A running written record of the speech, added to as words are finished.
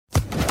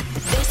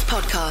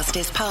podcast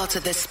is part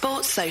of the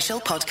Sports Social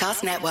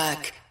Podcast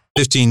Network.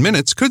 15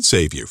 minutes could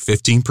save you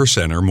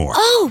 15% or more.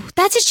 Oh,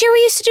 that's a cheer we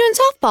used to do in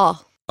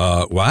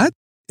softball. What?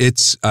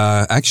 It's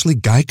actually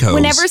Geico.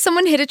 Whenever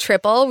someone hit a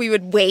triple, we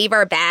would wave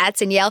our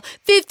bats and yell,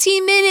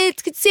 15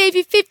 minutes could save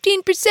you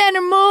 15%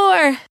 or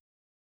more.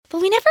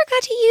 But we never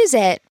got to use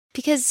it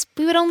because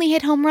we would only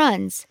hit home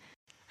runs.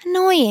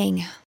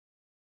 Annoying.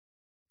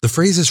 The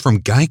phrase is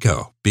from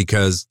Geico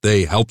because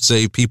they help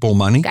save people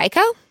money.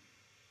 Geico?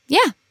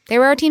 Yeah, they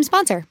were our team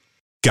sponsor.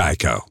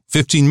 Geico.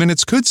 15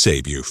 minutes could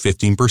save you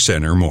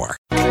 15% or more.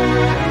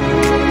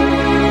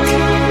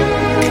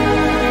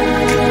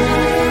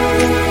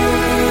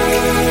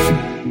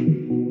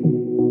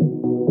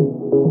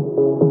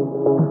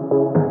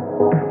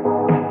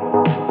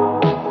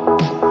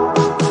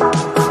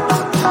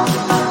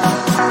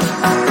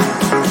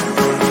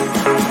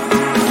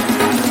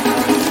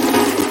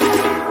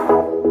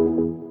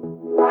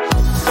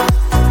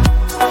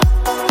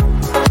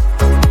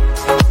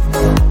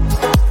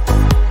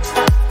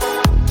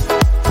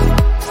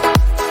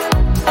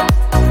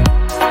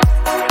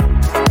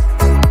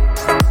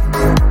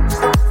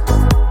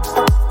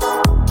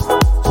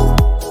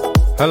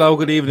 Hello,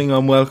 good evening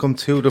and welcome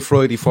to the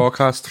Friday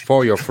forecast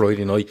for your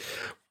Friday night.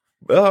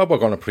 We're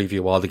going to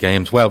preview all the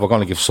games. Well, we're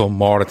going to give some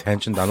more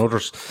attention than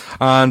others.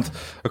 And,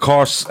 of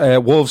course,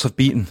 Wolves have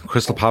beaten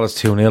Crystal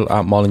Palace 2-0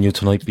 at Molineux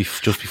tonight,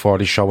 just before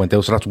this show went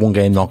out. So that's one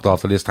game knocked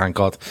off the list, thank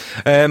God.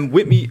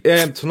 With me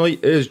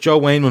tonight is Joe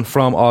Wayneman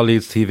from All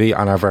Leeds TV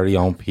and our very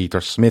own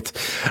Peter Smith.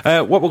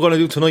 What we're going to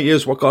do tonight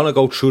is we're going to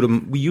go through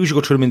them. We usually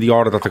go through them in the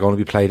order that they're going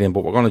to be played in,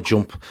 but we're going to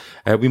jump.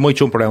 We might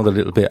jump around a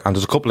little bit. And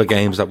there's a couple of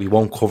games that we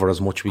won't cover as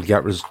much. We'll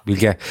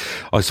get,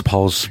 I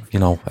suppose,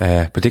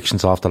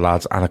 predictions off the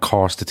lads. And, of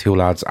course, the two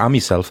lads and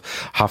myself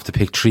have to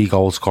pick 3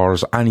 goal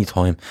scorers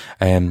anytime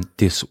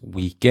this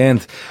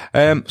weekend.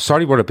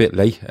 Sorry we're a bit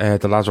late.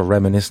 The lads are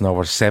reminiscing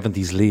over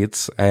 70s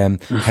Leeds.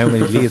 How many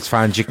Leeds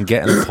fans you can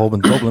get in the pub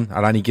in Dublin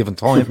at any given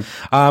time.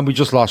 We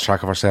just lost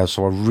track of ourselves,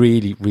 so we're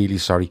really, really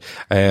sorry.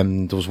 There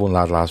was one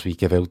lad last week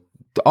gave out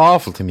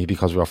awful to me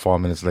because we were 4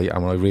 minutes late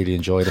and I really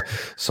enjoyed it.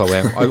 So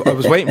I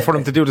was waiting for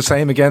him to do the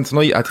same again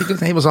tonight. I think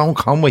his name was Owen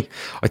Conway.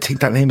 I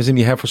think that name is in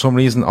my head for some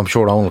reason. I'm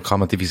sure Owen will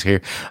comment if he's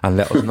here and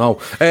let us know.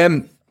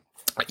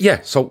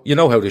 Yeah, so you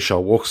know how this show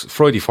works.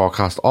 Friday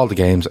forecast, all the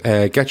games.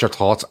 Get your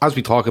thoughts. As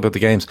we talk about the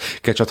games,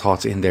 get your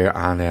thoughts in there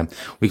and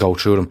we go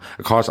through them.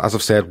 Of course, as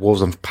I've said,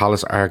 Wolves and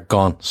Palace are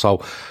gone.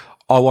 So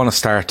I want to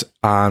start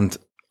and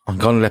I'm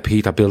going to let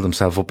Peter build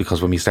himself up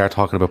because when we start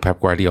talking about Pep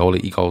Guardiola,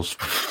 he goes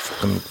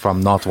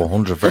from 0 to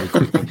 100 very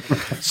quickly.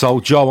 So,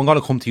 Joe, I'm going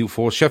to come to you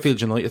first.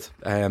 Sheffield United.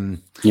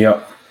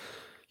 Yeah.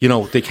 You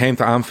know, they came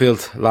to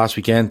Anfield last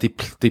weekend.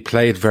 They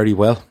played very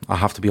well, I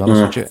have to be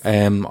honest with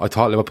you. I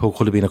thought Liverpool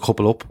could have been a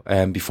couple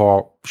up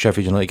before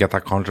Sheffield United get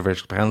that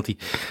controversial penalty.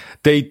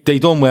 They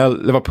done well.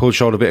 Liverpool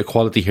showed a bit of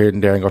quality here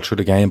and there and got through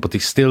the game, but they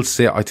still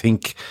sit, I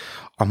think,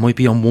 I might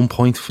be on 1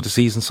 point for the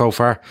season so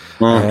far.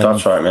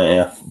 That's right, mate,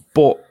 yeah.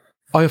 But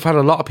I've had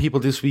a lot of people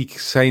this week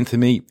saying to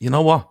me, you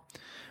know what?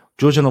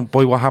 Judging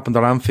by what happened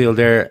at Anfield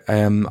there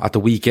at the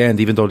weekend,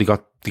 even though they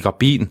got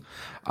beaten,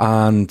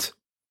 and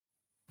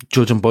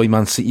judging by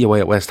Man City away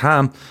at West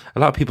Ham, a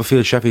lot of people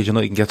feel Sheffield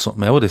United can get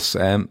something out of this.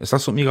 Is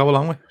that something you go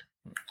along with?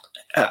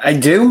 I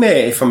do,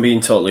 mate, if I'm being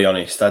totally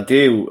honest. I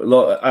do.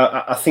 Look,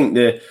 I think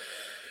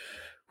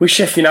with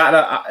Sheffield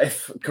United,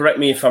 correct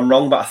me if I'm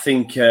wrong, but I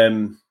think,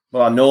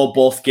 I know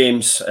both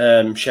games,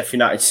 Sheffield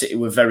United City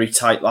were very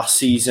tight last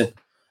season.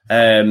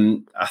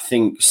 I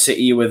think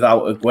City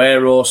without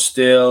Aguero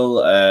still,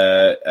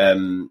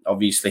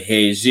 obviously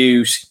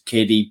Jesus,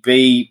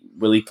 KDB,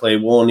 will he play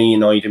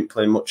Warney? He didn't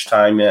play much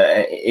time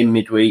in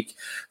midweek.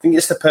 I think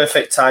it's the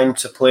perfect time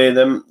to play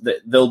them.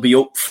 They'll be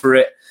up for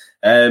it.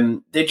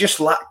 They just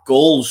lack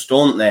goals,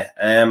 don't they?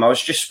 I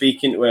was just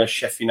speaking to a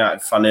Sheffield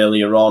United fan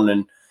earlier on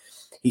and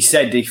he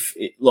said,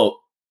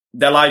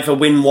 they'll either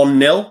win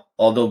 1-0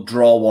 or they'll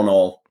draw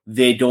 1-1.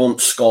 They don't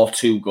score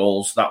 2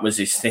 goals. That was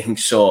his thing.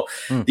 So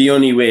the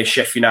only way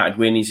Sheffield United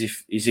win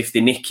is if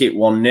they nick it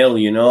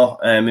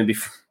 1-0, maybe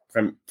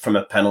from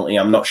a penalty.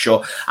 I'm not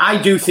sure.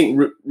 I do think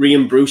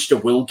Ryan Brewster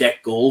will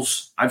get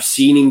goals. I've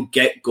seen him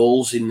get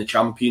goals in the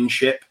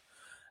Championship.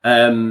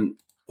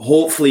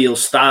 Hopefully he'll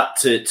start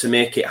to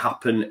make it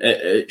happen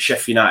at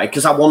Sheffield United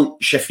because I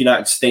want Sheffield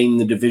United to stay in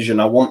the division.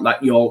 I want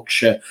that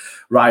Yorkshire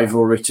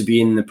rivalry to be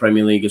in the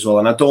Premier League as well.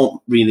 And I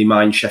don't really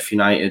mind Sheffield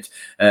United,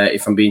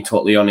 if I'm being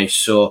totally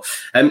honest. So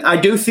I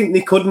do think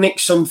they could nick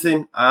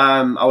something.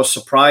 I was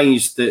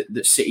surprised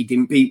that City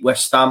didn't beat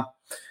West Ham.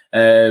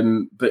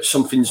 But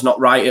something's not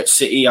right at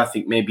City. I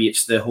think maybe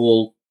it's the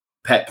whole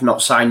Pep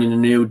not signing a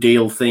new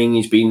deal thing.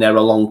 He's been there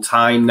a long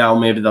time now.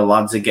 Maybe the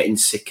lads are getting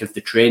sick of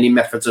the training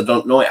methods. I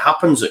don't know. It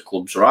happens at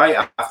clubs,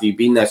 right? After you've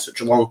been there such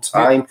a long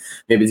time.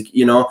 Maybe,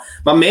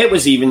 my mate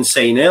was even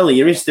saying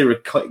earlier, is there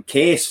a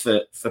case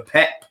for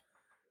Pep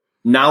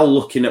now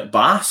looking at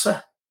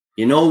Barca?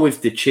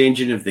 With the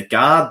changing of the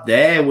guard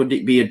there, would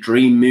it be a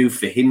dream move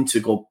for him to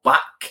go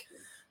back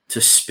to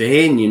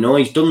Spain?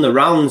 He's done the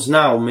rounds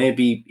now.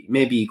 Maybe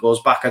he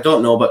goes back. I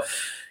don't know. But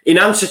in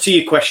answer to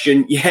your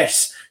question,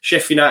 yes,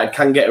 Sheffield United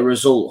can get a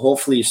result.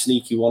 Hopefully a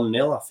sneaky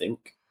 1-0, I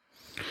think.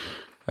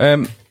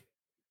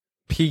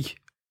 P,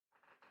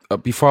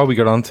 before we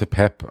get on to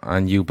Pep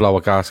and you blow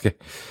a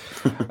gasket,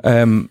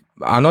 and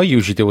I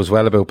usually do as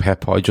well about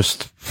Pep.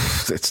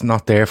 It's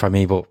not there for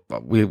me, but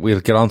we'll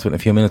get on to it in a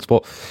few minutes.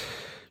 But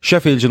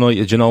Sheffield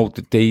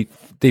United, they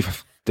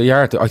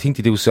are. I think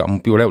they do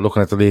something. Without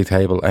looking at the league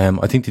table,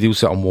 I think they do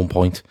sit on 1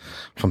 point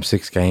from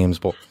 6 games.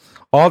 But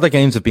all the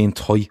games have been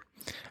tight.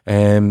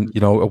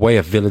 Away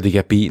at Villa, they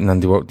get beaten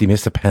and they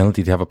missed a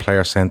penalty. They have a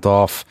player sent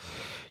off.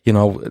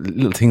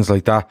 Little things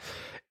like that.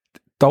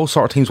 Those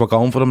sort of things were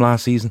going for them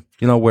last season.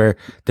 Where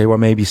they were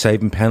maybe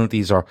saving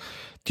penalties, or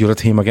the other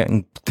team are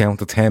getting down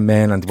to 10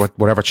 men, and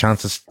whatever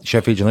chances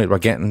Sheffield United were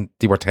getting,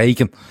 they were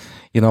taking.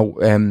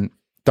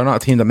 They're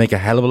not a team that make a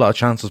hell of a lot of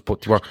chances,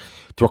 but they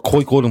were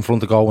quite good in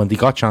front of goal when they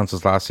got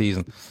chances last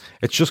season.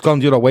 It's just gone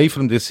the other way for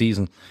them this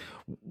season.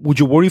 Would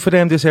you worry for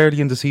them this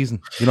early in the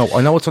season?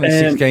 I know it's only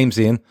 6 games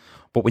in,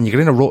 but when you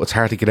get in a rut, it's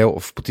hard to get out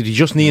of. But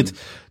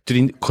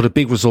could a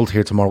big result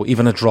here tomorrow,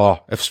 even a draw,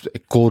 if a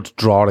good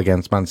draw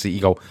against Man City,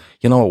 go,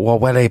 we're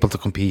well able to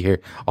compete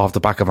here off the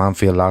back of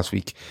Anfield last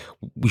week.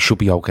 We should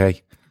be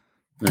okay.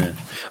 Yeah,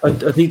 I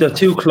think they're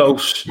too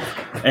close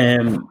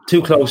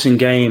in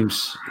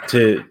games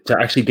to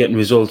actually getting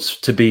results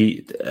to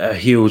be a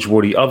huge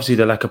worry. Obviously,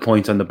 the lack of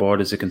points on the board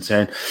is a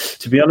concern.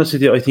 To be honest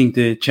with you, I think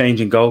the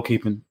change in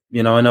goalkeeping,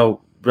 I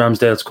know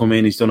Ramsdale's come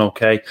in, he's done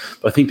okay,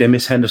 but I think they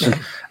miss Henderson,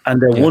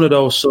 and they're one of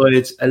those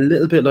sides, a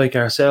little bit like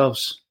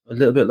ourselves, a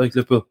little bit like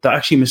Liverpool, that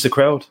actually miss the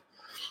crowd.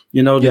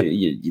 A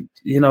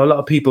lot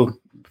of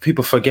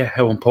people forget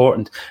how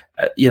important,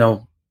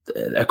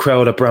 a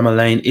crowd at Bramall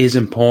Lane is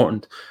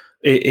important.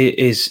 It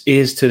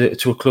is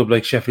to a club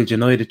like Sheffield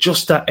United,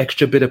 just that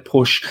extra bit of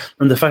push,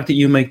 and the fact that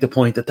you make the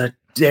point that they're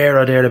there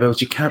or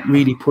thereabouts, you can't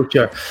really put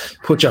your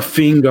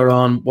finger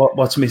on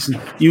what's missing.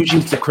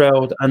 Usually it's the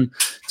crowd, and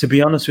to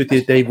be honest with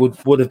you, they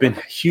would have been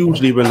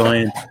hugely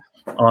reliant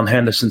on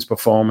Henderson's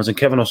performance. And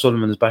Kevin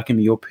O'Sullivan is backing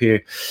me up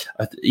here.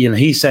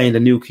 He's saying the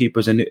new keeper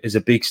is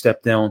a big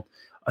step down.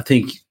 I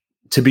think,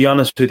 to be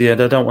honest with you, I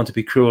don't want to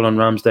be cruel on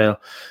Ramsdale,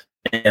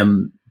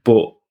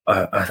 but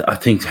I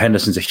think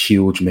Henderson's a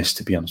huge miss,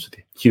 to be honest with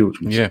you.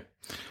 Huge miss. Yeah.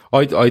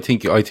 I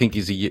think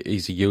he's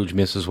a huge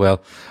miss as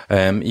well.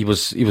 He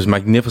was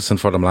magnificent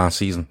for them last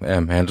season,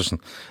 Henderson.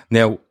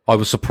 Now, I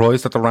was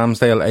surprised at the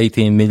Ramsdale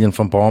 18 million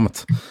from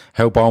Bournemouth.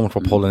 How Bournemouth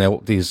were pulling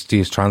out these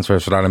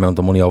transfers for that amount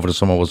of money over the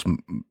summer was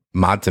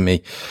mad to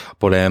me.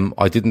 But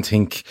I didn't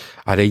think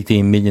at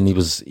 18 million he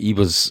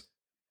was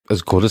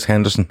as good as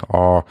Henderson,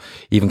 or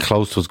even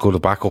close to as good a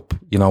backup.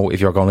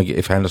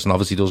 If Henderson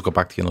obviously does go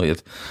back to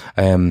United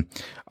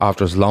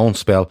after his loan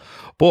spell.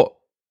 But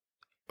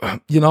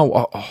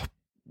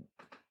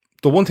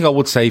the one thing I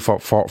would say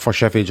for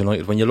Sheffield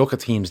United, when you look at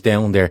teams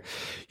down there,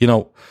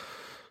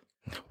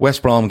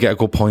 West Brom get a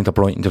good point at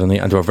Brighton the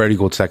night, and they were a very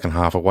good second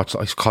half. I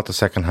caught the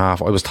second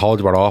half. I was told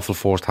they were awful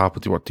first half,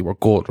 but they were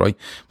good, right?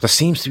 But there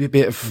seems to be a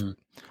bit of, I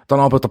don't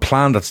know about the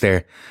plan that's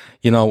there.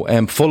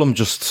 Fulham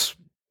just,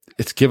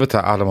 it's give it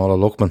to Adam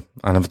Ola-Lookman,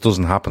 and if it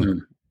doesn't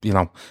happen,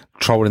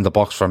 throw it in the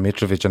box for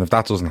Mitrovic, and if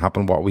that doesn't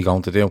happen, what are we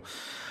going to do?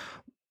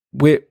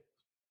 With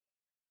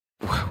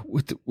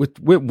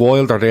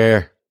Wilder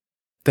there,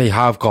 they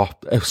have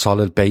got a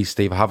solid base.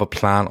 They have a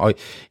plan.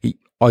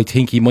 I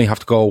think he might have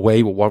to go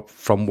away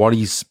from what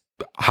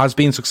has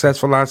been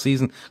successful last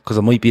season, because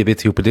it might be a bit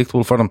too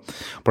predictable for them.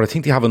 But I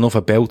think they have enough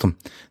about them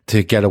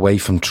to get away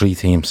from 3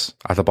 teams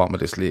at the bottom of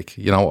this league.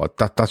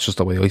 That's just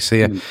the way I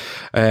see it.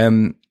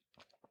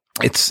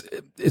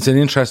 It's an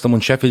interesting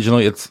one. Sheffield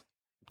United,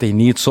 they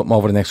need something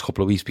over the next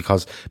couple of weeks,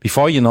 because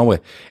before you know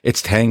it,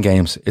 it's 10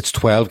 games, it's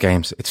 12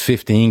 games, it's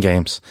 15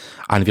 games.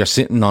 And if you're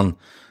sitting on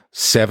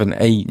 7,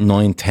 8,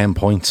 9, 10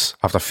 points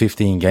after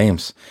 15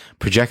 games,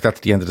 project that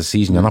to the end of the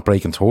season, you're not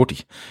breaking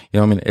 30.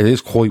 It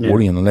is quite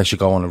worrying unless you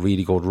go on a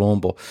really good run,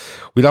 but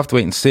we'll have to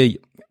wait and see.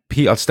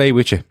 Pete, I'll stay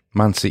with you.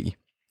 Man City.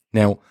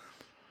 Now,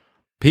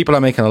 people are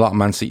making a lot of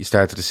Man City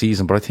start to the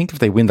season, but I think if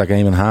they win that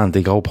game in hand,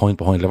 they go a point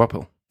behind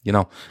Liverpool. They'd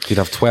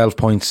have 12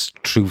 points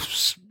through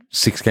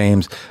 6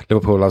 games.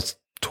 Liverpool has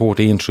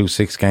 13 through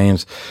 6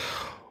 games.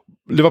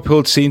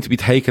 Liverpool seem to be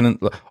taking...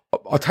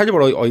 I'll tell you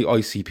what I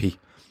see, Pete.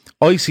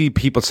 I see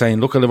people saying,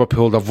 look at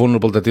Liverpool, they're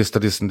vulnerable to this,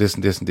 and this, and this,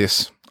 and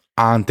this.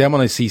 And then when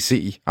I see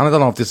City, and I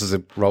don't know if this is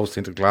a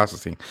rose-tinted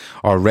glasses thing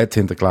or a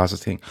red-tinted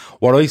glasses thing,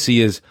 what I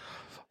see is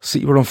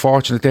City were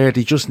unfortunate there.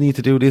 They just need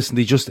to do this, and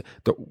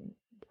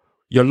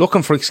you're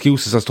looking for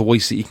excuses as to why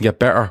City can get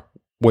better,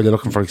 while you're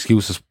looking for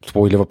excuses to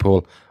why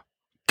Liverpool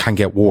can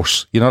get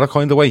worse. That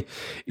kind of way.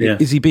 Yeah.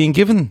 Is he being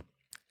given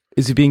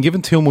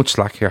too much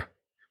slack here?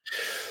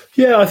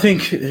 Yeah, I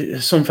think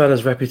some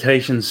fellas'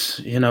 reputations,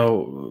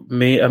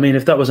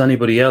 if that was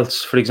anybody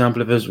else, for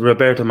example, if it was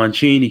Roberto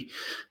Mancini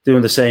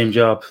doing the same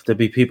job, there'd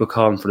be people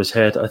calling for his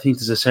head. I think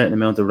there's a certain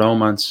amount of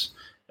romance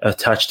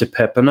attached to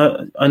Pep, and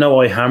I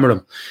know I hammer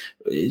him.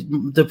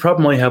 The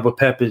problem I have with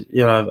Pep is,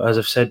 as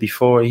I've said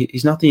before,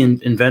 he's not the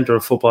inventor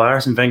of football.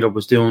 Arsene Wenger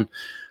was doing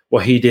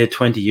what he did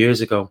 20 years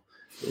ago.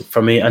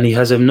 for me, and he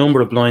has a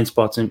number of blind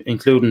spots,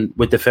 including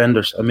with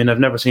defenders. I mean, I've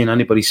never seen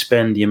anybody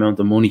spend the amount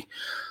of money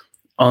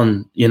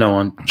on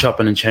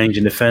chopping and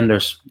changing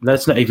defenders.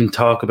 Let's not even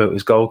talk about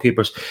his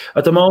goalkeepers.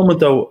 At the moment,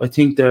 though, I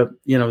think that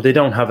they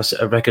don't have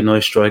a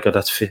recognised striker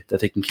that's fit, that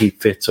they can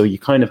keep fit. So you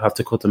kind of have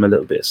to cut them a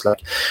little bit of slack.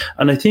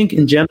 And I think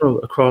in general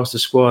across the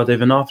squad, they've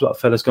an awful lot of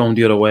fellas going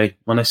the other way.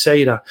 When I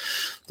say that,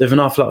 they've an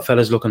awful lot of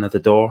fellas looking at the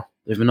door.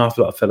 They've an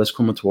awful lot of fellas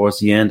coming towards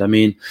the end. I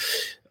mean,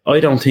 I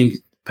don't think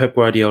Pep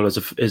Guardiola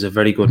is a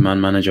very good man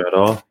manager at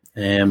all.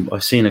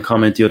 I've seen a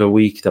comment the other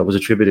week that was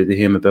attributed to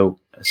him about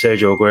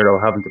Sergio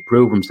Aguero having to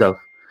prove himself.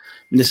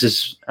 This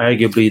is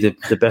arguably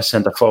the best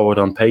centre forward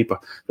on paper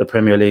the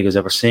Premier League has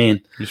ever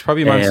seen. He's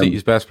probably Man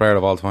City's best player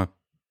of all time.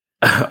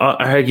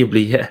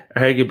 Arguably, yeah.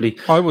 Arguably.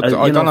 I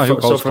don't know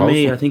who goes so for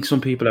me, I think some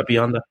people are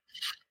beyond that.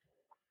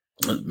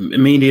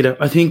 Me neither.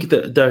 I think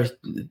that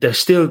they're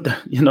still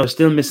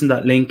missing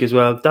that link as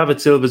well.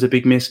 David Silva's a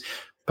big miss.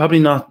 Probably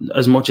not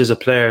as much as a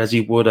player as he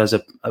would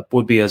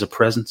be as a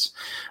presence.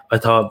 I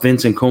thought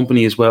Vincent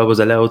Kompany as well was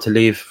allowed to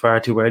leave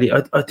far too early.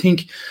 I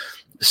think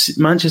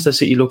Manchester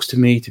City looks to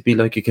me to be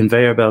like a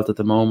conveyor belt at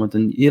the moment,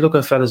 and you look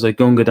at fellas like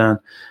Gundogan,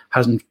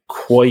 hasn't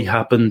quite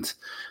happened.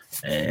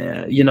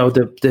 The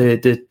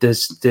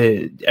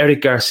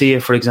Eric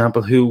Garcia, for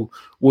example, who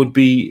would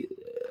be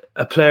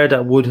a player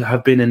that would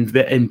have been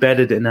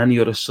embedded in any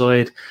other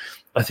side.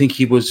 I think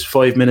he was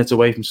 5 minutes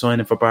away from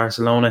signing for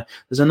Barcelona.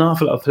 There's an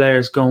awful lot of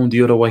players going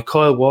the other way.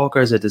 Kyle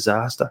Walker is a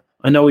disaster.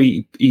 I know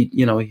he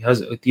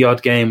has the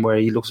odd game where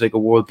he looks like a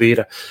world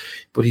beater,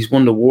 but he's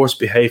one of the worst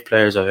behaved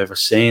players I've ever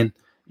seen.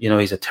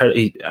 He's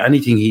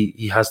anything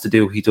he has to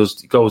do, he goes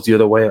the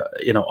other way,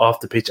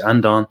 off the pitch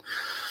and on.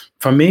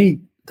 For me,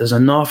 there's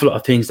an awful lot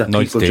of things that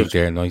nice people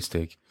nice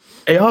dig.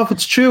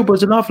 It's true, but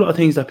there's an awful lot of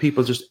things that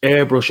people just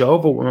airbrush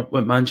over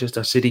with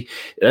Manchester City.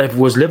 If it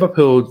was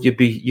Liverpool,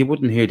 you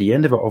wouldn't hear the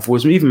end of it. Or if it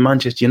was even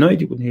Manchester United,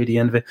 you wouldn't hear the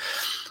end of it.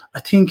 I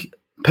think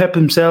Pep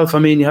himself, I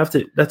mean,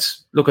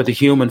 let's look at the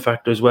human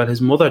factor as well.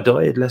 His mother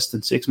died less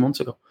than 6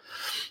 months ago.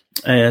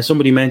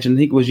 Somebody mentioned, I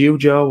think it was you,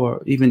 Joe,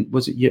 or even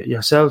was it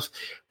yourself,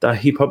 that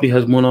he probably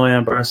has one eye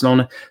on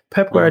Barcelona.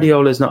 Pep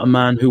Guardiola is not a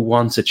man who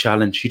wants a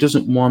challenge. He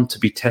doesn't want to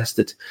be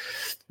tested.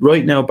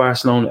 Right now,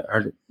 Barcelona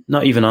are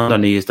not even on their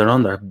knees, they're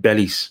on their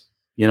bellies.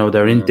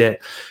 They're in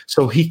debt.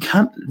 So he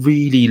can't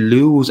really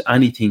lose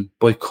anything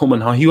by coming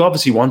home. He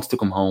obviously wants to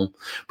come home,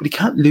 but he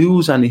can't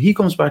lose anything. He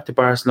comes back to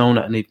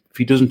Barcelona, and if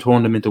he doesn't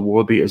turn them into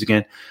world beaters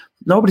again,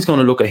 nobody's going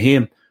to look at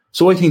him.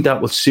 So I think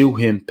that will suit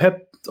him.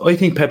 I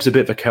think Pep's a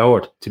bit of a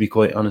coward, to be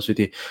quite honest with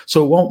you.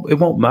 So it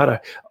won't matter.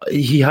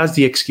 He has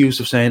the excuse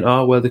of saying,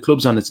 "Oh well, the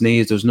club's on its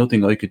knees. There's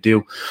nothing I could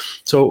do."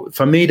 So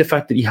for me, the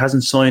fact that he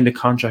hasn't signed a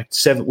contract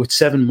with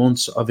 7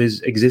 months of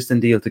his existing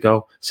deal to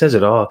go says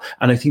it all.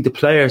 And I think the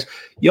players,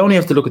 you only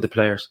have to look at the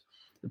players.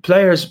 The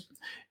players,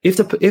 if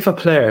a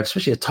player,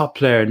 especially a top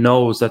player,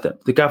 knows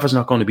that the gaffer's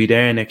not going to be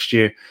there next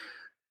year,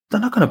 they're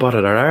not going to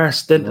bother their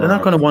arse. They're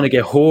not going to want to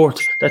get hurt.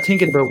 They're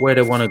thinking about where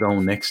they want to go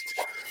next.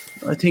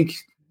 I think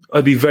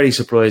I'd be very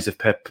surprised if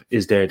Pep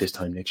is there this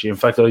time next year. In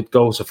fact, I'd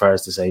go so far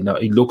as to say, no,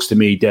 he looks to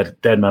me dead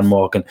man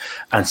walking,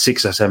 and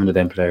 6 or 7 of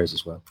them players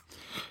as well.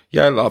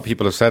 Yeah, a lot of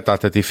people have said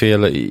that they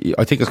feel,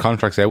 I think his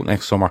contract's out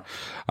next summer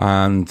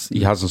and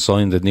he hasn't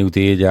signed a new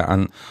deal yet.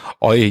 And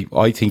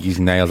I think he's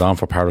nailed on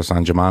for Paris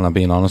Saint-Germain, I'm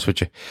being honest with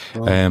you.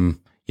 Oh.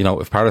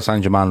 If Paris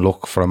Saint-Germain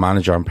look for a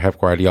manager and Pep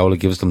Guardiola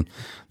gives them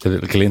the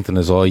little glint in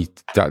his eye,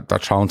 they're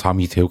throwing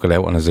Tommy Tuchel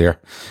out in his ear,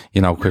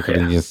 quicker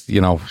than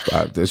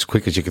as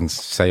quick as you can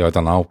say, I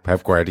don't know,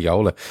 Pep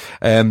Guardiola.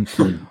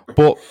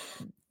 But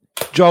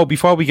Joe,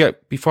 before we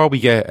get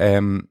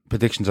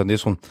predictions on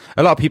this one,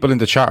 a lot of people in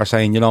the chat are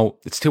saying,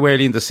 it's too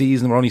early in the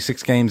season. We're only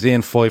 6 games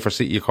in, 5 for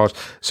City, of course.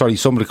 Sorry,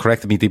 somebody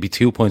corrected me. They'd be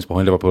 2 points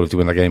behind Liverpool if they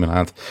win their game in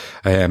hand.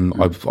 I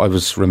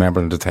was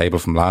remembering the table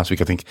from last week,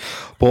 I think.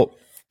 But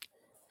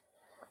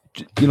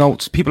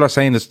people are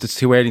saying it's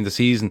too early in the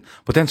season,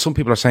 but then some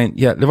people are saying,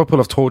 yeah, Liverpool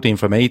have 13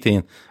 from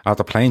 18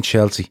 after playing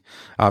Chelsea,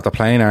 after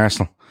playing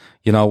Arsenal.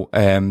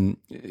 They've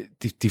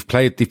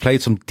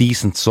played some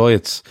decent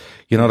sides,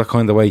 the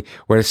kind of way,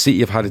 whereas City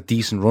have had a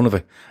decent run of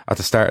it at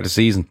the start of the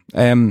season.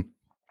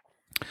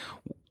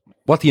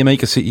 What do you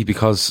make of City?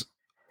 Because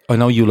I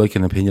know you like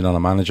an opinion on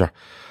a manager.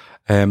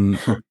 I'm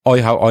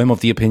of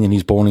the opinion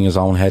he's burning his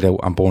own head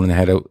out and burning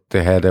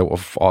the head out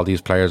of all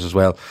these players as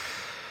well.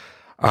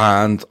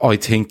 And I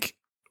think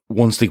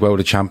once they go out of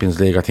the Champions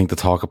League, I think the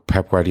talk of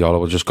Pep Guardiola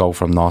will just go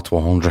from 0 to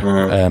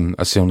 100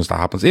 as soon as that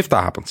happens. If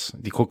that happens,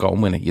 he could go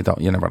and win it. You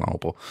never know.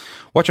 But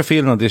what's your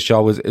feeling on this,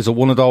 Joe? Is it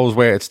one of those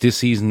where it's this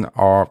season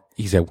or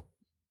he's out?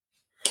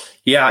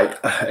 Yeah,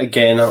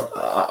 again,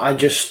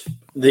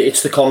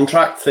 it's the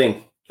contract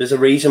thing. There's a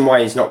reason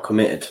why he's not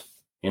committed,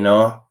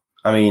 I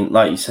mean,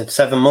 like you said,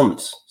 7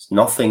 months. It's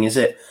nothing, is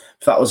it?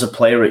 If that was a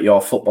player at your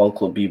football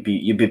club, you'd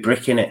be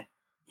bricking it,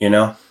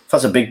 If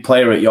that's a big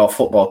player at your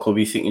football club,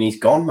 you're thinking he's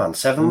gone, man.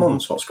 7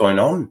 months, what's going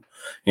on?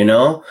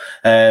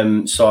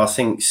 So I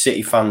think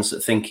City fans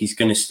that think he's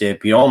going to stay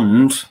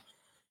beyond,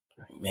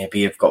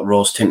 maybe have got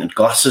rose-tinted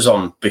glasses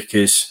on,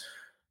 because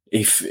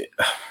if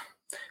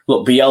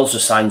look, Bielsa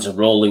signs a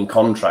rolling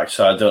contract,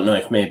 so I don't know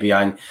if maybe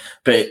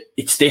but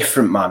it's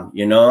different, man,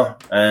 you know?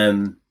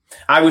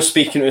 I was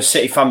speaking to a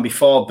City fan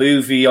before,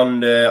 Boovy, on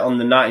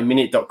the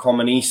 90minute.com,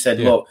 and he said,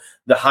 look,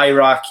 the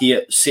hierarchy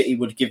at City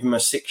would give him a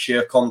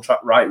 6-year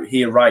contract right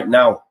here, right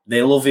now.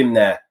 They love him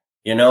there,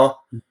 you know?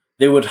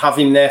 They would have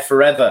him there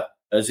forever,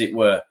 as it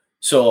were.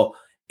 So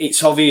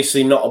it's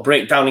obviously not a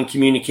breakdown in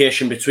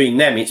communication between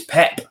them. It's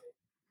Pep,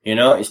 you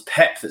know? It's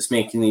Pep that's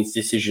making these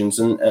decisions.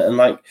 And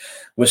like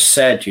was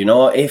said, you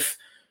know, if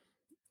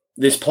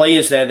there's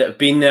players there that have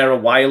been there a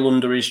while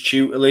under his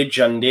tutelage,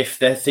 and if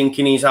they're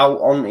thinking he's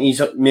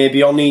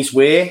maybe on his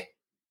way,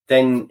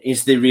 then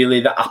is there really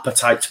the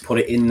appetite to put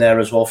it in there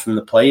as well from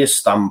the players'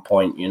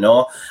 standpoint, you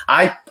know?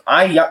 I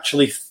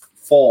actually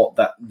thought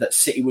that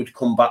City would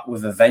come back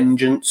with a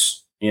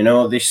vengeance, you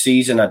know, this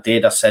season. I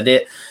said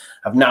it.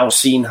 I've now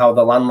seen how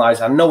the land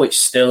lies. I know it's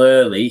still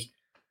early,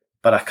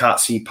 but I can't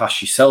see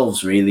past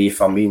yourselves, really,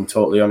 if I'm being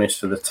totally honest,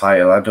 for the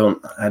title. I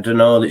don't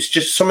know. It's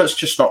just something's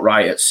just not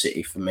right at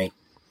City for me.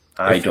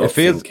 I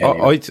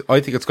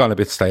think it's gone a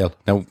bit stale.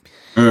 Now,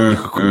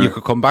 you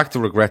could come back to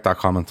regret that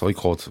comment. I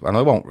could, and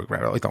I won't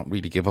regret it. I don't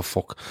really give a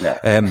fuck. No.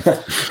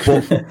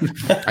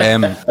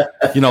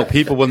 But, you know,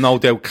 people will no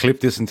doubt clip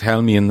this and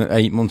tell me in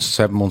 8 months,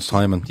 7 months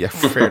time, and yeah,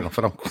 fair enough.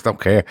 I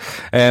don't care.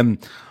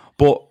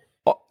 But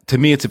to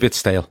me, it's a bit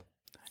stale.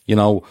 You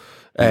know,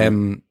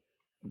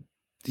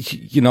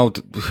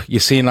 you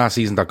seen last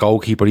season that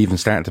goalkeeper even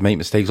starting to make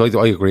mistakes. I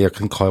agree. I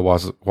think Kyle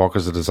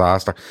Walker's a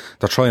disaster.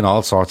 They're trying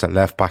all sorts at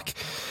left back.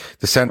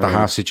 The centre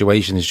half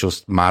situation is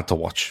just mad to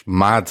watch.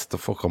 Mad to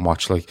fucking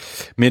watch. Like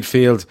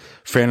midfield,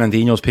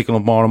 Fernandinho's picking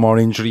up more and more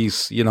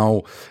injuries. You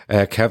know,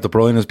 Kev De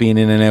Bruyne has been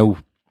in and out.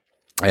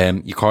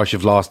 Of course,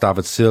 you've lost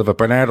David Silva.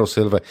 Bernardo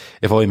Silva,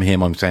 if I'm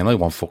him, I'm saying I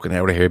want fucking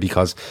out of here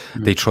because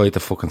they tried to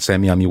fucking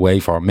send me on my way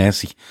for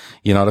Messi.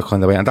 You know, the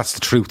kind of way. And that's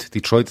the truth.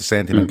 They tried to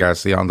send him and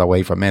Garcia on their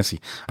way for Messi.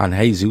 And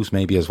Jesus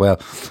maybe as well.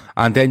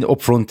 And then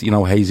up front, you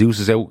know, Jesus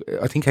is out.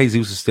 I think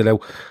Jesus is still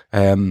out.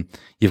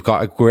 You've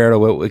got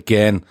Aguero out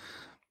again.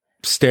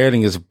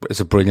 Sterling is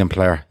a brilliant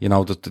player. You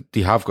know,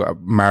 they have got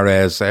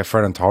Mahrez,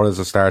 Ferran Torres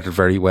has started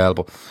very well.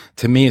 But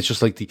to me, it's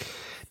just like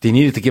they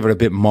needed to give it a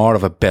bit more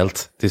of a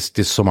belt this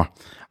summer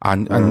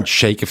and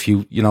shake a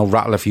few, you know,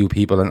 rattle a few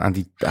people, and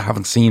they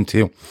haven't seemed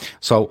to.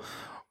 So,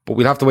 but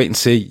we'll have to wait and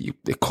see.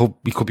 We could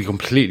be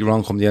completely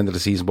wrong come the end of the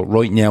season. But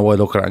right now, I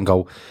look at it and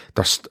go,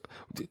 they're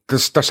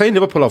saying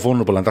Liverpool are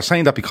vulnerable, and they're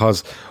saying that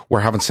because we're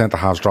having centre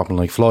halves dropping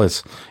like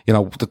flies. You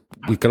know,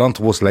 we get on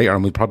to us later,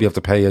 and we'll probably have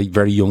to pay a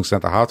very young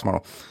centre half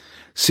tomorrow.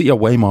 City are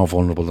way more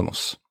vulnerable than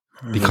us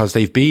because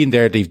they've been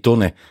there, they've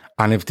done it,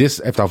 and if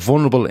they're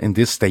vulnerable in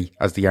this state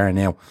as they are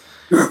now,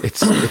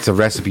 it's a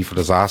recipe for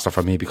disaster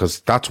for me,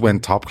 because that's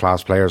when top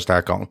class players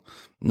start going,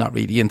 not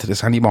really into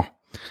this anymore.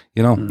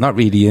 You know, not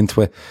really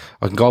into it.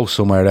 I can go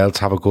somewhere else,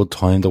 have a good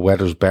time. The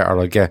weather's better.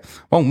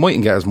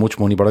 Mightn't get as much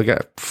money, but I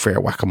get a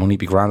fair whack of money.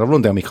 Be grand. I'll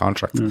run down my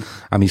contract, and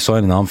me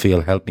signing on fee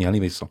will help me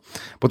anyway. So,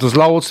 but there's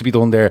loads to be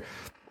done there.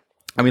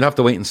 I mean, have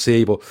to wait and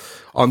see. But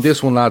on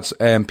this one, lads,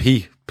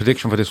 P,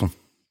 prediction for this one.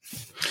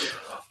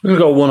 We're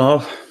going to go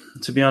 1-1.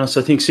 To be honest,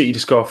 I think City to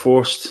score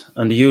first,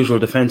 and the usual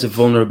defensive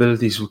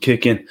vulnerabilities will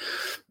kick in.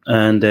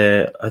 And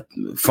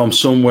from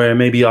somewhere,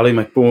 maybe Ollie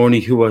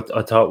McBurney, who I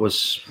thought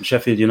was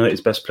Sheffield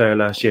United's best player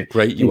last year.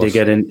 Great, they'll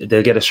get a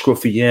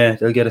scruffy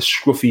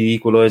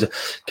equaliser.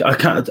 I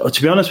can't.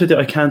 To be honest with you,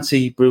 I can't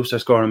see Brewster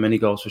scoring many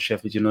goals for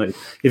Sheffield United.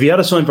 If he had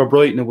a sign for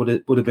Brighton,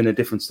 it would have been a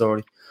different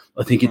story.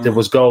 I think there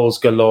was goals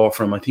galore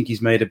from him. I think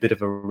he's made a bit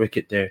of a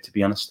ricket there, to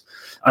be honest.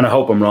 And I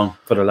hope I'm wrong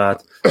for the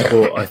lad.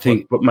 But I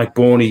think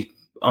McBurney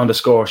on the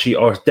score sheet,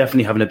 or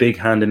definitely having a big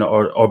hand in it,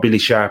 or Billy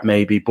Sharp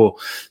maybe. But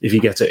if he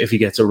gets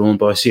a run,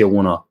 but I see a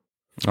 1-0.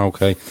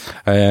 Okay.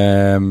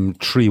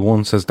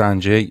 3-1 says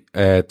Dan J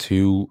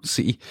to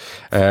City.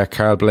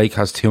 Carl Blake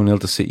has 2-0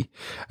 to City.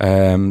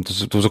 There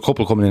was a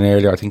couple coming in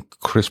earlier. I think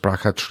Chris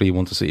Brack had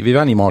 3-1 to City. If you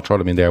have any more, throw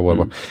them in there while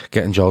we're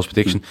getting Joe's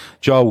prediction.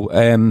 Joe,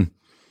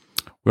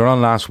 we were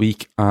on last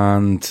week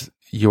and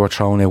you were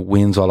throwing out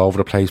wins all over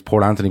the place.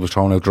 Poor Anthony was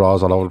throwing out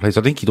draws all over the place.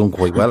 I think he done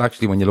quite well,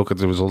 actually, when you look at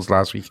the results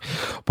last week.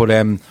 But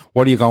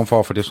what are you going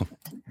for this one?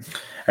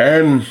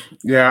 I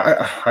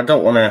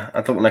don't want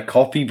to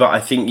copy, but I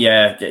think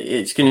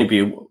it's going to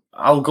be.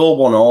 I'll go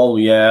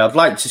 1-1. Yeah, I'd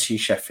like to see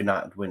Sheffield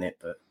United win it,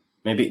 but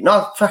maybe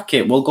no. Fuck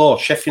it, we'll go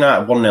Sheffield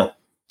United 1-0.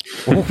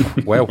 Oh,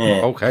 well,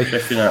 okay.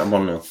 Sheffield United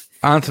 1-0.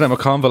 Anthony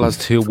McConville has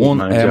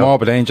 2-1.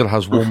 Morbid Angel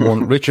has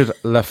 1-1. Richard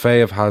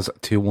Lefebvre has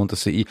 2-1 to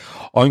City.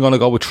 I'm going to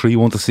go with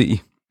 3-1 to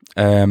City.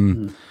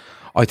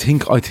 I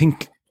think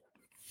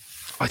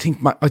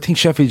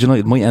Sheffield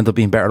United might end up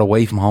being better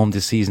away from home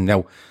this season.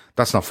 Now,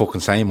 that's not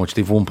fucking saying much.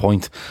 They've 1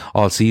 point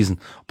all season,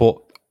 but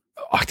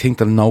I think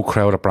the no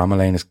crowd at Bramall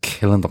Lane is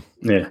killing them.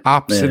 Yeah,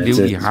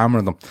 absolutely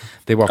hammering them.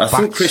 I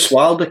think Chris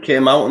Wilder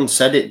came out and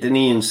said it, didn't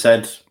he? And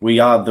said we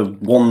are the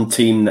one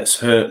team that's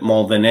hurt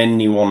more than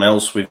anyone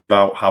else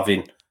without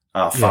having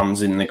our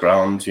fans in the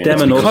ground.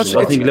 Them and us,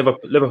 I think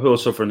Liverpool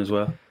suffering as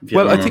well.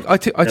 Well, I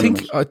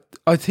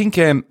think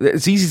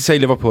it's easy to say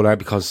Liverpool are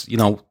because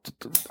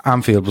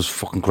Anfield was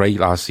fucking great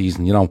last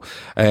season.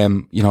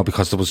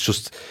 Because there was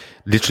just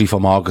literally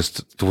from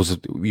August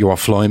you were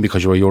flying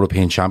because you were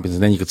European champions,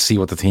 and then you could see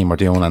what the team were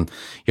doing, and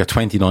you're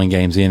 29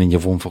 games in and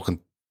you've won fucking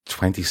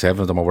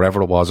 27 of them or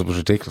whatever it was. It was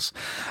ridiculous,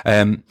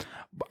 and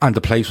the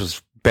place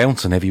was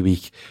bouncing every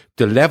week.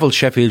 The level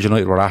Sheffield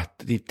United were at,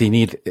 they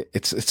need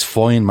it's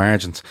fine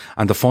margins,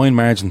 and the fine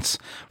margins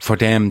for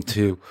them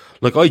to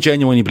I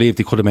genuinely believe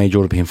they could have made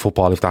European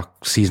football if that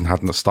season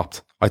hadn't have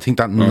stopped. I think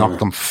that knocked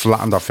them flat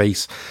on their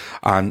face,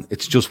 and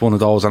it's just one of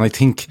those. And I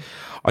think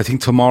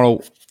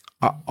tomorrow,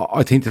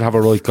 I think they'll have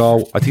a right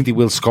go. I think they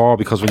will score,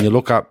 because when you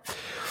look at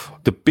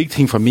the big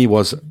thing for me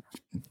was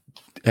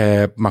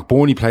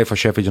McBurney played for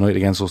Sheffield United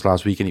against us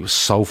last week, and he was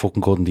so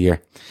fucking good in the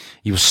air.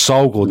 He was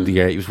so good in the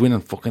air. He was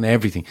winning fucking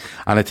everything.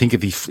 And I think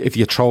if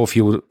you throw a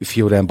few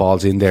of them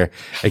balls in there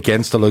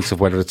against the likes of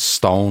whether it's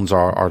Stones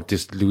or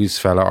this Luis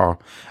fella or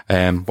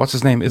what's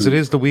his name? Is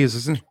Luis,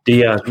 isn't it?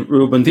 Diaz,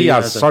 Ruben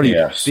Diaz. Sorry,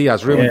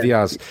 Diaz, Ruben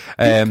Diaz.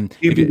 I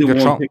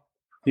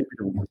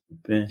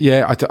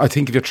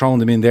think if you're throwing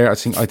them in there, I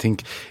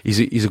think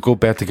he's a good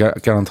bet to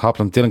get on top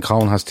of them. Dylan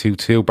Cowan has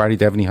 2-2. Barry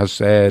Devaney has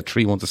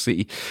 3-1 to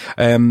City.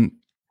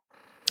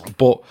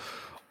 But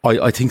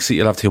I think City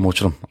will have too much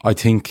of them. I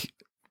think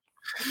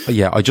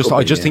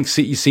think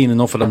City's seen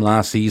enough of them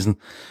last season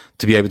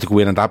to be able to go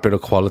in, and that bit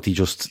of quality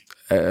just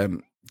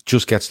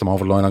gets them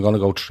over the line. I'm going to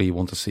go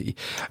 3-1 to City.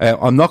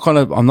 I'm not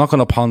going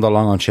to ponder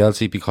long on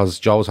Chelsea, because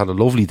Joe's had a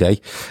lovely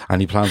day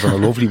and he plans on a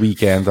lovely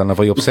weekend. And if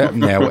I upset him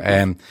now,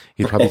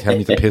 he'll probably tell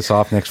me to piss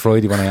off next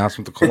Friday when I ask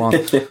him to come on.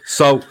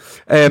 So,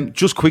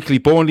 just quickly,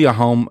 Burnley at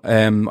home.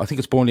 I think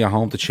it's Burnley at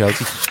home to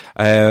Chelsea.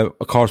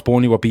 Of course,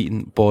 Burnley were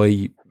beaten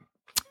by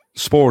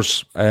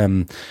Spurs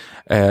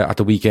at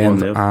the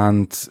weekend, 1-0.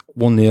 And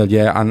 1-0,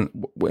 yeah, and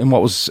in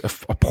what was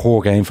a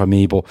poor game for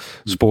me, but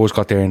Spurs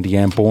got there in the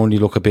end. Burnley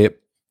look a bit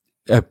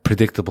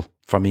predictable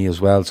for me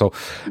as well. So,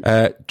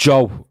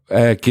 Joe,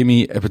 give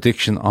me a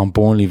prediction on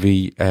Burnley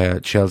v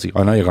Chelsea.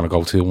 I know you're going to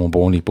go 2-1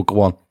 Burnley, but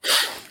go on.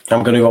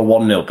 I'm going to go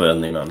 1-0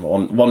 Burnley, man.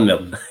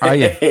 1-0. Are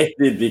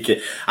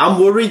you? I'm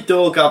worried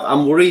though, Gav.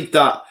 I'm worried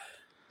that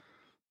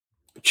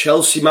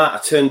Chelsea might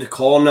have turned the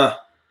corner.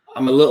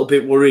 I'm a little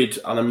bit worried,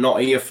 and I'm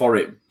not here for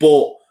it.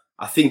 But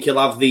I think he'll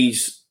have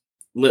these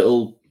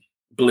little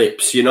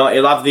blips.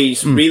 He'll have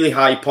these really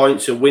high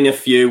points. He'll win a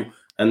few,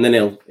 and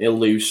then he'll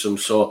lose some.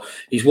 So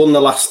he's won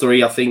the last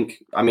 3, I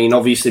think. I mean,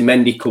 obviously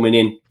Mendy coming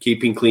in,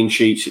 keeping clean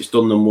sheets, it's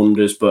done them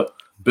wonders. But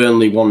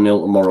Burnley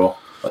 1-0 tomorrow.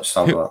 Let's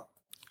stand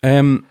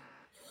that.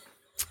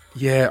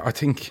 Yeah, I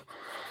think.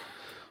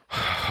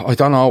 I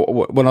don't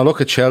know. When I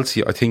look at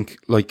Chelsea, I think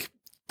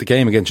the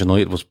game against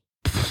United was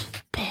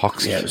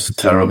poxy. Yeah, it was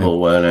terrible,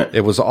 wasn't it?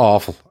 It was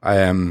awful.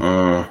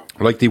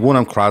 They won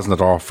on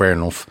Krasnodar, fair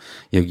enough.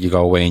 You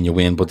go away and you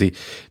win, but they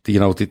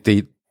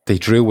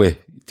drew with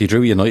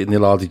United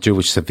 0-0, they drew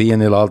with Sevilla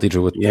 0-0, they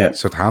drew with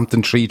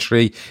Southampton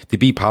 3-3, they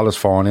beat Palace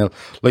 4-0.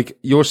 Like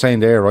you're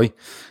saying there, right?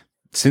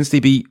 Since they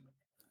beat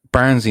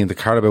Barnsley in the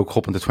Carabao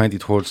Cup on the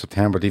 23rd of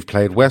September, they've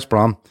played West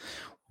Brom,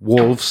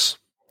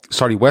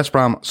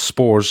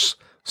 Spurs,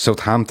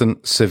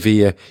 Southampton,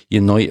 Sevilla,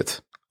 United,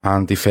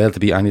 and they failed to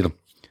beat any of them.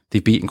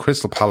 They've beaten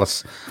Crystal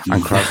Palace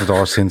and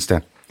Krasnodar since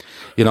then.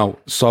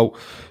 So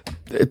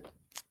it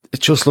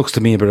just looks to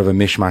me a bit of a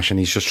mishmash, and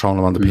he's just throwing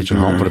them on the pitch and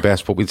hoping for the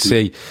best. But we'll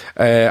see.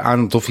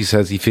 Aaron Duffy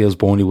says he feels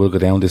Burnley will go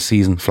down this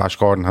season. Flash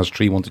Gordon has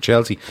 3-1 to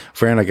Chelsea.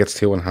 Werner gets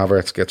 2 and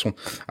Havertz gets 1.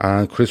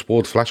 And Chris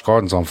Wood, Flash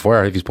Gordon's on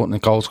fire. If he's putting in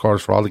goal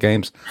scorers for all the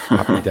games,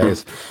 happy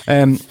days.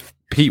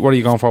 Pete, what are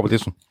you going for with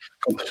this one?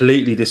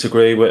 Completely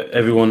disagree with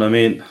everyone. I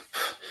mean,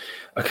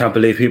 I can't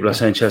believe people are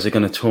saying Chelsea are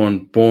going to turn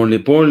Burnley.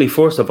 Burnley,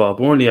 first of all,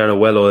 Burnley are a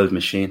well-oiled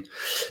machine,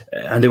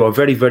 and they were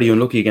very, very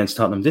unlucky against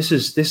Tottenham. This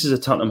is a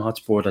Tottenham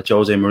Hotspur that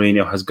Jose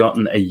Mourinho has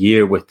gotten a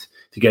year with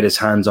to get his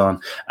hands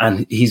on,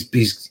 and he's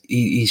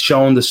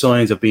shown the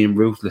signs of being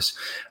ruthless.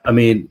 I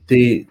mean,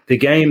 the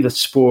game that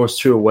Spurs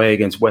threw away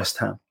against West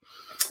Ham,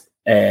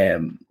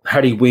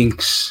 Harry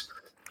Winks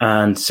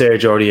and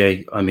Serge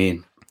Aurier, I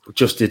mean,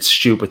 just did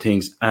stupid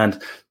things,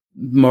 and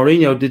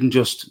Mourinho didn't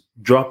just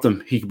drop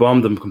them, he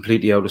bombed them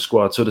completely out of the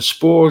squad. So the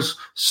Spurs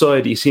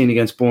side you seen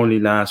against Burnley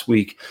last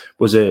week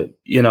was a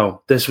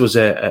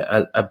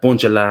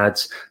bunch of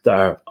lads that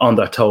are on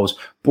their toes.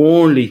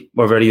 Burnley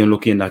were very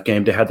unlucky in that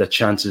game. They had their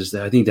chances.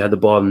 I think they had the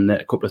ball in the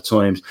net a couple of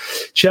times.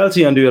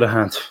 Chelsea, on the other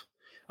hand,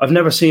 I've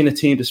never seen a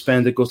team to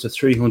spend a gut of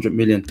 300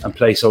 million and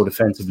play so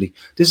defensively.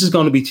 This is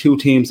going to be two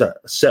teams that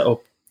set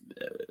up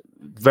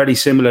very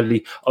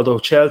similarly, although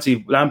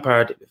Chelsea,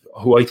 Lampard,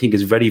 who I think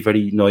is very,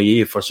 very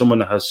naive for someone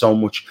that has so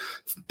much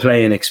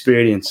playing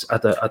experience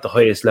at the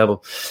highest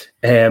level,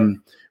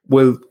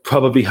 will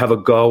probably have a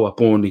go at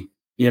Burnley.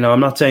 I'm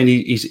not saying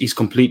he's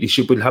completely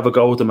stupid. He'll have a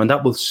go at them, and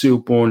that will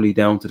suit Burnley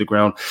down to the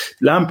ground.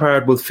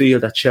 Lampard will feel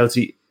that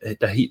Chelsea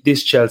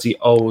this Chelsea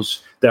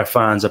owes their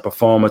fans a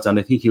performance, and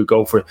I think he'll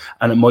go for it,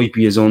 and it might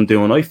be his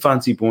undoing. I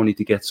fancy Burnley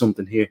to get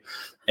something here.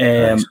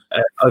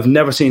 I've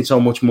never seen so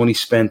much money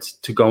spent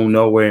to go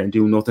nowhere and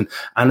do nothing.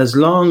 And as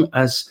long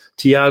as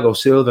Thiago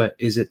Silva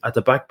is at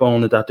the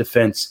backbone of that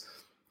defence,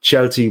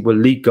 Chelsea will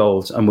leak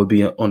goals and will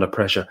be under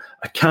pressure.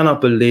 I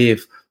cannot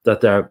believe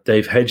that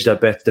they've hedged their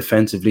bet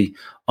defensively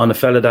on a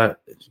fella that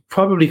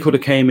probably could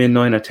have came in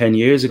 9 or 10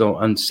 years ago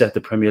and set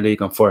the Premier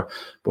League on fire.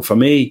 But for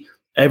me,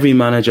 every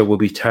manager will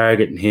be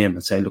targeting him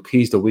and saying, look,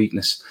 he's the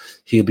weakness.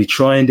 He'll be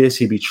trying this,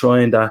 he'll be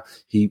trying that.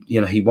 He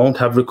won't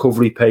have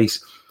recovery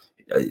pace.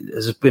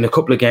 There's been a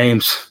couple of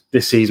games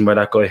this season where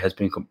that guy has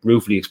been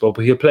brutally exposed,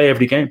 but he'll play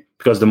every game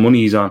because the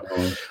money he's on.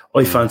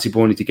 I fancy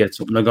Burnley to get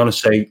something. I'm going to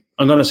say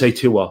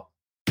 2-0.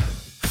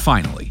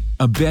 Finally,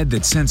 a bed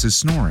that senses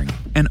snoring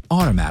and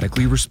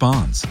automatically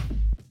responds.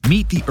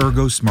 Meet the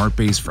Ergo Smart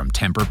Base from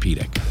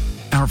Tempur-Pedic,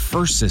 our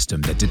first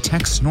system that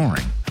detects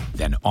snoring,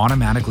 then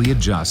automatically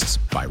adjusts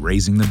by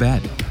raising the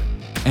bed.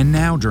 And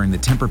now during the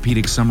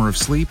Tempur-Pedic Summer of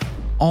Sleep,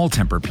 all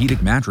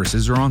Tempur-Pedic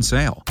mattresses are on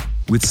sale,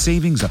 with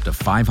savings up to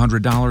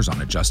 $500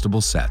 on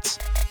adjustable sets.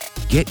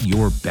 Get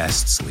your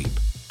best sleep,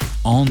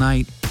 all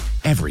night,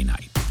 every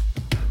night.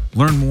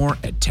 Learn more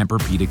at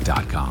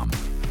TempurPedic.com.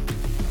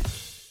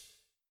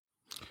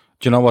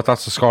 Do you know what?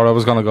 That's the score I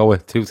was going to go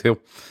with, 2-2.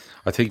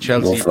 I think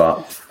Chelsea.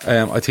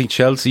 I think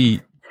Chelsea.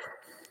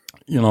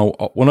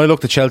 When I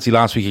looked at Chelsea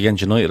last week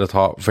against United, I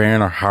thought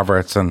Werner,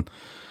 Havertz, and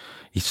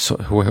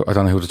I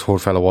don't know who the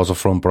third fella was up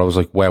front, but I was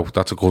like, wow,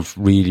 that's a good,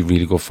 really,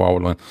 really good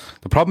forward line.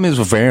 The problem is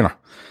with Werner,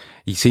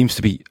 he seems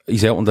to be.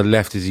 He's out on the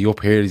left. Is he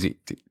up here?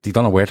 They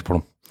don't know where to put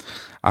him.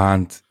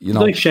 And it's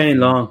like Shane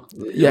Long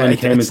when he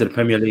came into the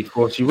Premier League. Of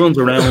course, he runs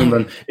around,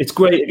 and it's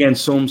great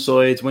against some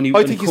sides. I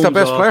think he's the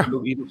best player.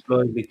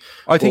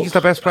 I think he's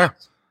the best player.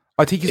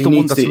 I think he's the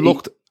one that's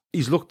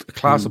he's looked a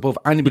class above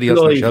anybody else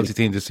in the Chelsea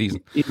team this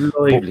season. He's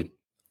lively.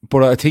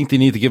 But I think they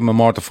need to give him a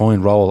more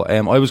defined role. I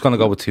was going to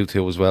go with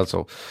 2-2 as well,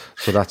 so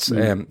that's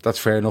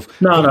fair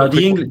enough. No,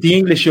 the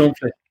English young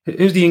player.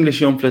 Who's the English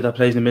young player that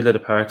plays in the middle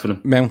of the park for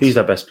them? Mount. He's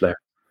their best player.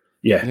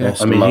 Yeah.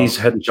 I mean, he's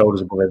head and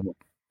shoulders above everyone.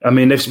 I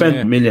mean, they've spent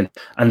 $1 million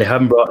and they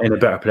haven't brought in a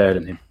better player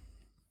than him.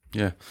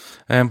 Yeah.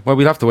 Well,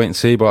 we'll have to wait and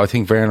see, but I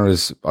think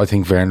Werner's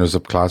a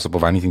class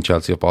above anything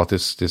Chelsea have bought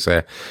this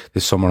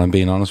summer, I'm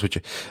being honest with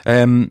you.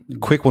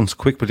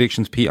 Quick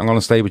predictions, Pete. I'm going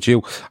to stay with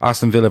you.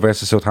 Aston Villa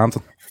versus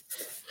Southampton.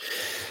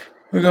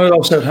 We're going to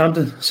go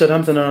Southampton.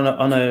 Southampton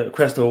on a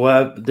crest of a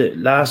wave.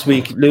 Last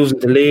week, losing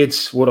to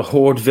Leeds with a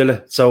horde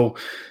Villa. So,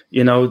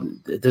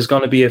 there's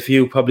going to be a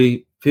few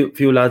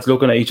lads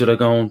looking at each other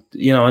going,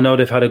 I know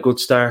they've had a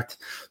good start,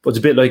 but it's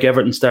a bit like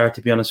Everton start,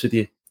 to be honest with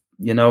you.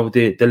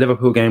 The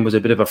Liverpool game was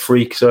a bit of a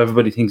freak, so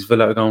everybody thinks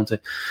Villa are going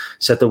to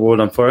set the world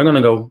on fire. I'm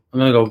going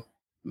to go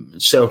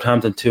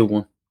Southampton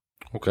 2-1.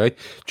 Okay.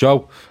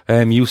 Joe,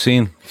 you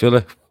seen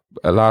Villa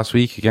last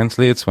week against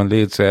Leeds when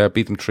Leeds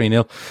beat them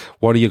 3-0.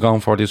 What are you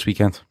going for this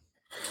weekend?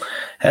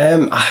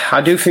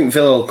 I do think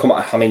Villa will come.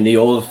 I mean, the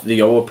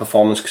over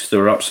performance, because they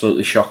were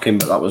absolutely shocking,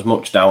 but that was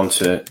much down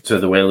to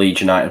the way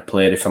Leeds United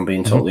played, if I'm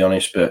being totally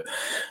honest. But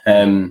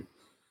I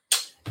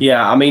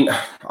mean,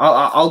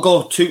 I'll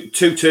go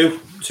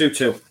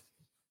 2-2.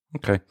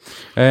 Okay.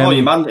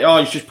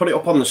 You just put it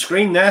up on the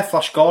screen there,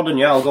 Flash Gordon.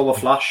 Yeah, I'll go with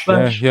Flash.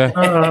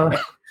 Yeah.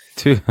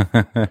 2.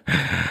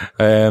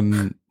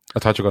 I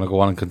thought you were going to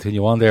go on and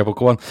continue on there, but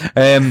go on.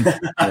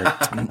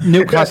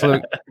 Newcastle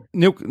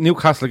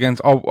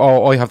against.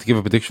 I have to give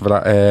a prediction for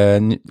that.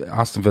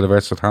 Aston Villa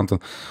versus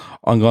Southampton.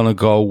 I'm going to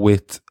go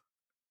 1-1.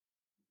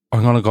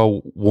 I'm going to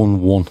go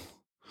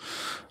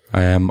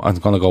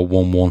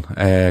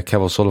 1-1.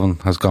 Kevin Sullivan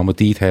has gone with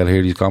detail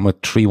here. He's gone with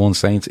 3-1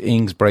 Saints,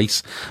 Ings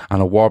brace,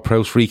 and a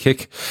Ward-Prowse free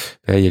kick.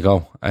 There you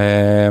go.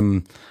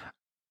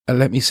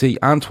 Let me see.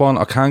 Antoine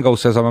Okango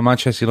says, I'm a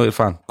Manchester United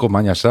fan. Good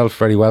man yourself.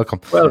 Very welcome.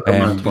 Welcome,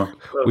 Antoine.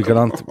 We get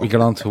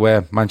on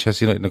to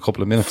Manchester United in a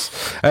couple of minutes.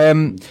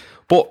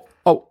 But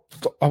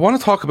I want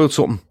to talk about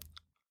something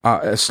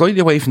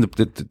slightly away from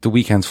the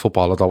weekend's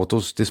football, although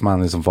this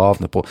man is involved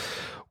in it. But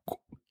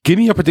give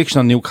me your prediction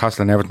on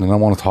Newcastle and Everton, and I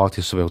want to talk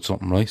to you about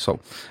something, right? So,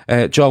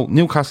 Joe,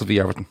 Newcastle v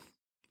Everton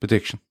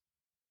prediction.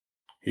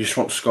 You just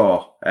want to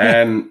score.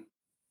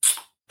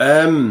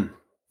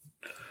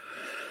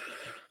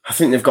 I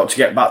think they've got to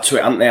get back to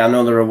it, haven't they? I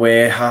know they're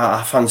away.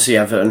 I fancy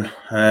Everton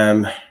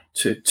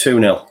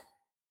 2-0.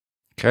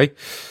 Okay.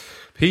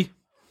 P?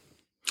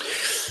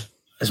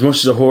 As much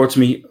as it hurts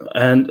me,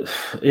 and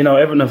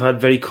Everton have had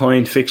very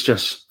kind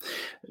fixtures.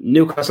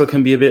 Newcastle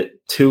can be a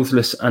bit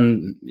toothless,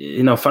 and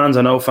fans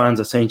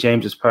at St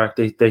James's Park,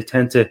 they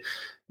tend to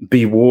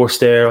be worse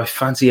there. I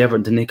fancy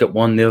Everton to nick at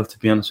 1-0, to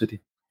be honest with you.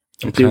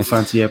 I do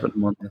fancy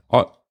Everton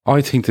 1-0.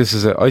 I think this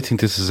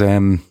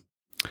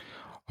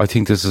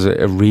is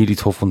a really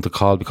tough one to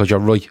call, because you're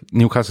right.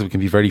 Newcastle can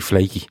be very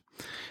flaky.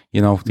 They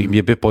can be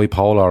a bit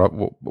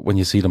bipolar when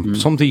you see them.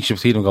 Some weeks you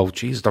see them go,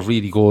 geez, they're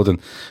really good and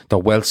they're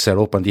well set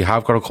up, and you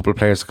have got a couple of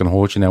players that can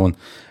hurt you now.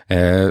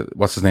 And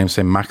what's his name?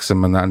 Say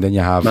Maxim, and then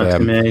you have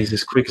Maxim, he's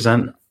as quick as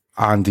that.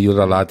 And the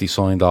other lad he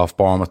signed off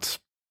Bournemouth.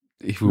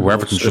 who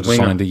Everton should have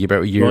signed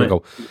about a year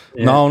ago.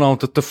 Yeah. No,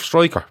 the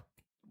striker.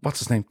 What's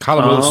his name?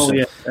 Callum Wilson.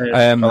 Yeah.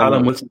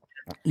 Callum Wilson.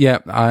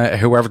 Yeah,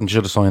 who Everton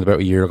should have signed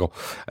about a year ago.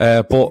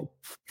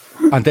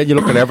 And then you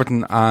look at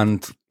Everton,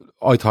 and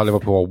I thought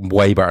Liverpool were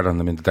way better than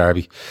them in the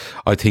derby.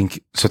 I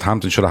think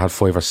Southampton should have had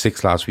 5 or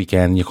 6 last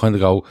weekend. You kind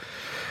of go,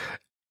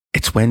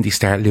 it's when they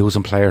start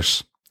losing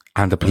players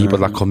and the people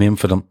that come in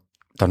for them,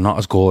 they're not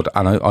as good.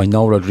 And I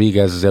know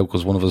Rodriguez is out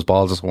because one of his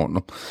balls is hurting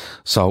him.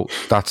 So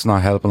that's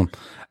not helping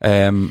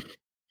him.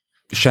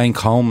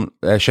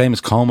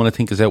 Seamus Coleman, I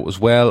think, is out as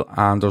well.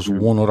 And there's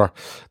one other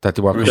that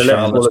they were...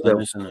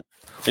 Richarlison, isn't it?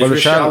 Is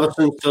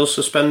Richarlison still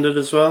suspended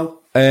as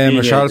well?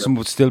 Richarlison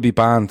would still be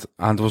banned.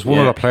 And there was one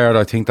other player that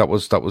I think that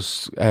was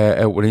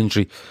out with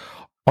injury.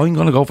 I'm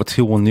going to go for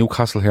 2-1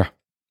 Newcastle here.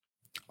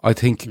 I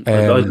think...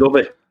 I love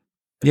it.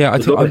 Yeah,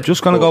 I'm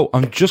just gonna go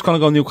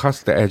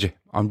Newcastle to edge.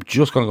 A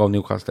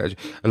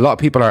lot of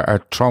people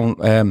are throwing.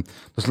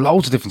 There's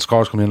loads of different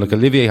scores coming in. Like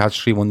Olivier has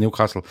 3-1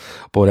 Newcastle,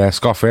 but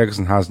Scott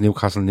Ferguson has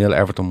Newcastle 0,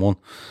 Everton 1.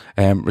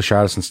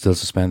 Richarlison still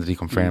suspended. He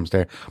confirms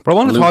there. But I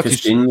want to talk to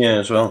Digne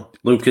as well.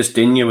 Lucas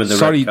Digne with the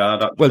red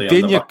card.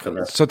 Digne.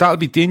 So that'll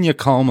be Digne,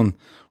 Coleman,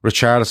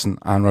 Richarlison,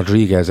 and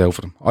Rodriguez out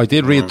for them. I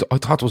did read. I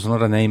thought there was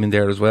another name in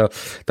there as well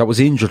that was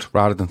injured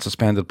rather than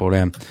suspended. But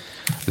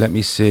let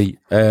me see.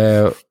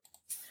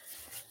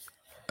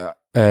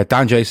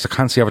 Dan Jace, I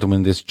can't see Everton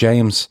win this.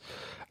 James,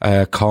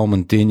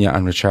 Coleman, Digne,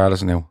 and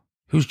Richarlison now.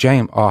 Who's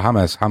James? Oh,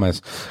 James,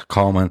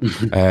 Coleman,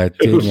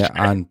 Digne,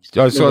 and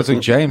I was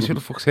like, James, who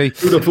the fuck's he?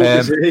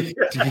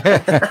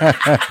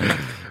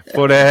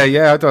 But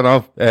I don't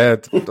know. I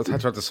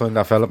tried to sign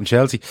that fella up in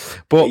Chelsea.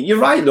 But you're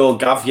right though,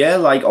 Gav. Yeah,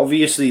 like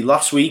obviously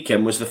last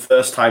weekend was the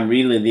first time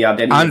really they had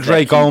any.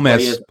 Andre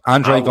Gomez is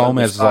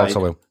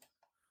also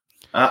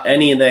out.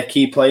 Any of their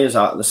key players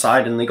out of the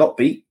side, and they got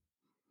beat.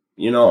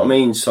 You know what I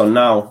mean? So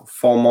now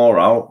 4 more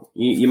out.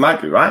 You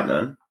might be right,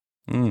 man.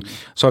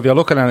 So if you're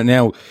looking at it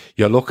now,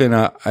 you're looking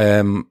at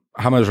James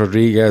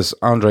Rodriguez,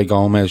 Andre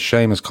Gomez,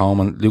 Seamus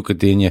Coleman, Luca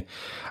Digne,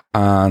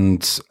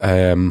 and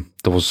there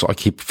was, I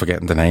keep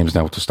forgetting the names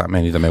now, just that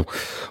many of them out.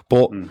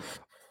 But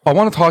I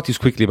want to talk to you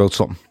quickly about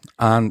something,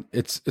 and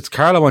it's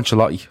Carlo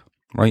Ancelotti,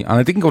 right? And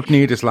I didn't go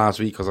near this last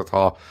week because I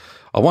thought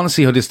I want to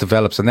see how this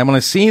develops. And then when I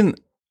seen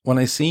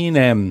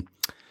James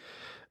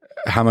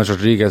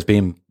Rodriguez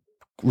being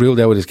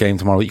ruled out of this game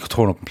tomorrow, you could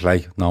turn up and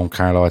play. No,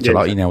 Carlo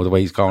Ancelotti now, the way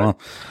he's going on.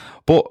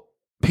 But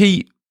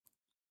Pete,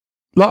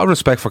 a lot of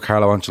respect for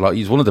Carlo Ancelotti.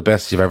 He's one of the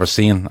best you've ever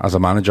seen as a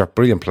manager.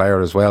 Brilliant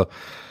player as well.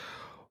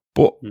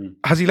 But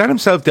has he let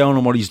himself down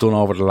on what he's done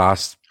over the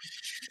last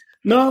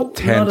 10,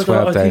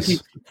 12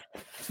 days?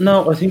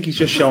 I think he's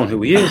just shown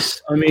who he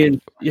is. I mean,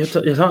 you're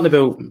talking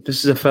about,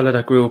 this is a fella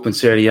that grew up in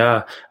Serie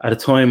A at a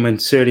time when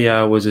Serie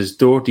A was as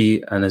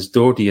dirty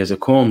as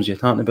it comes. You're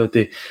talking about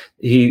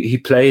he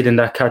played in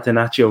that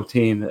Catenaccio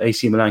team,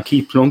 AC Milan.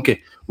 Keith Plunkett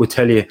would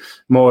tell you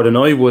more than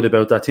I would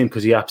about that team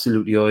because he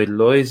absolutely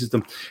idolises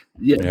them.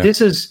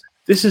 This is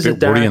a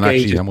dark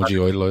age. How much he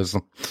idolises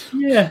them.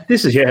 Yeah,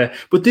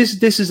 but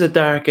this is a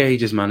dark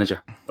ages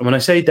manager. And when I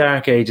say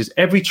dark ages,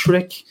 every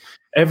trick,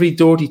 every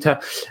dirty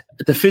tap,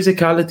 the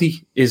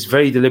physicality is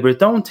very deliberate.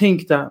 Don't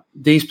think that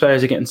these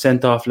players are getting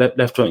sent off left,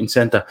 right, and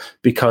centre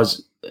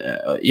because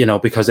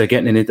they're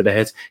getting it into their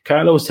heads.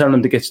 Carlo was telling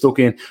them to get stuck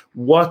in.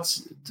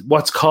 What's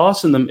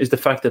costing them is the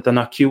fact that they're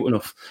not cute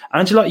enough.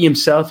 Ancelotti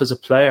himself, as a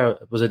player,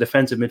 was a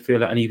defensive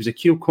midfielder, and he was a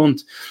cute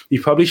cunt. He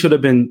probably should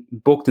have been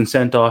booked and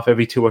sent off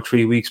every 2 or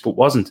 3 weeks, but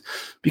wasn't,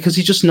 because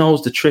he just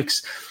knows the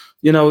tricks.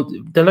 You know,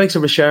 the likes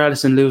of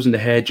Richarlison losing the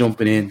head,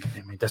 jumping in,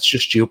 I mean, that's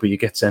just stupid. You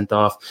get sent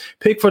off.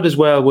 Pickford as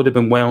well would have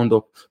been wound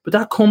up, but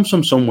that comes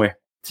from somewhere.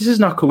 This is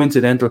not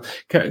coincidental.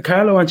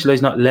 Carlo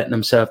Ancelotti's not letting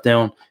himself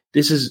down.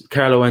 This is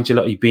Carlo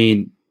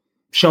Ancelotti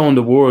showing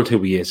the world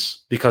who he is,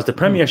 because the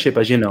Premiership,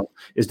 as you know,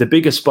 is the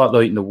biggest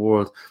spotlight in the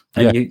world,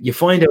 and you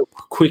find out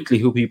quickly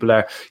who people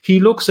are.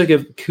 He looks like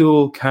a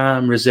cool,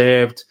 calm,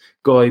 reserved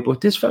guy, but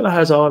this fella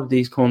has all of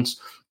these cunts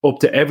up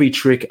to every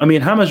trick. I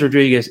mean, James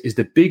Rodriguez is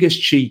the biggest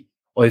cheat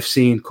I've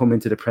seen come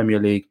into the Premier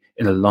League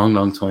in a long,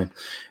 long time.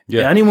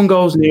 Yeah. Anyone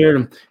goes near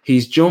him,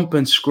 he's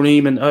jumping,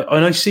 screaming.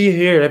 And I see it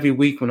here every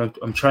week when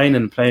I'm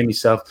training and playing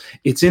myself.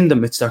 It's in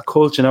them. It's their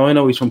culture. Now, I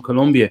know he's from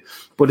Colombia,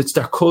 but it's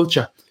their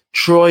culture.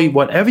 Try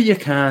whatever you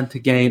can to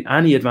gain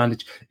any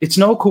advantage. It's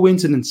no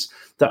coincidence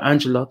that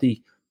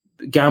Ancelotti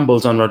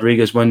gambles on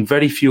Rodriguez when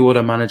very few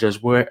other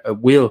managers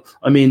will.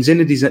 I mean,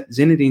 Zinedine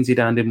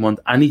Zidane didn't want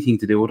anything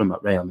to do with him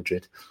at Real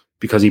Madrid,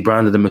 because he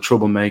branded him a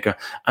troublemaker,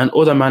 and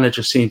other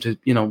managers seem to,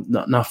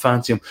 not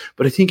fancy him.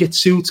 But I think it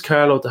suits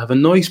Carlo to have a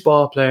nice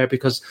ball player,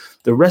 because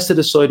the rest of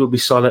the side will be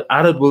solid.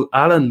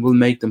 Allen will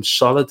make them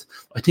solid.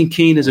 I think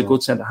Keane is a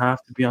good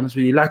centre-half, to be honest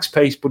with you. He lacks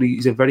pace, but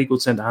he's a very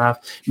good centre-half.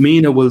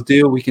 Mina will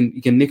do. He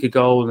can nick a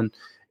goal, and,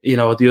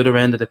 at the other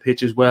end of the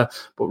pitch as well.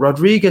 But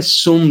Rodriguez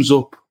sums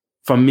up,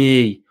 for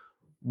me,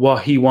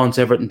 what he wants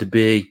Everton to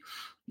be.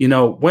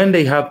 When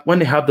they have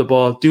the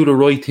ball, do the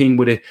right thing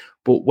with it.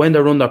 But when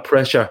they're under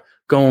pressure,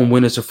 go and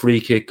win us a free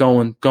kick.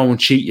 Go and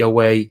cheat your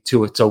way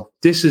to it. So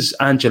this is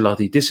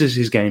Ancelotti. This is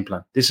his game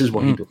plan. This is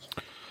what he does.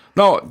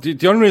 No,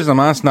 the only reason I'm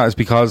asking that is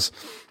because,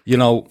 you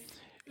know,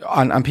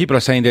 and people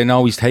are saying they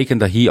know he's taking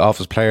the heat off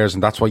his players,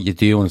 and that's what you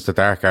do, and it's the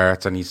dark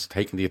arts, and he's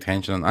taking the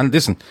attention. And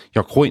listen,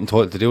 you're quite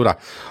entitled to do that.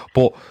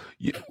 But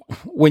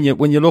when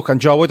you look, and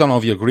Joe, I don't know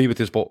if you agree with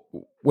this, but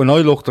when I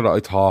looked at it, I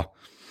thought,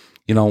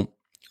 you know,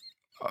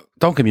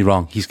 don't get me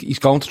wrong, he's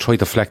going to try to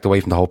deflect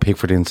away from the whole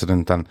Pickford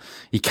incident, and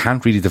he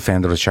can't really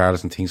defend the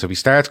Richarlison thing. So he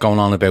starts going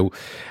on about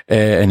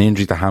an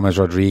injury to James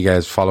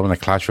Rodriguez following a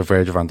clash with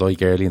Virgil van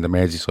Dijk early in the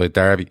Merseyside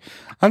derby,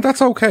 and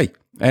that's okay.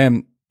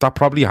 That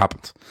probably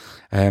happened.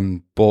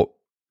 But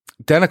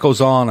then it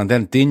goes on, and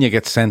then Digne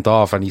gets sent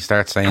off, and he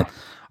starts saying,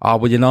 "Oh,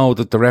 well, you know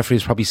that the referee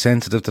is probably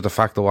sensitive to the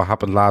fact of what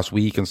happened last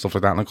week and stuff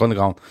like that." And I'm kind of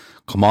going,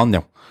 "Come on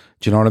now,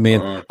 do you know what I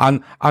mean?"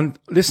 And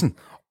listen,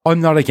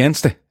 I'm not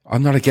against it.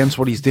 I'm not against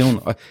what he's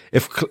doing.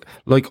 If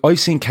like I've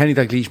seen Kenny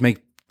Dalglish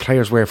make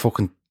players wear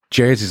fucking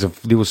jerseys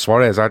of Luis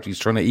Suarez after he's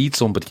trying to eat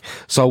somebody.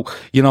 So,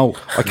 you know,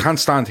 I can't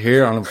stand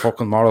here on a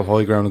fucking moral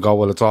high ground and go,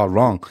 well, it's all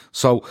wrong.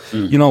 So,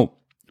 you know,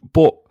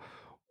 but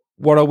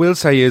what I will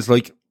say is,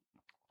 like,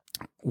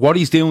 what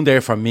he's doing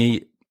there for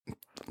me,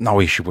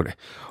 no issue with it.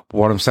 But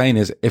what I'm saying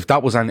is, if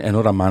that was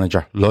another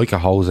manager, like a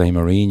Jose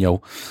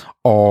Mourinho,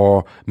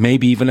 or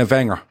maybe even a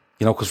Wenger,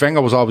 you know, because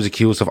Wenger was always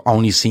accused of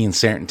only seeing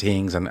certain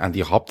things and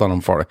you hopped on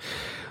him for it.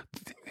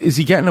 Is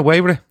he getting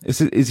away with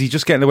it? Is he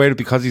just getting away with it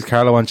because he's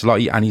Carlo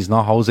Ancelotti and he's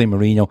not Jose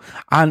Mourinho,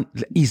 and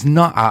he's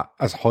not at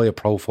as high a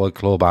profile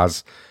club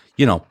as,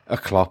 you know, a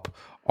Klopp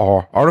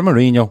or a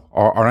Mourinho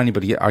or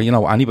anybody, or, you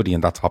know, anybody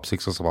in that top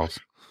six, I suppose.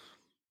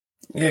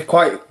 Yeah,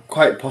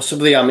 quite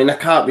possibly. I mean, I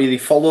can't really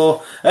follow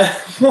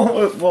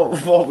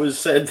what was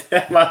said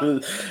there,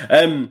 man.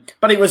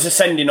 But it was a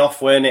sending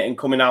off, weren't it? And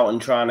coming out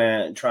and trying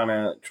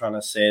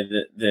to say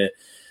that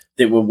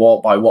they were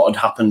walked by what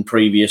had happened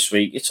previous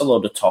week. It's a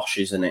load of tosh,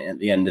 isn't it? At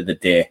the end of the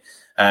day,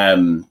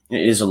 it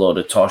is a load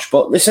of tosh.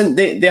 But listen,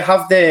 they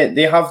have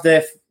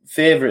their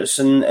favourites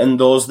and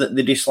those that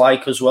they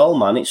dislike as well,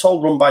 man. It's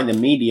all run by the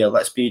media.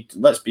 Let's be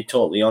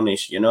totally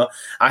honest. You know,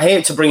 I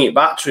hate to bring it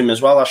back to him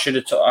as well. I should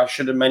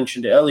have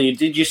mentioned it earlier.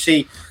 Did you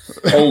see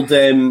old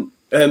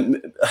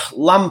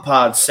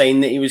Lampard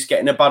saying that he was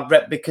getting a bad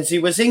rep because he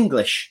was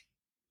English?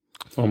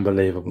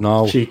 Unbelievable.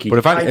 No, cheeky. But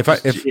if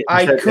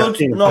I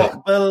could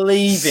not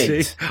believe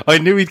it. See, I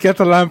knew he'd get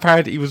the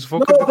Lampard. He was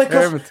fucking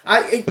determined.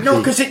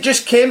 Because it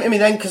just came to me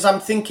then, because I'm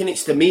thinking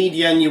it's the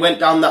media, and you went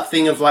down that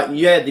thing of like,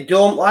 yeah, they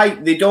don't like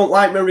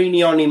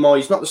Mourinho anymore.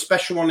 He's not the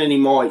special one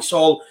anymore. It's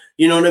all,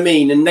 you know what I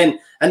mean? And then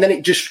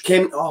it just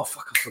came, oh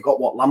fuck, I forgot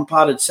what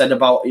Lampard had said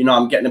about, you know,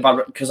 I'm getting a bad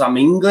rep because I'm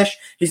English.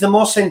 He's the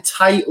most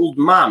entitled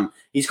man.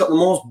 He's got the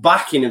most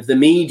backing of the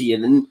media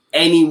than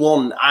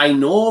anyone I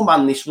know,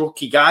 man, this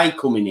rookie guy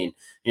coming in,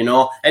 you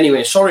know.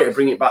 Anyway, sorry to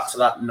bring it back to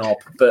that knob,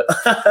 but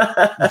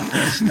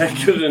I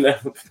couldn't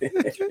help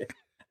it.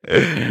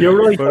 You're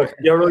right,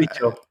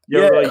 Joe.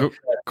 You're right.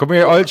 Come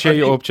here, I'll cheer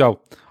you up,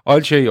 Joe.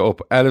 I'll cheer you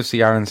up.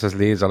 LFC Aaron says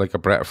Leeds are like a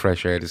breath of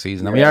fresh air this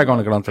season. And we are going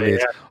to get on to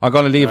Leeds. I'm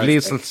going to leave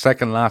Leeds till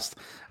second last.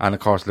 And,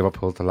 of course,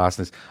 Liverpool to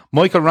lastness.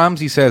 Michael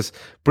Ramsey says,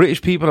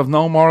 British people have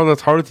no moral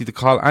authority to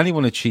call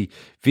anyone a cheat.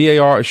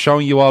 VAR is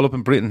showing you all up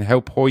in Britain how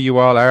poor you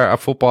all are at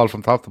football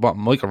from top to bottom.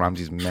 Michael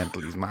Ramsey's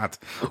mental. He's mad.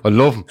 I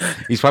love him.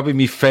 He's probably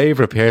my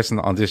favourite person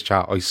on this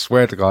chat. I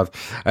swear to God.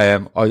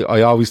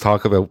 I always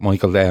talk about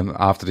Michael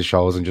after the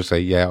shows and just say,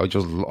 yeah, I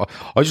just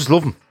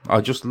love him.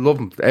 I just love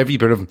him. Every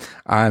bit of him.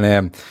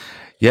 And,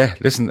 yeah,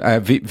 listen,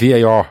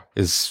 VAR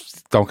is...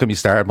 Don't get me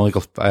started,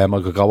 Michael. I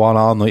could go on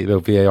all night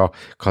about VAR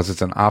because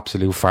it's an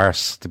absolute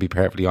farce, to be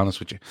perfectly honest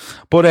with you.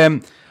 But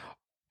I'm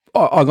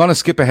going to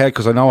skip ahead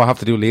because I know I have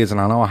to do Leeds and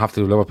I know I have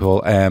to do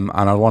Liverpool, and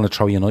I want to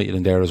throw United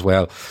in there as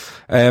well.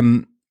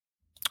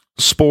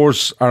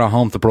 Spurs are at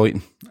home to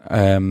Brighton.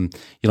 You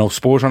know,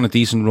 Spurs are on a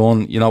decent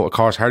run. You know, of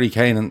course, Harry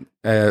Kane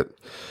and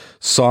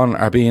Son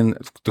are being...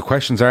 The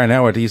questions are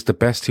now, are these the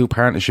best two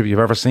partnership you've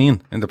ever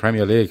seen in the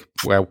Premier League?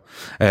 Wow.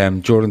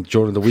 During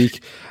the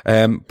week.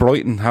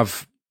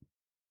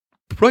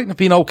 Brighton have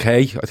been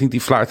okay. I think they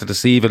flattered to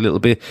deceive a little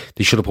bit.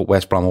 They should have put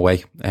West Brom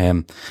away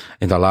in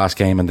their last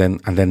game and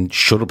then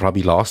should have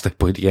probably lost it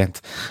by the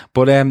end.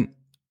 But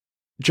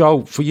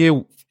Joe, for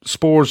you,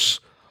 Spurs,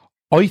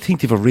 I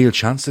think they've a real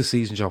chance this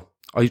season, Joe.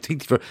 I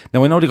think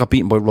now I know they got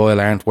beaten by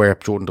Royal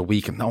Antwerp during the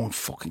week and no one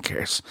fucking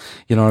cares.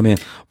 You know what I mean?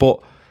 But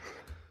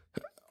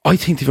I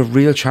think they've a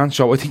real chance,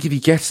 Joe. I think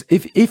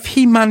if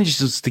he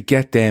manages to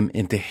get them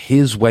into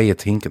his way of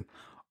thinking,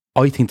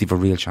 I think they've a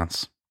real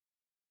chance.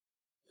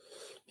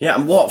 Yeah,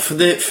 and what for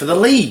the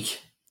league?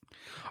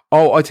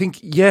 Oh, I think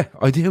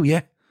I do.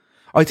 Yeah,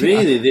 I think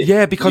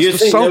really. Because you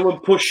think they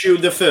would push you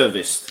the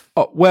furthest?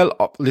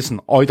 Listen,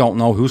 I don't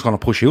know who's going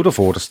to push you the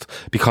furthest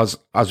because,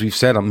 as we've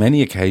said on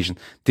many occasions,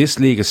 this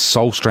league is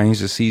so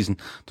strange this season.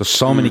 There's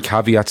so many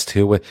caveats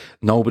to it.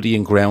 Nobody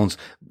in grounds,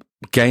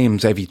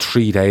 games every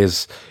 3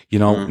 days. You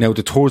know, now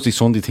the Thursday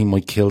Sunday thing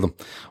might kill them,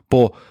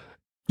 but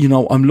you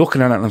know, I'm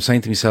looking at it and I'm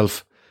saying to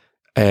myself,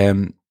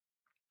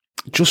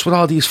 just with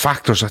all these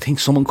factors, I think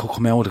someone could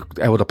come out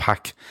of the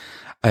pack.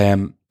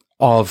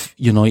 of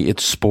United,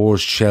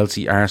 Spurs,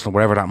 Chelsea, Arsenal,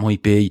 wherever that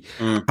might be,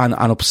 and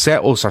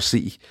upset us or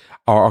City,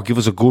 or give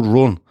us a good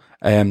run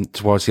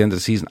towards the end of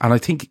the season. And I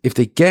think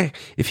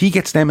if he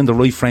gets them in the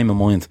right frame of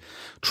mind,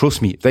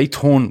 trust me, if they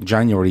turn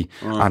January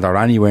and are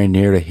anywhere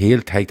near it,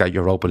 he'll take that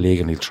Europa League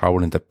and he'll throw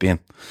it in the bin.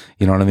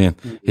 You know what I mean?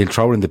 He'll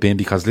throw it in the bin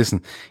because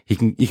listen, he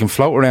can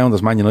float around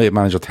as Man United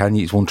manager telling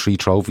you he's won 3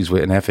 trophies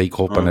with an FA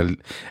Cup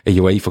and a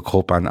UEFA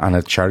Cup and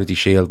a Charity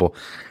Shield, but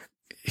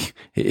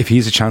if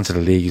he's a chance of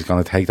the league, he's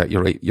going to take that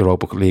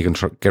Europa League and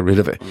get rid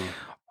of it.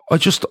 I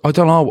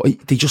don't know.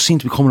 They just seem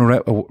to be coming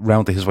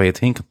around to his way of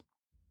thinking.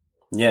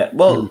 Yeah,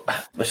 well,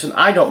 listen,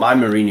 I don't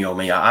mind Mourinho,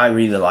 mate. I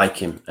really like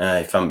him,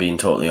 if I'm being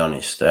totally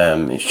honest.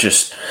 He's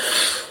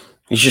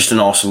just an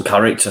awesome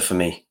character for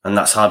me. And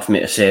that's hard for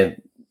me to say,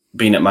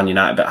 being at Man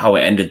United, but how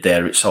it ended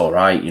there, it's all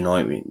right.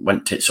 It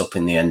went tits up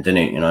in the end,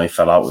 didn't it? He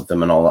fell out with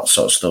them and all that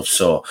sort of stuff.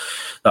 So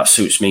that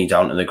suits me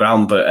down to the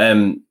ground. But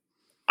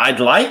I'd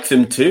like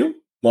them to.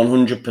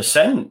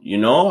 100%.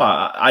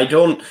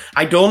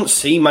 I don't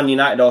see Man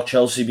United or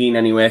Chelsea being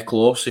anywhere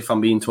close, if I'm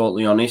being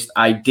totally honest.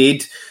 I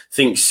did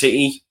think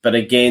City, but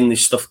again,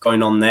 there's stuff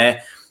going on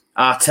there.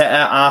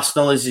 Arteta,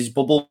 Arsenal, is his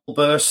bubble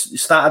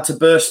started to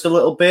burst a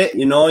little bit.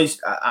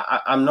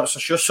 I'm not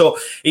so sure. So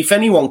if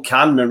anyone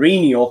can,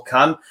 Mourinho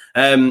can.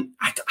 I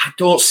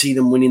don't see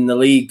them winning the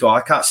league, though.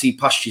 I can't see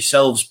past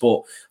yourselves,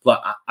 but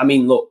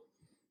look,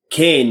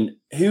 Kane,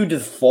 who'd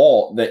have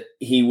thought that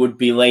he would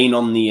be laying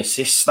on the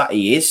assists that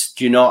he is?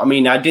 Do you know what I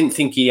mean? I didn't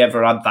think he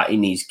ever had that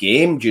in his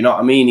game. Do you know what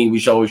I mean? He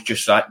was always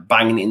just like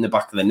banging it in the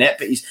back of the net,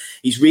 but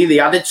he's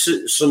really added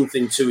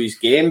something to his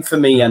game for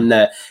me. And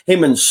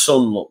him and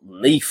Son look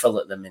lethal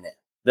at the minute.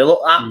 They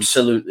look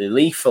absolutely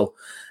lethal.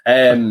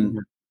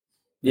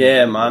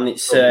 Yeah, man,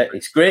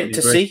 it's great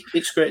to see.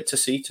 It's great to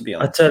see, to be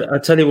honest. I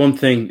tell you one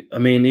thing. I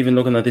mean, even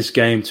looking at this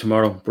game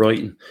tomorrow,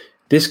 Brighton,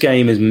 this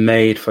game is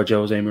made for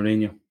Jose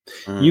Mourinho.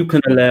 You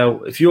can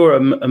allow, if you're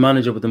a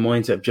manager with the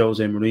mindset of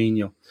Jose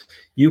Mourinho,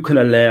 you can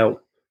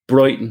allow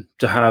Brighton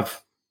to have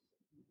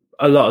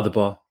a lot of the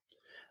ball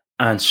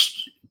and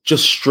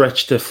just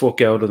stretch the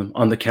fuck out of them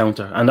on the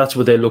counter. And that's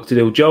what they look to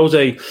do.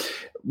 Jose,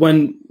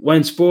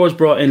 when Spurs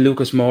brought in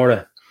Lucas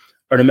Moura,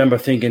 I remember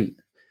thinking,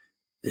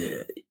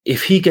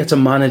 if he gets a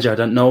manager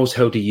that knows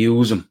how to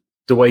use him,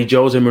 the way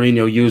Jose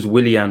Mourinho used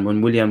Willian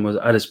when Willian was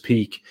at his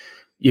peak,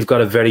 you've got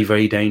a very,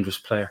 very dangerous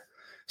player.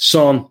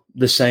 Son,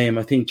 the same.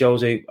 I think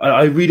Jose,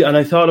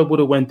 I thought it would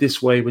have went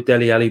this way with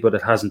Dele Alli, but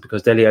it hasn't,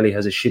 because Dele Alli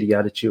has a shitty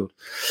attitude.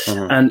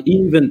 And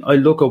even I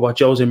look at what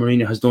Jose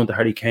Mourinho has done to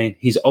Harry Kane.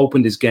 He's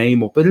opened his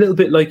game up a little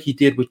bit like he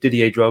did with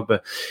Didier Drogba.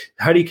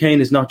 Harry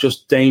Kane is not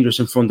just dangerous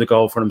in front of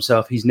goal for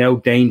himself. He's now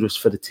dangerous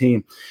for the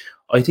team.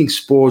 I think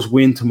Spurs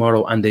win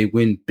tomorrow and they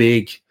win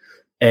big.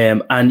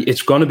 And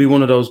it's going to be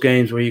one of those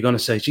games where you're going to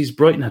say, geez,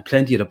 Brighton had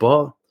plenty of the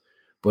ball.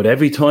 But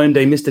every time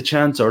they missed a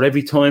chance, or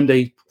every time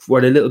they were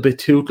a little bit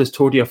toothless,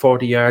 30 or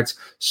 40 yards,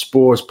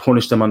 Spurs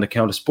punished them on the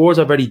counter. Spurs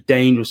are very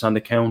dangerous on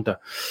the counter,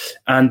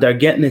 and they're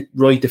getting it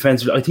right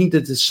defensively. I think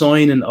that the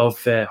signing of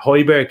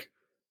Højbjerg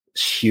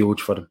is huge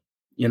for them.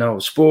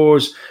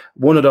 Spurs,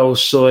 one of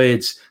those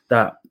sides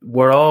that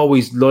were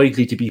always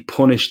likely to be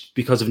punished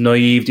because of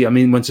naivety. I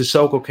mean, when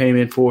Sissoko came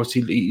in first,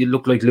 he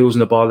looked like losing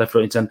the ball left,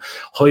 right, and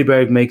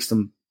Højbjerg makes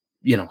them,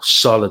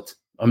 solid.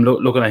 I'm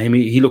looking at him.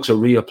 He looks a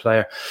real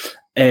player.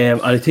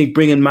 And I think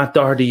bringing Matt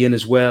Doherty in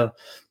as well.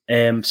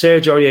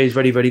 Serge Aurier is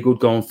very, very good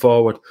going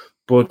forward,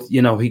 but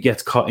he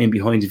gets caught in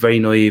behind. He's very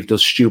naive,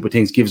 does stupid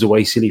things, gives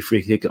away silly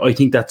free kick. I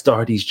think that's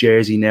Doherty's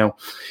jersey now.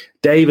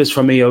 Davis,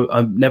 for me,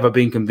 I've never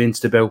been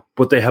convinced about,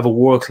 but they have a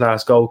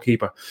world-class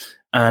goalkeeper,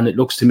 and it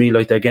looks to me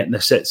like they're getting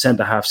a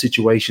centre-half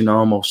situation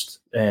almost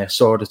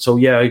sorted. So,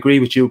 yeah, I agree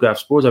with you, Gav.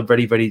 Spurs are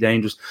very, very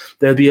dangerous.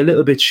 They'll be a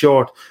little bit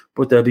short,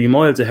 but they'll be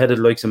miles ahead of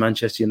the likes of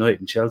Manchester United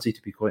and Chelsea,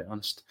 to be quite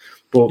honest.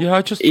 But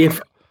yeah,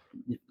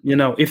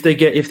 if they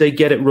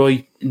get it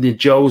right in the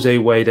Jose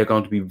way, they're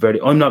going to be very.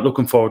 I'm not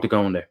looking forward to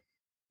going there.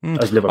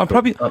 As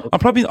Liverpool,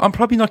 I'm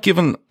probably not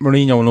giving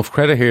Mourinho enough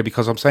credit here,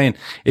 because I'm saying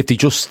if they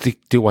just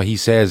stick to what he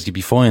says, you'll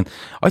be fine.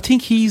 I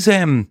think he's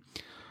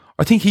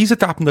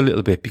adapting a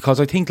little bit, because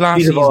I think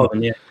last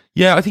season,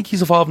 I think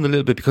he's evolving a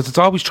little bit, because it's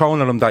always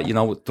thrown at him that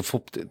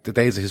the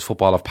days of his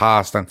football have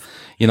passed, and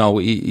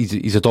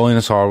he's a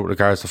dinosaur with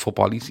regards to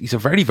football. He's a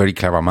very, very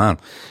clever man,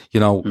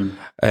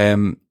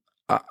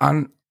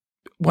 and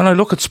when I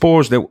look at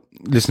Spurs,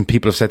 listen,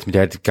 people have said to me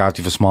there, Gav,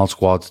 you have a small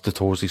squad, the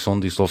Thursday,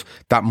 Sunday stuff.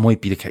 That might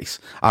be the case.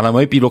 And I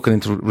might be looking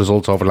into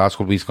results over the last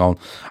couple of weeks going,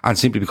 and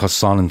simply because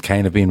Son and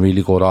Kane have been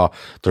really good,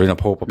 they're in a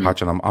purple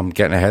patch, and I'm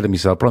getting ahead of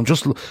myself. But I'm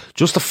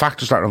just the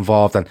factors that are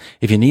involved. And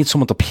if you need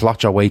someone to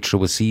plot your way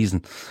through a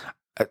season,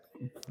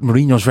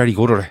 Mourinho's very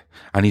good at it,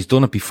 and he's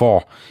done it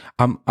before.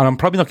 And I'm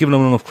probably not giving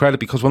him enough credit,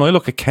 because when I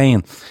look at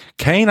Kane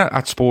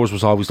at Spurs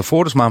was always the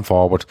furthest man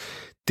forward.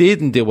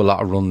 Didn't do a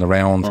lot of running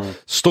around,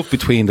 stuck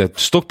between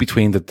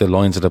the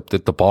lines of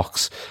the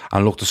box,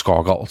 and looked to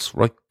score goals.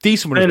 Right,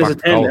 decent with his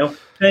back goal.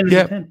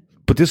 Yeah,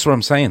 but this is what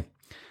I'm saying.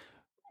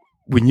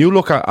 When you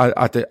look at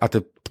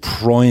the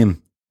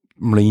prime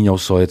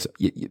Mourinho's side,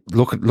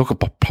 look at not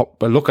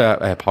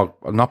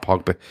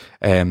Pogba,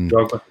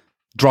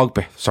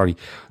 Drogba. Sorry,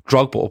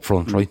 Drogba up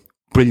front, right?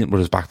 Brilliant with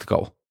his back to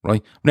goal,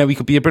 right? Now he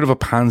could be a bit of a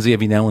pansy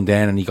every now and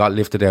then, and he got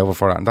lifted over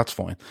for that, and that's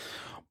fine.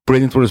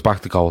 Brilliant with his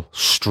back to goal,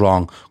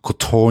 strong, could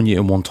turn you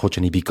in one touch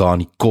and he'd be gone.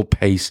 He good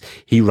pace,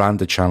 he ran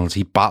the channels,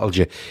 he battled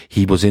you.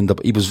 He was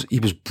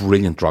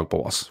brilliant.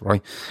 Drogba was,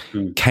 right?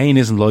 Kane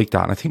isn't like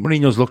that, and I think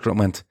Mourinho's looked at it and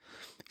went,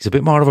 he's a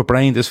bit more of a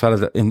brain, this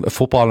fella, in a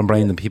footballing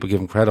brain than people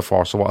give him credit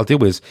for. So what I'll do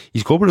is,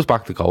 he's good with his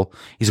back to goal,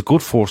 he's a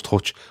good first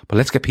touch, but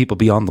let's get people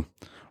beyond them.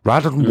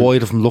 Rather than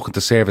wide of him looking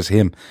to service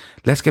him,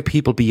 let's get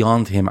people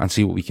beyond him and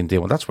see what we can do.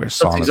 And that's where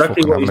Son is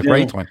fucking having a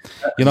great time.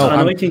 You know,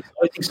 and I think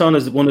Son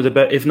is one of the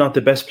best, if not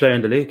the best player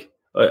in the league.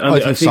 I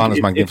think Son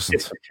is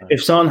magnificent.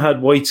 If Son had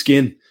white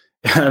skin,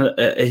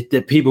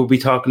 the people would be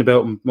talking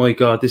about him, my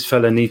God, this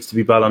fella needs to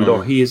be Ballon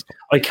d'Or. He is.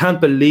 I can't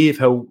believe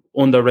how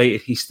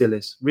underrated he still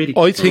is. Really,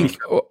 I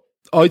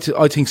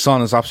think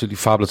Son is absolutely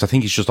fabulous. I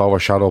think he's just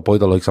overshadowed by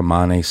the likes of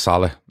Mane,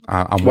 Salah,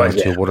 and one or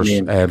two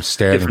others,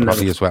 Sterling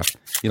probably as well.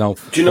 You know,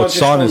 do you know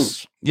Son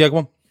is... Yeah, go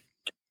on.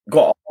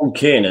 Got on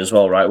Kane as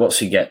well, right? What's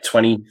he get?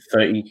 20,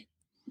 30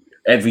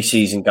 every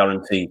season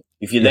guaranteed.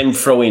 If you then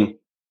throw in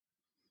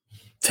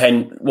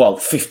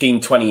 15,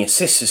 20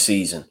 assists a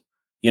season,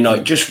 you know,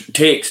 it just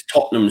takes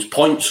Tottenham's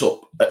points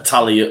up at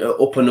tally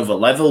up another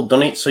level,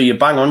 doesn't it? So you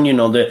bang on, you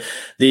know,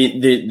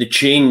 the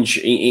change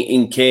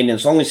in Kane,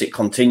 as long as it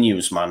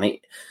continues, man,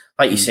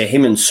 like you say,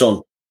 him and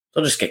Son,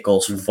 they'll just get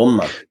goals for fun,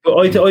 man. But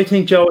I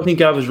think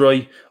Gav is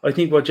right. I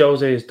think what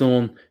Jose has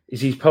done is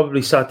he's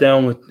probably sat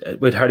down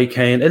with Harry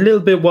Kane a little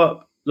bit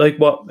what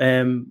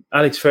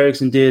Alex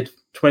Ferguson did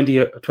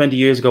 20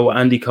 years ago with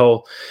Andy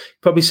Cole.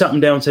 Probably sat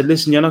him down and said,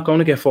 listen, you're not going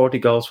to get 40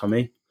 goals from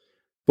me,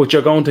 but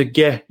you're going to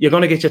get your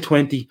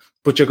 20,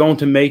 but you're going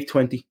to make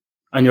 20,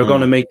 and you're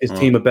going to make this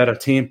team a better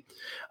team.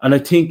 And I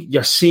think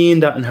you're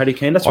seeing that in Harry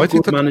Kane. That's what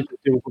good managers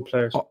do with good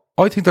players.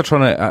 I think they're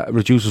trying to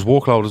reduce his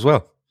workload as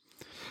well.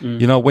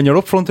 You know, when you're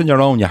up front on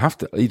your own, you have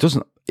to.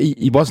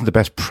 He wasn't the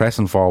best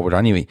pressing forward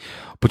anyway,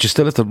 but you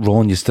still have to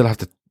run. You still have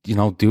to, you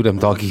know, do them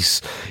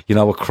doggies, you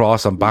know,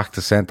 across and back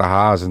to centre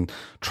halves and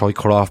try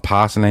cut off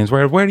passing lanes.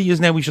 Where he is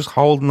now, he's just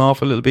holding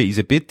off a little bit. He's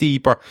a bit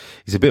deeper.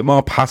 He's a bit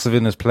more passive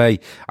in his play,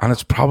 and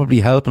it's probably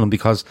helping him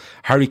because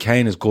Harry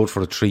Kane is good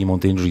for a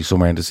 3-month injury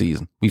somewhere in the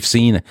season. We've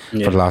seen it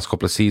for the last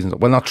couple of seasons.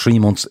 Well, not 3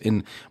 months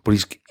in, but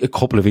he's a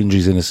couple of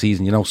injuries in a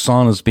season. You know,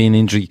 Son has been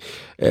injuries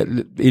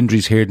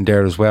here and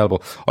there as well.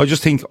 But I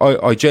just think,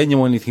 I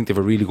genuinely think they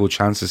have a really good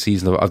chance this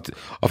season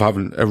of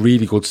having a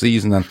really good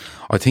season. And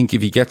I think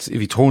if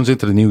he turns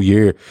into the new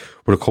year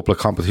with a couple of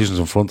competitions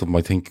in front of him,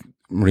 I think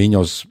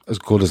Mourinho's as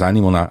good as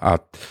anyone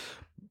at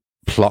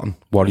plotting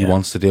what he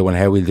wants to do and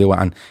how he'll do it,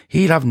 and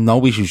he'll have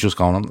no issues just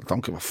going, I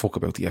don't give a fuck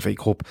about the FA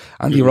Cup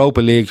and the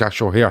Europa League.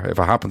 Sure, here, if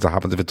it happens, it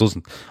happens. If it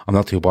doesn't, I'm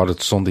not too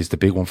bothered. Sunday's the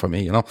big one for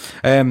me, you know.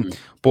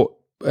 But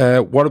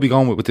what are we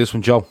going with this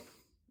one, Joe?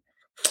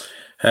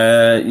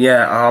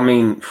 I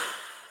mean,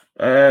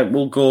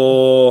 we'll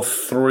go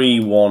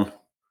 3-1.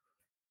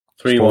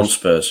 3-1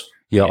 Spurs.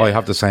 Yeah, I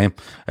have the same.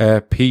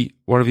 Pete,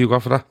 what have you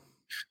got for that?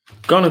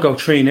 Gonna go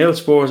 3-0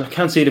 Spurs. I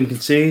can't see them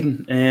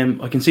conceding.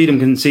 I can see them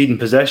conceding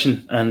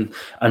possession and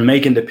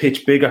making the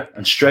pitch bigger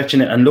and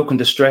stretching it and looking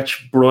to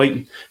stretch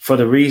Brighton for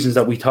the reasons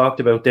that we talked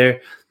about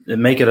there.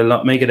 Make it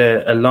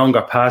a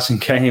longer passing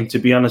game. To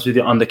be honest with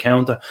you, on the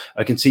counter,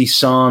 I can see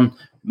Son,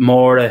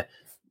 Mora,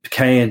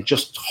 Kane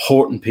just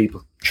hurting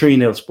people.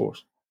 3-0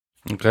 Spurs.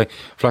 Okay,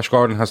 Flash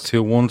Gordon has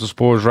 2-1 to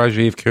Spurs.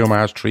 Rajiv Kumar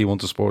has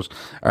 3-1 to Spurs.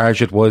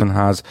 Arjit Wilson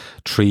has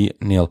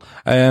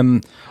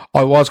 3-0.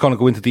 I was going to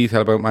go into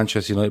detail about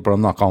Manchester United, but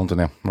I'm not going to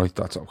now. Right,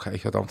 that's okay.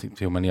 I don't think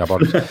too many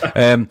about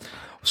it.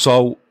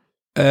 So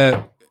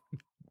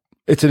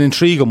it's an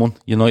intriguing one,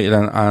 United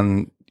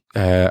and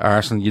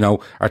Arsenal. You know,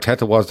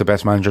 Arteta was the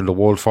best manager in the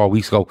world 4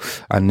 weeks ago,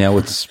 and now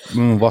it's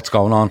what's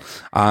going on.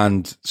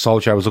 And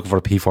Solskjaer was looking for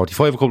a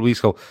P45 a couple of weeks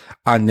ago,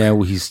 and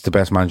now he's the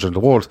best manager in the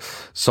world.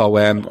 So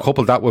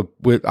couple that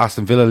with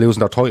Aston Villa losing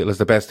their title as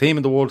the best team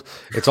in the world,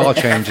 it's all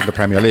changed in the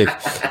Premier League.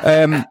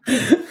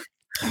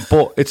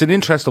 But it's an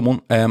interesting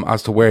one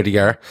as to where they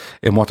are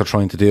and what they're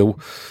trying to do.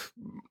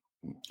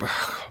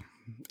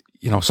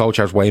 You know,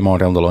 Solskjaer's way more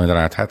down the line than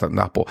Arteta and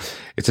that, but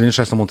it's an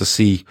interesting one to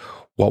see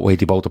what way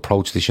they both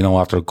approach this, you know,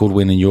 after a good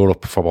win in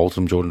Europe for both of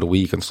them during the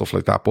week and stuff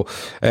like that. But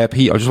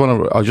Pete, I just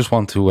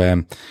want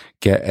to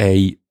get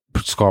a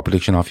score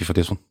prediction off you for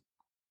this one.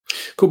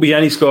 Could be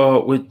any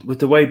score with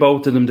the way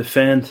both of them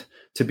defend.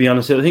 To be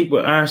honest, I think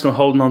with Arsenal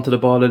holding on to the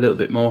ball a little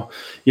bit more,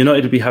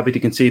 United would be happy to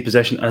concede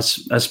possession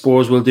as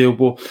Spurs will do.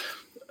 But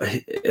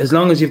as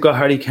long as you've got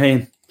Harry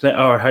Kane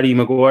or Harry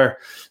Maguire,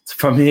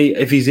 for me,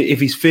 if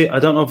he's fit, I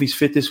don't know if he's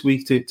fit this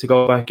week to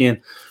go back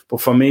in. But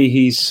for me,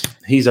 he's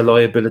a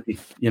liability.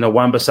 You know,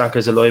 Wan-Bissaka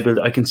is a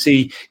liability. I can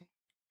see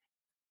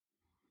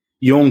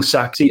young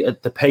Saxy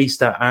at the pace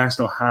that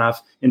Arsenal have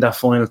in that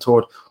final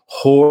third.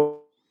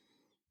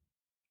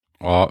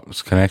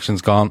 His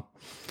connection's gone.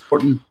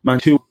 Man,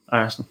 to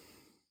Arsenal.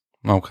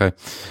 Okay.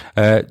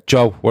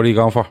 Joe, what are you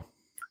going for?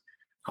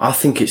 I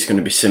think it's going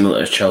to be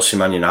similar to Chelsea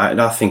Man United.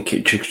 I think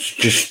it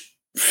just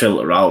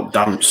filter out,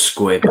 damp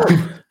squib.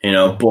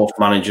 Both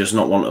managers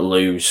not want to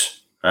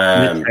lose.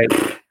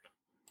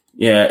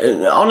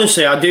 Yeah,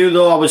 honestly, I do,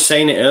 though. I was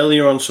saying it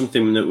earlier on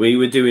something that we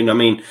were doing. I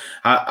mean,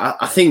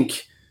 I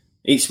think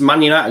it's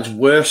Man United's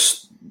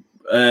worst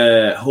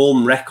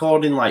home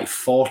record in like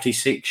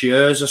 46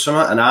 years or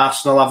something, and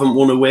Arsenal haven't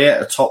won away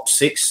at a top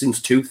 6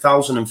 since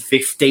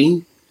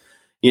 2015.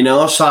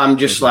 So I'm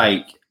just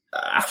like,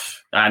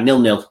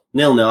 0-0.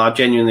 I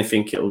genuinely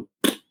think it'll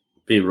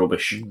be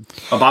rubbish.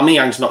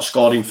 Aubameyang's not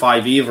scored in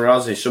 5 either,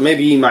 has he? So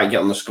maybe he might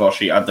get on the score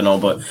sheet, I don't know,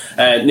 but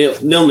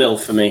 0-0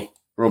 for me.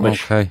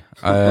 Rubbish. Okay.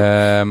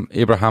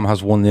 Abraham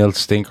has 1-0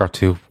 stinker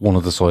to one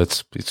of the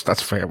sides.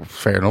 That's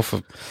fair enough.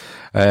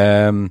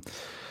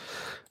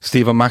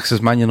 Stephen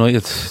Max's Man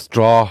United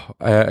draw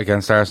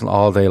against Arsenal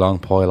all day long,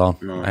 pile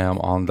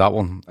on that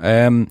one.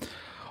 I'm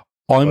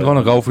going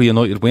to go for a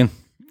United win.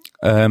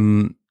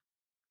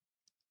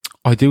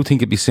 I do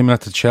think it'd be similar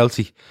to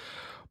Chelsea,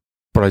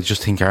 but I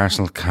just think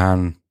Arsenal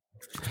can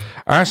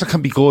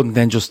be good and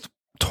then just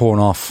turn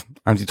off.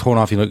 And if you turn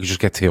off, you just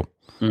get 2.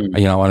 And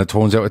it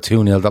turns out a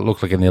 2-0 that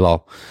looked like a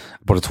 0-all,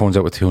 but it turns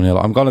out a 2-0.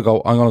 I'm gonna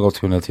go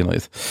 2-0 to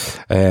United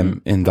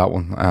in that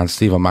one. And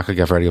Stephen Mack will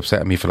get very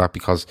upset at me for that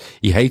because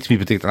he hates me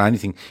predicting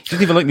anything. He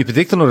doesn't even like me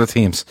predicting other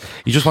teams.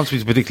 He just wants me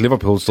to predict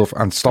Liverpool stuff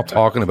and stop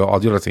talking about all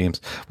the other teams.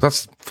 But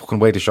that's the fucking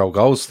way the show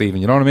goes, Stephen.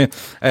 You know what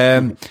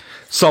I mean?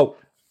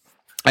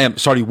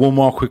 Sorry, one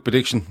more quick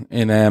prediction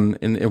in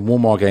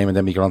one more game, and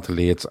then we get on to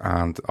Leeds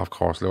and of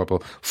course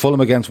Liverpool. Fulham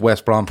against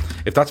West Brom.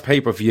 If that's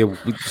pay-per-view,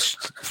 we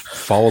just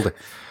fold it.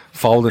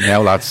 Fold it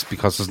now, lads,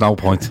 because there's no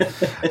point.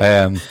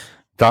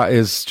 That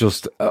is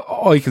just,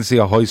 I can see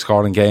a high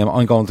scoring game.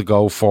 I'm going to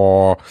go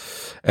for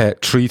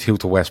 3-2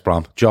 to West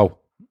Brom. Joe?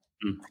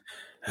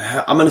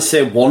 I'm going to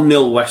say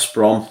 1-0 West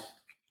Brom.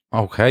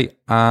 Okay,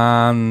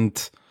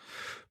 and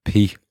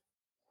P?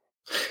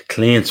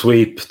 Clean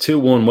sweep,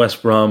 2-1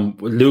 West Brom.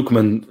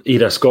 Lookman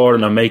either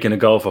scoring or making a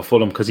goal for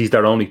Fulham because he's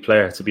their only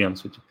player, to be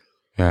honest with you.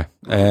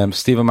 Yeah.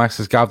 Stephen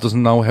Max's Gav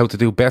doesn't know how to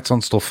do bets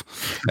on stuff.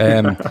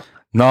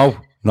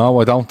 No,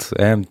 I don't.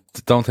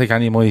 Don't take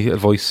any of my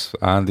advice.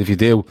 And if you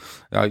do,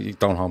 you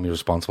don't hold me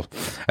responsible.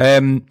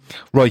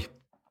 Right.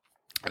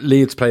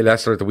 Leeds play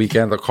Leicester at the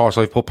weekend. Of course,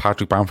 I've put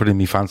Patrick Bamford in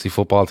my fancy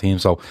football team,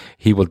 so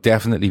he will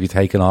definitely be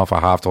taken off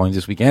at half-time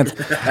this weekend.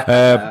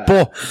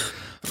 But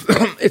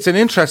it's an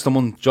interesting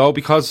one, Joe,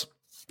 because,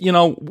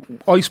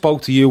 I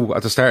spoke to you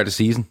at the start of the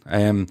season,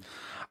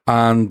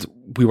 and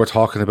we were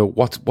talking about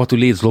what do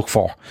Leeds look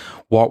for?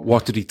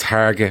 What do they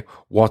target?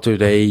 What do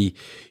they,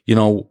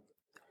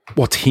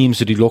 what teams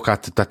do they look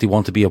at that they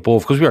want to be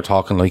above? Because we were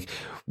talking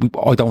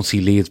I don't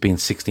see Leeds being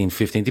 16,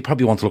 15. They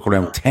probably want to look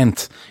around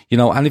 10th,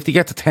 and if they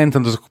get to 10th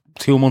and there's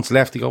 2 months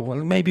left, they go,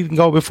 well, maybe we can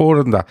go a bit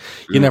further than that.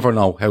 You never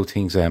know how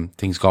things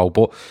go.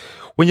 But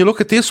when you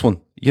look at this one,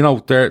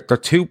 they're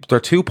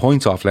 2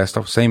 points off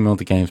Leicester, same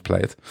amount of games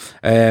played.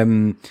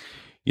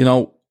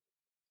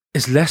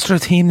 Is Leicester a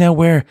team now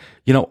where,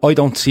 I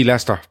don't see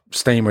Leicester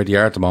staying where they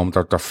are at the moment.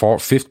 They're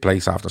 5th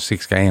place after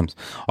 6 games.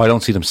 I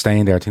don't see them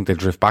staying there. I think they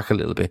drift back a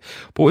little bit.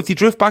 But if they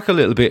drift back a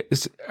little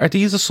bit, are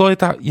these a side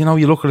that, you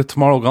look at it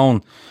tomorrow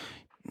going,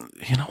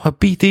 I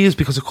beat these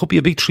because it could be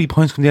a big 3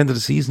 points from the end of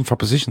the season for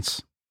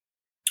positions?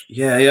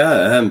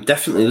 Yeah,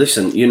 definitely.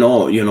 Listen,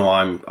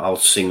 I'll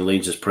sing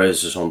Leeds'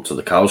 praises until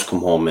the cows come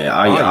home, mate.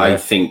 I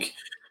think...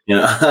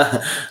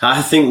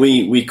 I think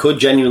we could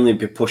genuinely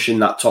be pushing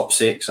that top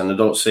 6, and I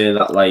don't say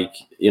that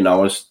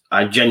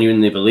I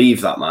genuinely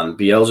believe that, man.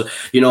 Bielsa,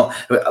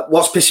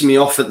 what's pissing me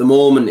off at the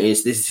moment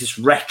is there's this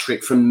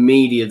rhetoric from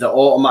media that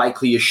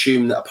automatically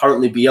assume that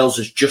apparently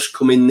Bielsa's just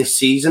come in this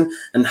season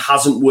and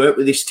hasn't worked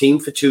with his team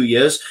for 2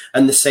 years,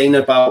 and they're saying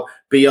about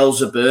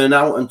Bielsa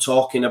burnout and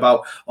talking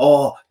about,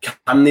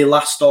 can they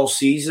last all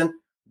season?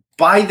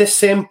 By the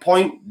same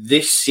point,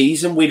 this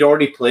season, we'd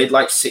already played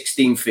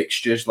 16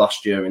 fixtures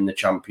last year in the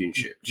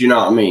Championship. Do you know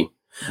what I mean?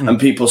 And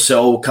people say,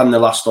 can they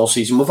last all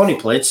season? We've only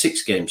played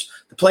 6 games.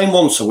 They're playing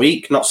once a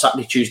week, not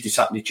Saturday,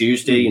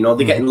 Tuesday. They're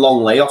getting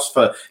long layoffs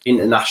for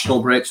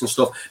international breaks and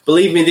stuff.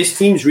 Believe me, this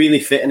team's really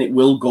fit and it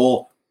will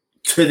go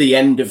to the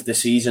end of the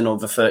season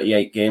over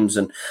 38 games.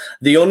 And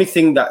the only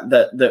thing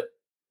that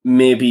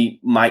maybe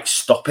might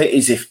stop it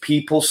is if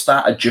people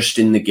start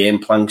adjusting the game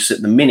plans.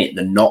 At the minute,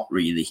 they're not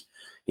really.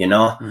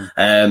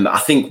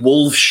 I think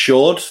Wolves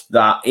showed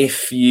that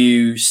if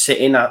you sit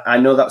in, I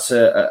know that's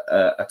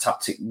a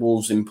tactic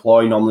Wolves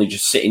employ, normally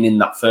just sitting in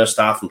that first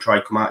half and try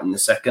to come out in the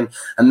second.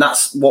 And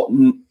that's what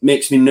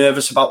makes me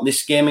nervous about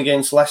this game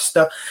against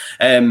Leicester,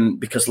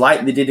 because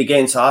like they did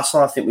against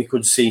Arsenal, I think we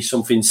could see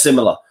something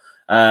similar.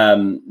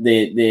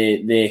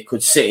 They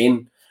could sit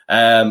in.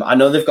 I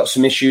know they've got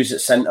some issues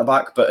at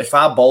centre-back, but if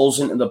our balls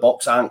into the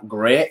box aren't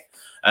great,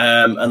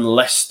 and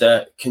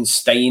Leicester can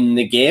stay in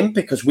the game,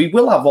 because we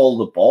will have all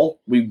the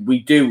ball. We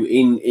do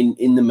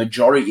in the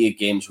majority of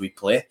games we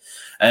play.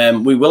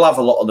 We will have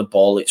a lot of the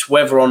ball. It's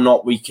whether or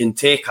not we can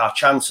take our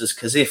chances,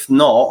 because if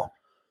not,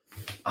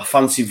 I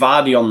fancy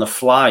Vardy on the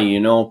fly,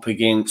 up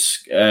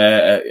against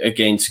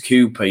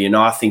Cooper.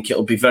 I think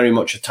it'll be very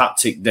much a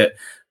tactic that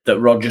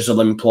Rodgers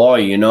will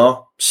employ.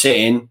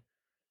 Sitting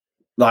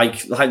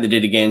like they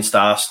did against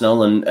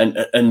Arsenal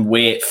and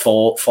wait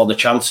for the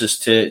chances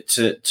to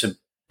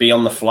be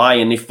on the fly.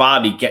 And if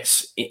Vardy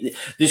gets it,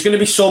 there's going to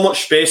be so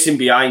much space in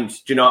behind.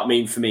 Do you know what I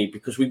mean? For me,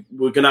 because we're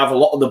going to have a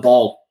lot of the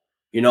ball,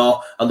 and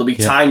there'll be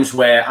times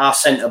where our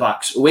centre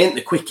backs, who ain't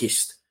the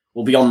quickest,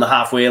 will be on the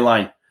halfway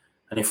line.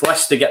 And if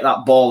Leicester get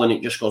that ball and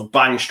it just goes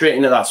bang straight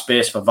into that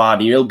space for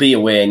Vardy, he'll be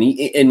away.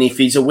 And if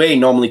he's away, he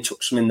normally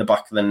tucks him in the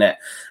back of the net.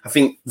 I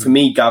think for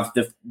me, Gav,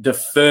 the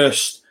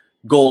first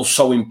goal's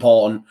so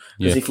important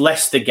because if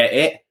Leicester get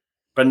it,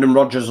 Brendan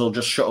Rodgers will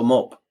just shut them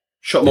up.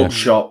 Shut them up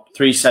shop.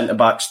 3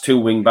 centre-backs, 2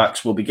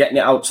 wing-backs will be getting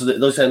it out to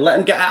they'll say, let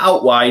him get it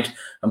out wide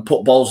and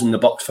put balls in the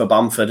box for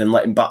Bamford and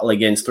let him battle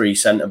against 3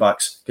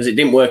 centre-backs. Because it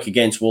didn't work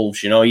against Wolves,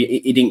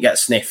 he didn't get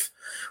sniff.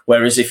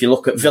 Whereas if you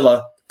look at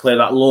Villa, play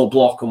that low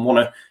block and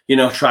want to,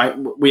 try,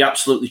 we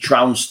absolutely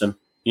trounced them.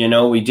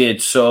 We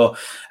did. So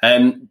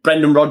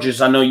Brendan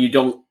Rodgers, I know you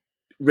don't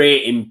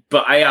rate him,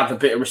 but I have a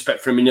bit of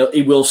respect for him, and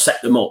he will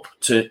set them up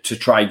to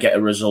try and get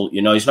a result.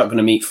 He's not going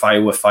to meet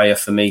fire with fire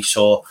for me.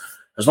 So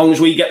as long as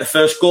we get the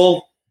first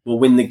goal, we'll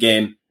win the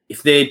game.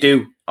 If they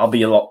do, I'll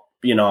be a lot,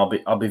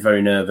 I'll be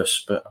very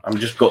nervous, but I'm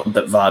just gutted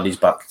that Vardy's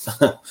back.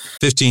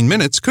 15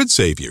 minutes could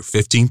save you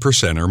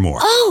 15% or more.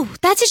 Oh,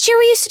 that's a cheer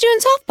we used to do in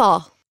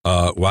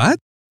softball. What?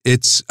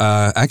 It's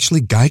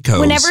actually Geico.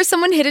 Whenever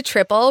someone hit a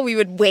triple, we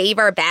would wave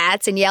our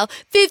bats and yell,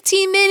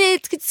 15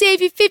 minutes could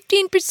save you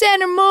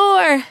 15% or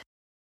more.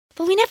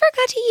 But we never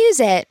got to use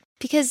it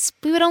because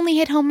we would only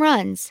hit home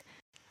runs.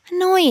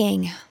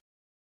 Annoying.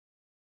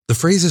 The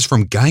phrase is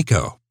from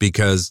Geico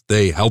because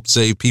they help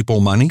save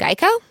people money.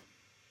 Geico?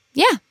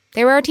 Yeah,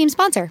 they were our team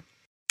sponsor.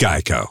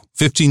 Geico.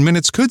 15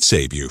 minutes could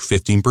save you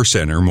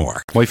 15% or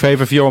more. My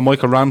favourite viewer,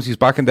 Michael Ramsey's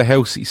back in the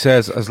house. He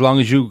says, as long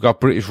as you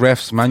got British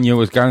refs, Man U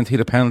is guaranteed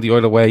a penalty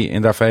either way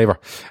in their favour.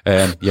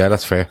 Yeah,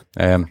 that's fair.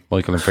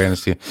 Michael, in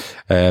fairness to you,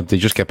 they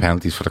just get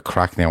penalties for the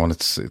crack now, and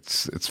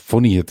it's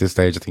funny at this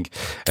stage, I think.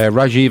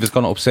 Rajiv is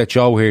going to upset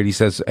Joe here. He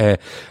says,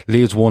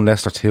 Leeds 1,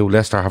 Leicester 2.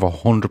 Leicester have a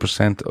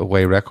 100%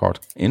 away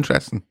record.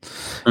 Interesting.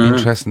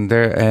 Interesting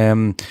there.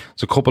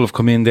 There's a couple have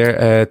come in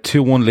there.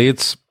 2-1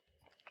 Leeds.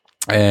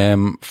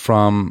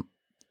 From,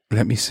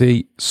 let me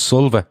see,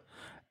 Sulav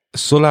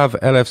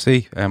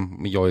LFC.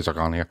 My eyes are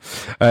gone here.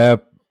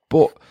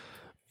 But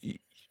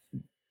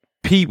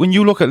Pete, when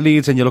you look at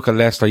Leeds and you look at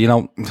Leicester,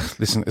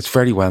 listen, it's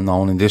very well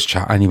known in this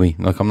chat anyway.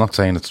 Like, I'm not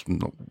saying it's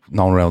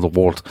known around the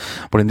world,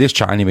 but in this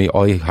chat anyway,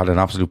 I had an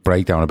absolute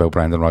breakdown about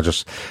Brendan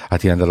Rodgers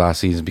at the end of last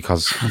season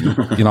because,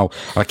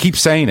 I keep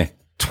saying it.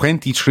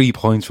 23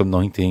 points from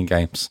 19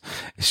 games.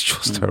 It's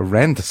just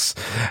horrendous.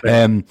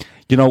 That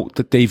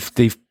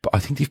I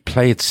think they've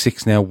played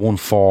 6 now, won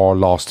 4,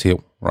 lost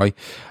 2, right?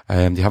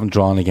 They haven't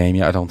drawn a game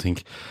yet, I don't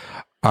think.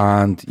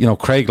 And,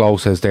 Craig Lowe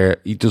says there,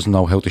 he doesn't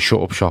know how to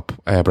shut up shop,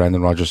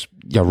 Brendan Rodgers.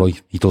 You're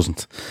right, he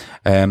doesn't.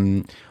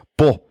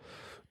 But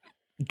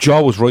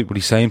Joe was right what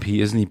he's saying, Pete,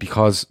 isn't he?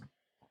 Because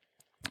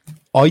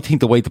I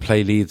think the way to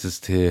play Leeds is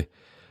to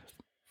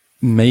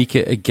make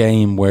it a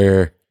game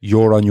where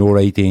you're on your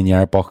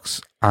 18-yard box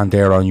and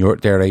they're on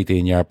their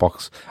 18-yard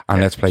box,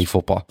 and let's play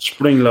football.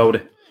 Spring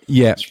loaded.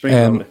 Yeah,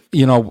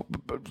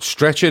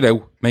 stretch it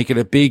out, make it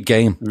a big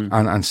game,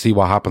 and see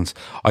what happens.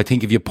 I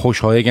think if you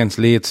push high against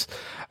Leeds,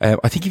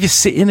 I think if you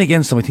sit in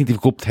against them, I think they've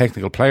good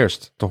technical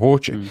players to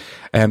hurt you.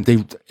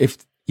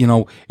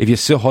 If you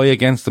sit high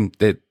against them,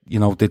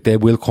 they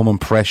will come and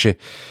press you.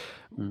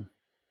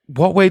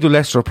 What way do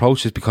Leicester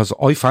approach this? Because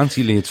I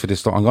fancy Leeds for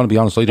this. I'm going to be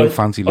honest, I don't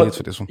fancy Leeds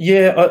for this one.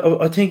 Yeah,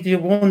 I think the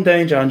one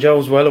danger, and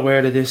Joe's well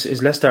aware of this,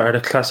 is Leicester are the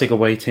classic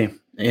away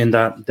team in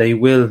that they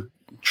will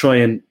try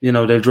and,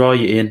 they'll draw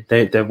you in.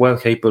 They're well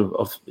capable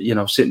of,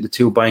 sitting the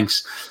 2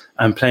 banks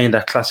and playing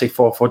that classic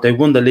 4-4. They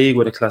won the league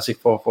with a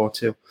classic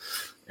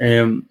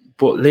 4-4-2.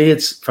 But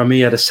Leeds, for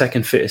me, are the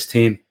second fittest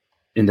team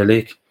in the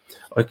league.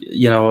 I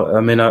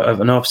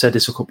know I've said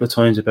this a couple of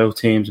times about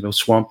teams, about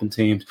swamping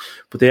teams,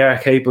 but they are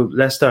capable.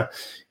 Leicester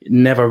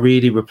never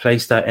really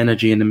replaced that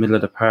energy in the middle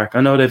of the park. I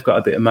know they've got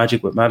a bit of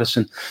magic with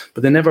Maddison,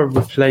 but they never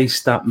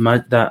replaced that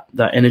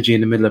energy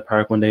in the middle of the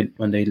park when they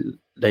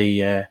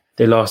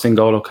lost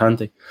N'Golo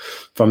Kante.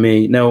 For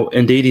me, now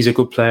indeed he's a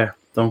good player.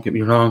 Don't get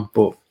me wrong,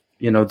 but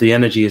the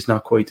energy is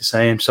not quite the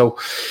same. So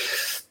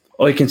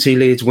I can see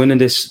Leeds winning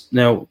this.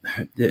 Now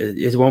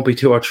it won't be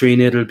 2 or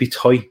 3-0. It'll be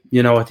tight.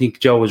 I think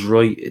Joe was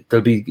right.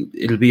 It'll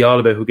be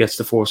all about who gets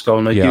the first goal.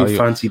 And I do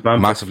fancy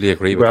Bamford. Massively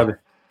agree with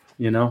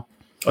that.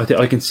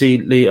 I can see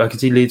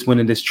Leeds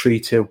winning this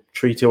 3-2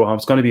 at home.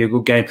 It's going to be a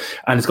good game,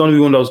 and it's going to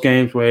be one of those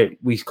games where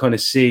we kind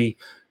of see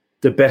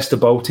the best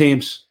of both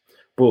teams.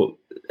 But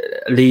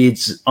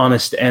Leeds'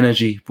 honest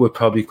energy would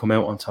probably come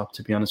out on top,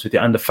 to be honest with you,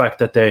 and the fact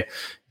that they're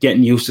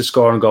getting used to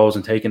scoring goals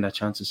and taking their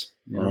chances.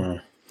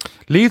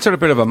 Leeds are a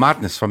bit of a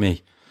madness for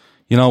me.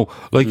 You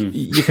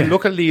can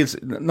look at Leeds.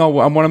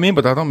 No, and what I mean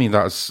by that, I don't mean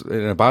that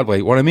in a bad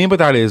way. What I mean by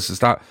that is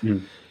that,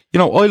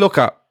 I look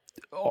at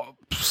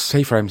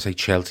say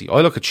Chelsea.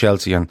 I look at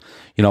Chelsea and,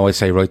 you know, I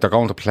say, right, they're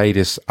going to play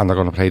this and they're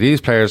going to play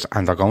these players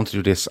and they're going to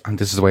do this and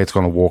this is the way it's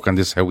going to work and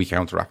this is how we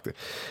counteract it.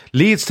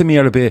 Leeds to me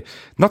are a bit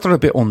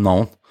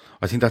unknown.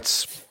 I think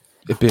that's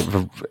a bit of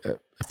a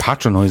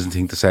patronising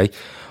thing to say,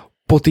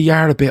 but they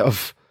are a bit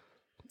of,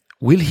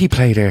 will he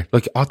play there?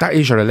 Like, that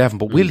is your 11,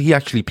 but will he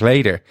actually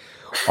play there?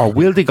 Or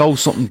will they go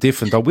something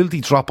different? Or will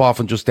they drop off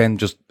and just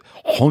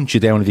hunt you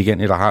down if you get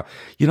near the half?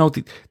 You know,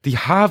 they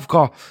have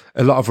got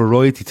a lot of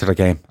variety to the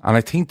game. And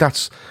I think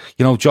that's,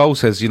 you know, Joe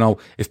says, you know,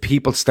 if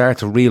people start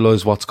to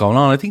realise what's going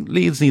on, I think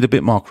Leeds need a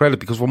bit more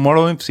credit, because from what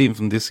I'm seeing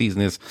from this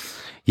season is,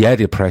 yeah,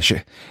 they'll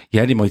pressure.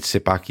 Yeah, they might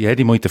sit back. Yeah,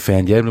 they might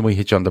defend. Yeah, they might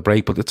hit you on the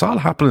break. But it's all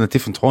happening at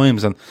different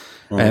times.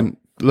 And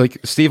like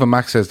Stephen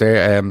Mack says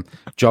there,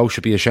 Joe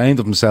should be ashamed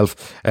of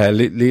himself,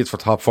 Leeds for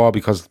top 4,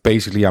 because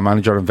basically our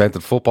manager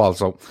invented football.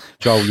 So,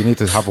 Joe, you need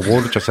to have a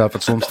word with yourself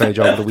at some stage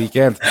over the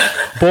weekend.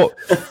 But,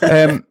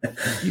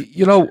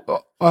 you know,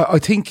 I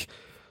think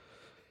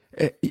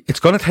it's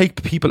going to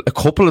take people a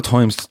couple of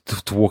times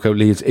to work out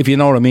Leeds, if you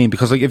know what I mean.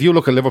 Because like, if you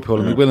look at Liverpool,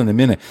 and we will in a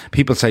minute,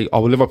 people say, oh,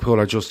 well, Liverpool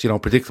are just, you know,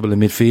 predictable in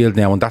midfield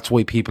now, and that's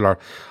why people are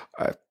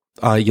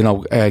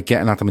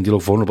getting at them and they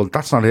look vulnerable.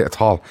 That's not it at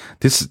all.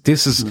 This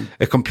is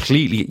a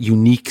completely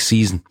unique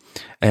season.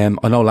 I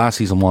know last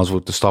season was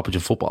with the stoppage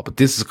of football, but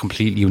this is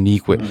completely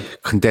unique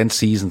with condensed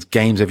seasons,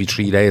 games every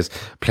 3 days,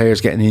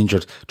 players getting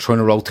injured, trying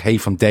to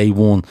rotate from day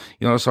one,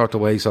 you know, sort of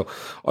way. So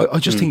I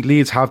just think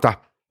Leeds have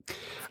that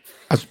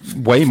as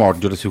way more than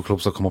the other two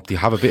clubs that come up. They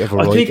have a bit of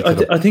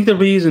a I think the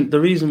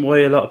reason why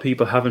a lot of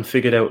people haven't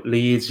figured out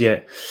Leeds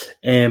yet,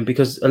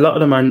 because a lot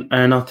of them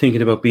are not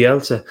thinking about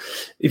Bielsa.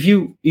 If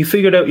you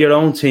figured out your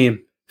own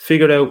team,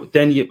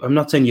 then I'm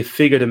not saying you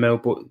figured them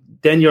out, but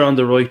then you're on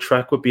the right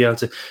track with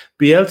Bielsa.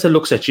 Bielsa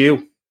looks at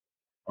you,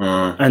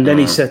 and then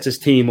he sets his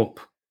team up.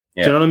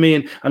 Yeah. Do you know what I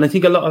mean? And I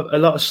think a lot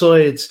of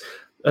sides,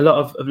 a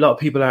lot of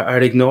people are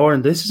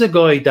ignoring. This is a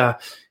guy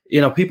that, you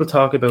know, people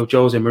talk about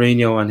Jose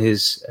Mourinho and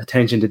his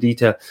attention to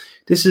detail.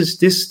 This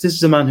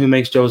is a man who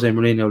makes Jose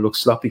Mourinho look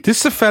sloppy.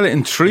 This is a fella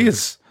in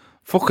trees,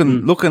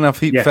 fucking looking at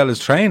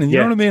fellas training. You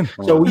know what I mean?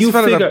 So you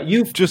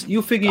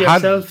figure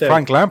yourself out.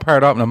 Frank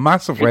Lampard up in a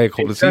massive way a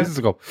couple of seasons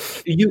ago.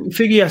 You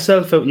figure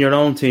yourself out in your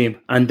own team,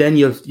 and then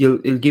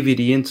it'll give you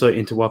the insight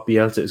into what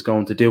Bielsa is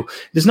going to do.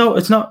 It's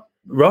not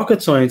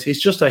rocket science.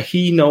 It's just that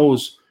he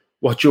knows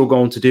what you're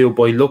going to do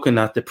by looking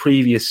at the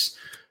previous,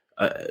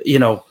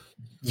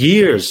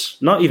 years,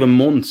 not even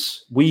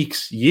months,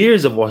 weeks,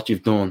 years of what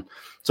you've done.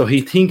 So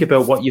he'll think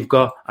about what you've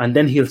got, and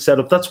then he'll set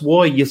up. That's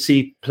why you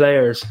see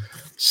players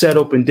set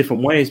up in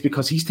different ways,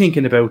 because he's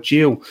thinking about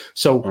you.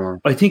 So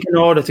I think in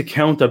order to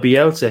counter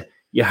Bielsa,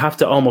 you have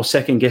to almost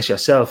second guess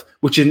yourself,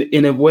 which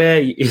in a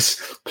way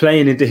is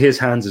playing into his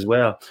hands as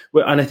well.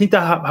 And I think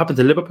that happened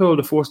to Liverpool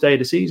the first day of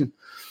the season.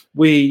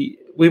 We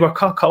were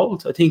caught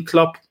cold. I think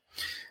Klopp,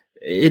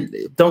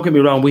 don't get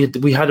me wrong,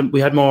 we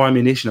had more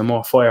ammunition and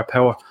more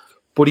firepower,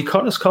 but he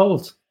caught us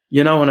cold,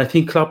 you know. And I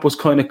think Klopp was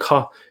kind of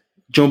caught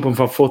jumping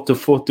from foot to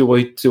foot. Do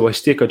I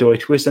stick or do I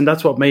twist? And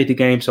that's what made the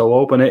game so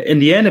open. In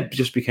the end, it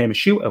just became a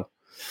shootout,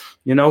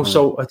 you know.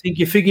 So I think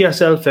you figure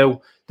yourself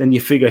out, then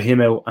you figure him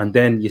out, and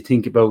then you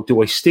think about,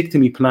 do I stick to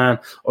my plan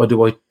or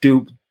do I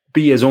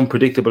be as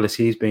unpredictable as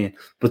he's been?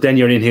 But then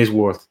you're in his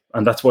world,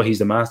 and that's what he's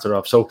the master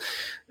of. So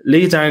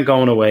Leeds aren't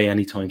going away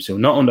anytime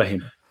soon, not under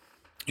him.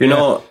 Do you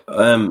know,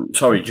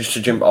 sorry, just to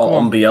jump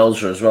on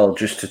Bielsa as well,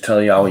 just to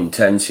tell you how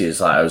intense he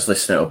is. Like, I was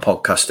listening to a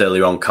podcast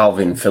earlier on.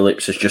 Calvin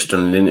Phillips has just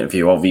done an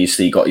interview.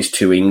 Obviously, he got his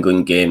 2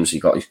 England games. He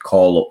got his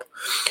call up,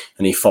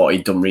 and he thought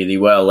he'd done really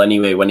well.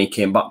 Anyway, when he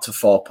came back to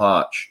Thorpe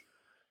Arch,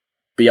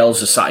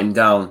 Bielsa sat him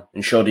down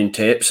and showed him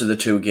tapes of the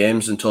 2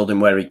 games and told him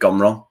where he'd gone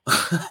wrong.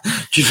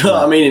 Do you know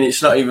what I mean? And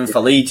it's not even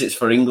for Leeds, it's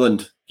for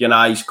England. You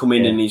know, he's come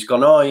in and he's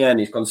gone, and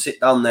he's gone, sit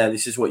down there.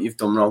 This is what you've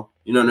done wrong.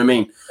 You know what I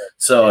mean?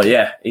 So,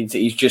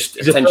 he's just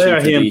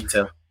attention to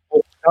detail.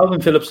 Calvin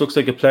Phillips looks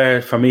like a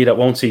player for me that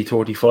won't see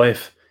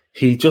 35.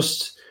 He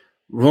just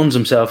runs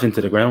himself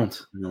into the ground.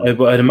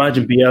 I'd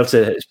imagine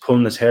Bielsa is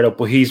pulling his hair up,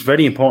 but he's a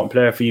very important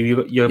player for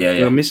you.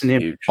 You're missing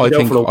him.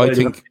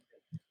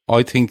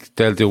 I think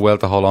they'll do well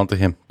to hold on to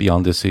him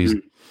beyond this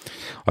season.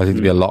 I think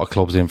there'll be a lot of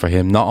clubs in for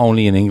him, not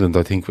only in England,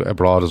 I think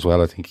abroad as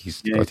well. I think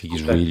he's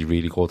really,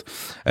 really good.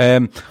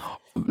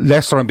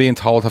 Leicester, I'm being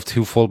told, have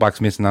 2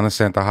 fullbacks missing and a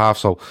centre half,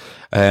 so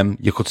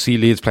you could see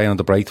Leeds playing on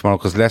the break tomorrow,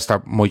 because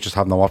Leicester might just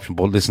have no option.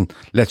 But listen,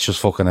 let's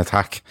just fucking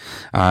attack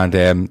and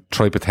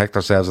try to protect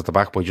ourselves at the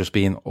back by just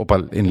being up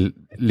in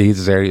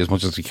Leeds' area as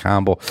much as we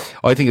can. But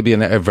I think it'll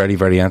be a very,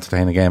 very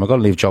entertaining game. I'm going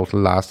to leave Joe to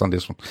last on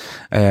this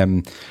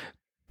one.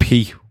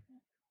 P,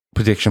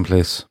 prediction,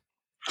 please.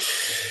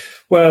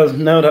 Well,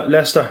 now that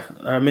Leicester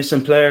are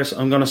missing players,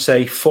 I'm going to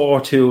say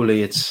 4-2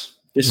 Leeds.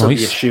 This will be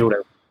a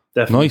shootout.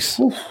 Definitely. Nice.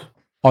 Oof.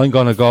 I'm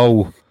gonna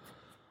go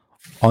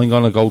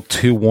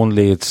 2-1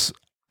 Leeds,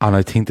 and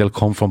I think they'll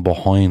come from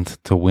behind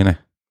to win it.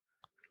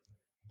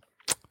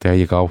 There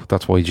you go.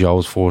 That's why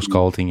Joe's first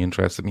goal thing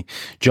interested me.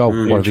 Joe,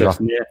 what have you got?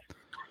 Yeah.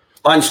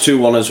 Mine's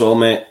 2-1 as well,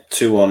 mate.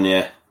 2-1,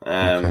 yeah.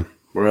 Okay.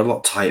 We're a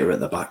lot tighter at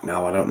the back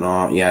now. I don't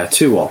know. Yeah,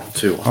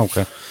 2-1.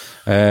 Okay.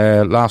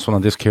 Last one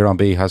on this, Kieran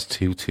B has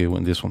 2-2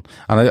 in this one,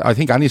 and I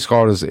think any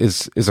score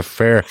is a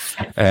fair,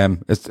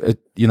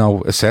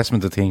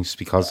 assessment of things,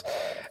 because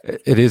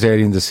it is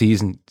early in the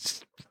season.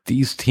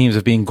 These teams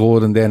have been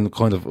good, and then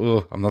kind of,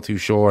 I'm not too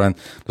sure, and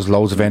there's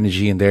loads of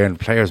energy in there, and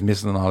players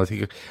missing and all. I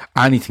think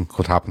anything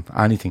could happen.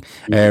 Anything.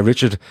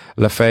 Richard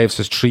Lefebvre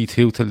says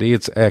 3-2 to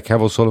Leeds.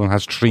 Kev O'Sullivan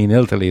has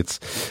 3-0 to Leeds.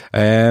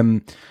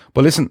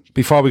 But listen,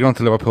 before we go on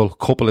to Liverpool,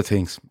 couple of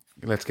things.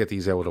 Let's get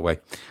these out of the way.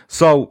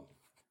 So,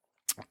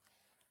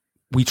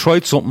 we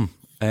tried something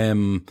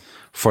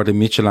for the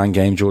Midtjylland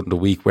game during the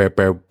week, where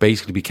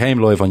basically became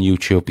live on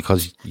YouTube,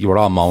 because you were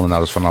all moaning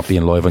at us for not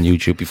being live on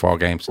YouTube before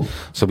games.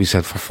 So we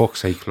said, for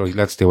fuck's sake,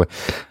 let's do it.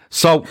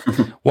 So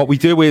what we're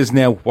going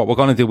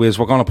to do is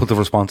we're going to put the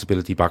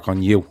responsibility back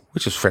on you,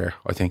 which is fair,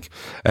 I think.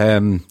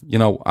 And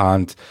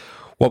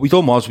what we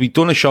done was we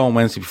done a show on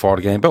Wednesday before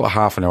the game, about a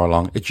half an hour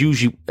long. It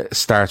usually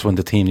starts when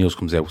the team news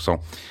comes out.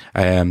 So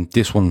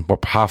this one, we're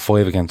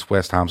 5:30 against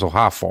West Ham, so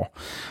 4:30.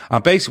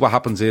 And basically what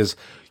happens is,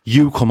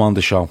 you come on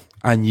the show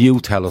and you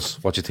tell us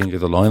what you think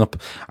of the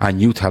lineup,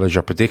 and you tell us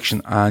your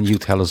prediction, and you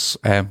tell us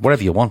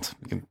whatever you want.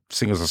 You can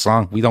sing us a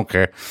song. We don't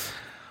care.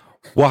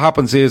 What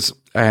happens is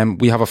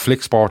we have a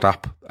Flicksport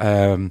app,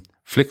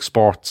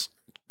 Flicksport's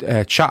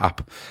chat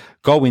app.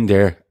 Go in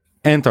there,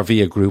 enter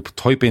via group,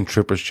 type in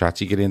Trippers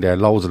Chats. You get in there,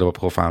 loads of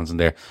Liverpool fans in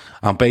there.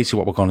 And basically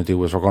what we're going to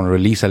do is we're going to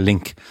release a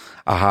link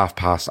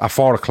at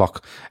 4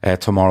 o'clock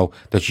tomorrow,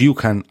 that you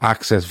can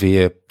access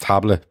via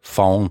tablet,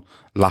 phone,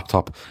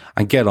 laptop,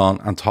 and get on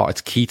and talk.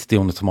 It's Keith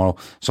doing it tomorrow,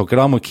 so get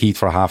on with Keith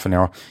for a half an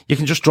hour. You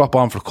can just drop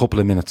on for a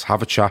couple of minutes,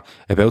 have a chat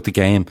about the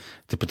game,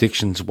 the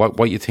predictions,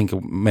 what you think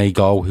it may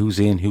go, who's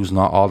in, who's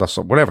not, all that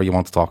stuff, whatever you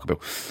want to talk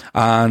about.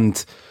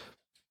 And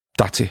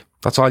that's it.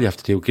 That's all you have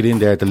to do. Get in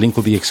there. The link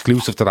will be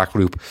exclusive to that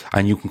group,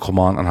 and you can come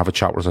on and have a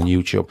chat with us on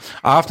YouTube.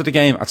 After the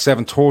game at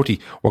 7:30,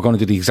 we're going to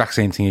do the exact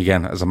same thing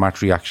again as a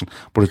match reaction,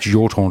 but it's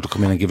your turn to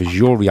come in and give us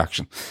your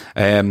reaction.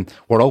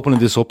 We're opening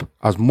this up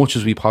as much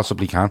as we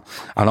possibly can,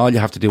 and all you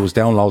have to do is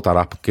download that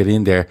app, get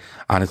in there,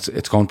 and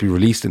it's going to be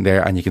released in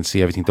there, and you can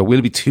see everything. There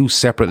will be 2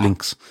 separate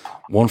links,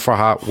 one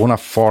at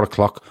 4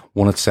 o'clock,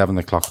 one at 7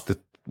 o'clock.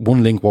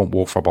 One link won't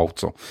work for both,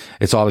 so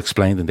it's all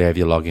explained in there if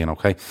you log in,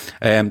 okay?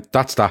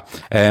 That's that.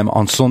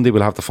 On Sunday,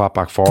 we'll have the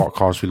Fatback 4. Of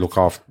course, we look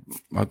off.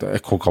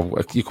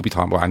 You could be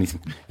talking about anything,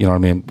 you know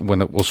what I mean,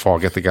 when us 4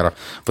 get together.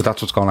 But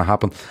that's what's going to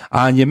happen.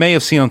 And you may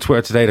have seen on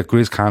Twitter today that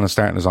Grizz Khan is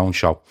starting his own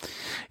show.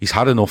 He's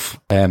had enough.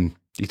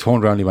 He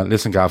turned around and he went,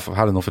 listen, Gav, I've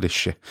had enough of this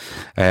shit.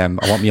 I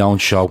want my own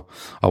show.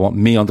 I want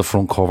me on the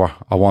front cover.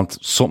 I want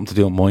something to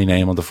do with my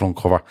name on the front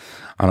cover.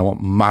 And I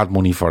want mad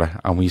money for it.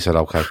 And we said,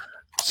 okay.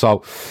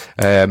 So,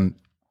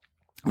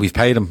 we've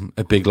paid him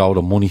a big load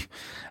of money,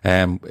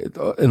 an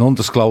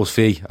undisclosed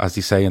fee, as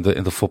they say in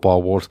the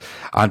football world.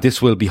 And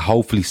this will be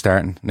hopefully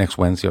starting next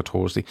Wednesday or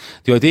Thursday.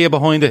 The idea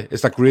behind it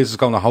is that Grizz is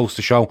going to host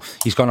the show.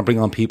 He's going to bring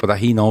on people that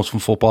he knows from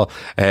football,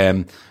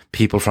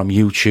 people from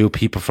YouTube,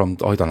 people from,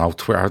 I don't know,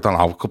 Twitter, I don't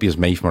know, it could be his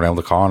mate from around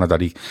the corner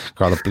that he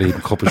got a bleeding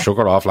cup of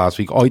sugar off last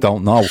week. I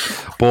don't know.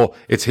 But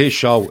it's his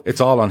show.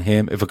 It's all on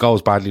him. If it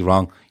goes badly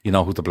wrong, you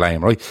know who to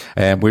blame, right?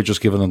 We're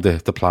just giving him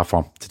the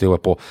platform to do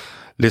it. But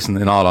listen,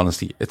 in all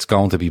honesty, it's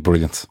going to be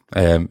brilliant.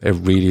 It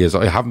really is.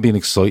 I haven't been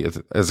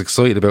as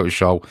excited about a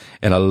show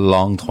in a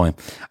long time.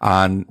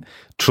 And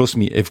trust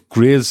me, if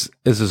Grizz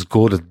is as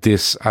good at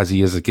this as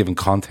he is at giving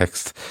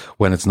context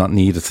when it's not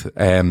needed,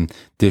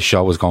 this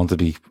show is going to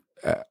be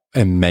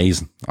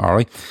amazing. All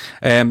right.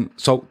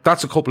 So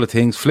that's a couple of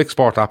things.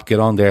 Flicksport app, get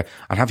on there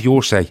and have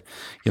your say.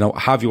 You know,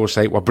 have your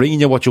say. We're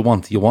bringing you what you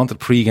want. You wanted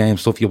pre-game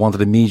stuff. You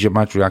wanted immediate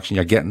match reaction.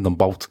 You're getting them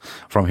both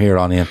from here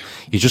on in.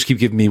 You just keep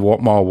giving me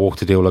more work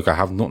to do. Like, I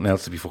have nothing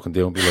else to be fucking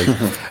doing. Be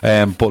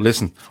like, but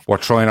listen, we're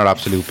trying our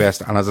absolute best.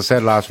 And as I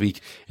said last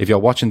week, if you're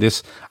watching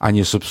this and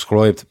you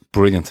subscribed,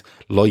 brilliant.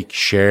 Like,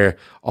 share,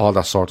 all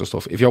that sort of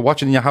stuff. If you're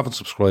watching and you haven't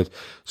subscribed,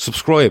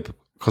 subscribe.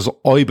 Because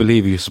I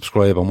believe if you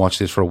subscribe and watch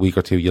this for a week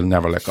or two, you'll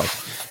never let go.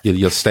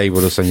 You'll stay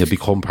with us and you'll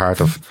become part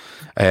of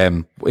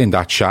in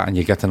that chat, and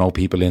you get to know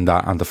people in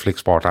that, and the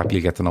Flicksport app, you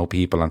get to know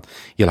people, and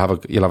you'll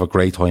have a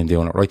great time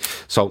doing it, right?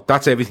 So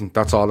that's everything.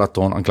 That's all that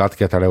done. I'm glad to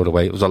get that out of the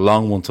way. It was a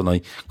long one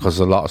tonight because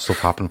there's a lot of stuff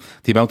happening.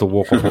 The amount of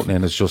work we're putting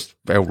in is just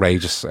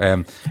outrageous.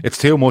 It's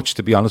too much,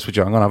 to be honest with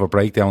you. I'm going to have a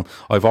breakdown.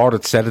 I've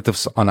ordered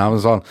sedatives on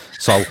Amazon.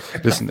 So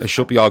listen, it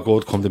should be all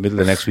good come the middle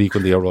of next week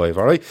when they arrive,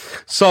 all right?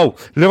 So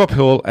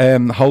Liverpool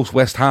host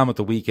West Ham at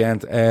the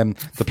weekend.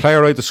 The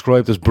player I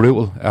described as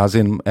brutal, as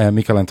in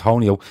Mikel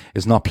Antonio,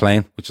 is not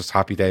playing, which is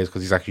happy days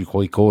because he's actually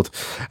quite good.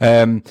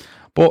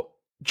 But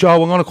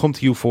Joe, I'm going to come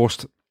to you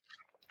first.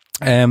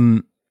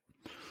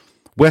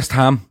 West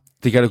Ham,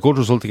 they get a good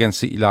result against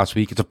City last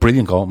week. It's a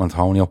brilliant goal from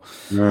Antonio.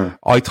 Yeah.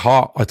 I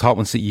thought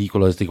when City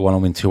equalised, they go on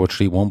and win 2 or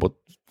 3-1, but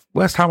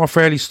West Ham are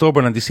fairly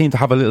stubborn and they seem to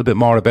have a little bit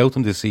more about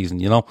them this season,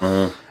 you know.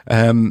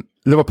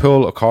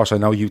 Liverpool, of course, I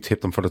know you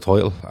tipped them for the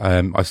title.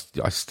 I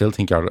still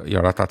think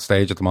you're at that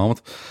stage at the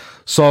moment.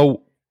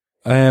 So,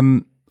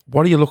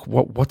 what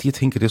do you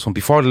think of this one?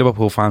 Before the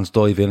Liverpool fans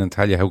dive in and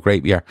tell you how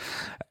great we are,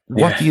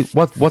 what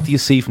do you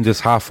see from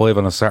this 5:30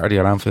 on a Saturday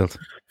at Anfield?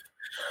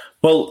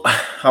 Well,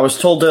 I was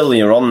told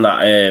earlier on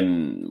that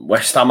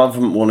West Ham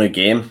haven't won a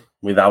game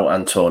without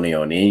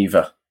Antonio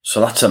either. So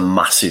that's a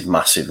massive,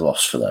 massive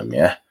loss for them,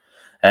 yeah.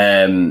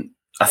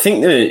 I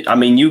think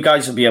you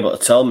guys will be able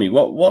to tell me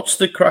what's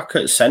the crack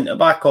at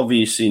centre-back,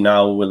 obviously,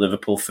 now with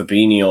Liverpool.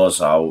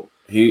 Fabinho's out.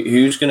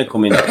 Who's going to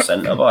come in at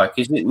centre-back?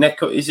 Is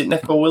it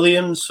Neco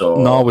Williams? Or?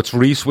 No, it's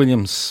Reece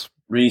Williams.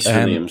 Reece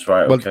Williams,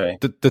 right, okay.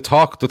 Well, the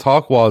talk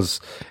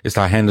is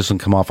that Henderson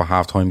come off at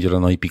half-time the other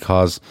night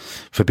because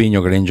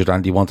Fabinho got injured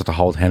and he wanted to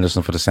hold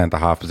Henderson for the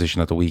centre-half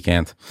position at the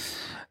weekend.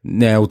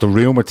 Now, the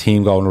rumour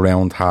team going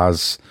around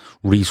has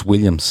Reece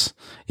Williams,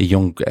 a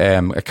young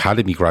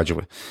academy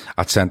graduate,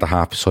 at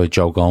centre-half beside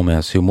Joe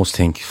Gomez, who must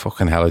think,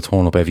 fucking hell, I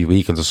turn up every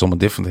week and there's someone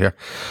different here.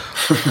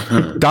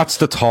 That's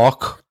the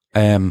talk.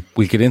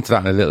 We'll get into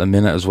that in a little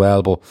minute as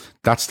well, but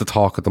that's the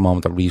talk at the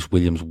moment, that Reece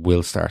Williams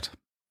will start.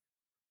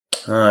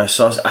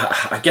 So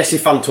I guess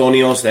if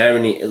Antonio's there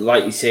and he,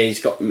 like you say,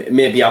 he's got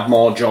maybe have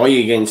more joy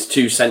against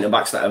two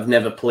centre-backs that have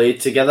never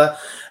played together.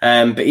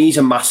 But he's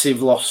a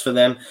massive loss for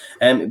them.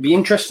 It'd be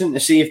interesting to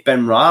see if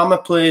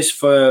Benrahma plays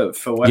for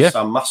West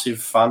Ham.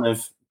 Massive fan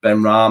of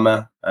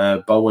Benrahma.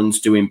 Bowen's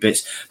doing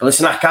bits. But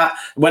listen, I can't.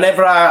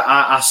 Whenever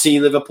I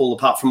see Liverpool,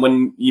 apart from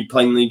when you're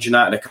playing Leeds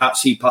United, I can't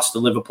see past the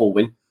Liverpool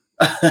win.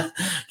 Do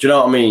you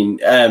know what I mean?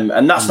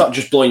 And that's not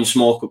just blowing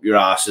smoke up your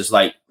arse. It's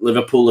like,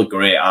 Liverpool are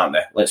great, aren't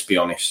they? Let's be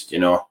honest. You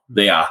know,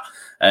 they are.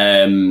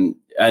 And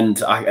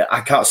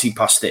I can't see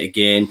past it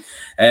again.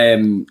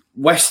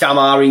 West Ham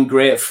are in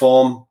great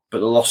form, but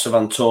the loss of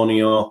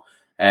Antonio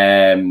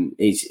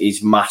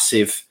is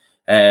massive.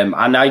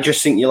 And I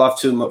just think you'll have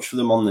too much for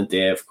them on the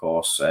day, of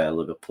course.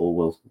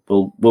 Liverpool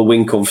will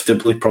win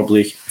comfortably,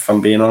 probably, if I'm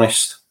being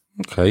honest.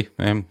 Okay,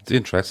 it's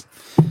interesting.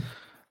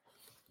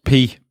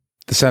 P,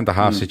 the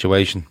centre-half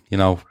situation. You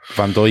know,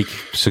 Van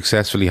Dijk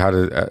successfully had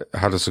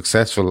a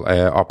successful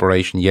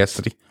operation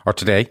yesterday, or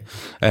today.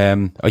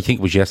 I think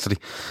it was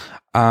yesterday.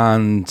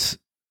 And,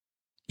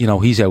 you know,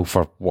 he's out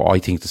for what I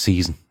think the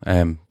season,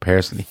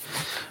 personally.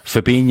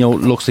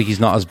 Fabinho looks like he's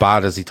not as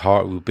bad as he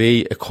thought it would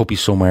be. It could be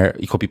somewhere,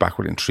 he could be back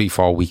within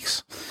 3-4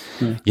 weeks.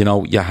 You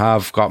know, you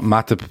have got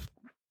Matip.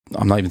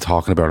 I'm not even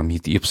talking about him.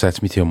 He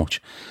upsets me too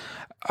much.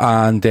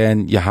 And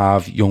then you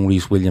have young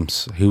Reece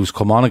Williams, who's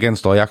come on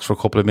against Ajax for a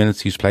couple of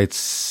minutes. He's played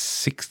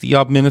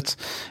 60-odd minutes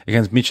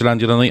against Midtjylland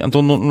the other night and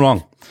done nothing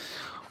wrong.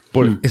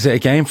 But is it a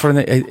game for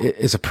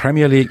is a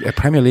Premier League? A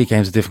Premier League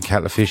game is a different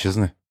kettle of fish,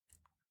 isn't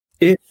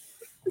it?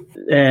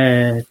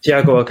 If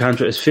Thiago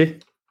Alcantara is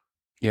fit,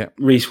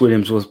 Reece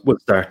Williams will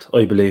start,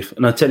 I believe.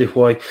 And I'll tell you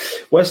why.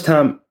 West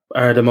Ham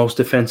are the most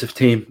defensive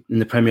team in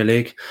the Premier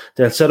League.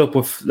 They'll set up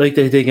with, like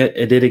they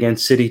did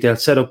against City, they'll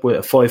set up with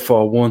a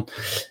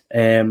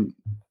 5-4-1.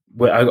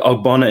 With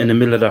Ogbonna in the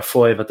middle of their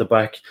five at the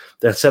back.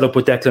 They'll set up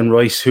with Declan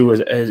Rice, who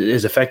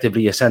is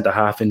effectively a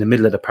centre-half in the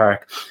middle of the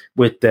park,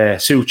 with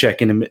Souček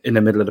in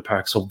the middle of the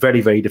park. So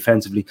very, very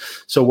defensively.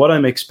 So what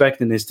I'm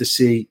expecting is to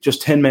see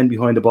just 10 men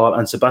behind the ball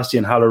and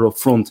Sebastian Haller up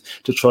front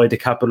to try to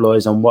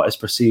capitalise on what is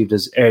perceived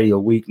as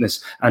aerial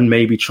weakness and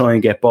maybe try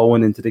and get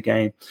Bowen into the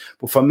game.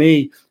 But for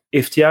me,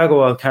 if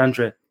Thiago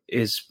Alcantara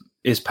is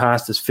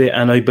past his fit,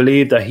 and I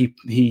believe that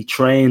he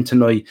trained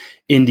tonight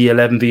in the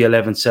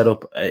 11v11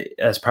 setup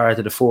as part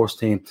of the first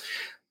team,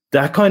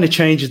 that kind of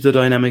changes the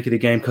dynamic of the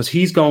game, because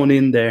he's going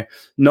in there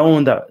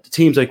knowing that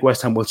teams like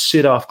West Ham will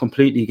sit off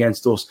completely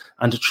against us,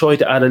 and to try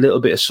to add a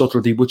little bit of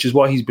subtlety, which is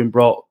what he's been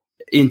brought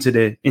into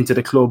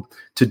the club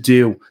to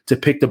do, to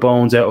pick the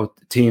bones out of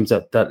teams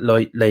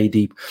that lay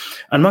deep.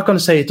 I'm not going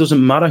to say it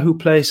doesn't matter who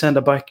plays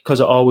centre-back, because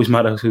it always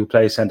matters who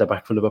plays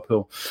centre-back for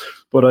Liverpool.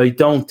 But I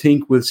don't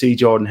think we'll see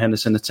Jordan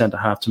Henderson at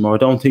centre-half tomorrow. I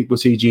don't think we'll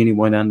see Gini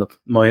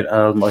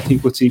Wijnaldum. I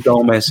think we'll see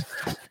Gomez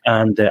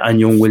and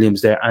young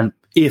Williams there. And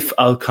if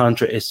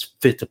Alcantara is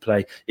fit to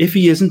play. If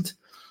he isn't,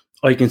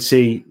 I can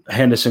see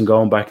Henderson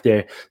going back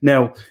there.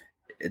 Now,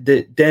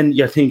 then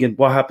you're thinking,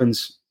 what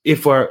happens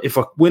if we're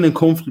winning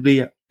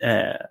comfortably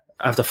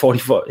after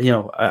 44,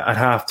 at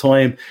half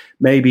time,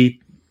 maybe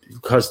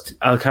because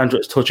Alcantara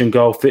is touch and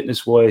go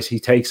fitness wise, he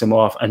takes him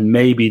off, and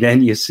maybe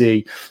then you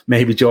see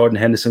maybe Jordan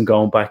Henderson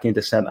going back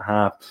into centre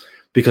half,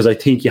 because I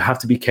think you have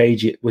to be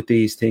cagey with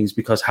these things,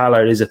 because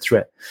Haller is a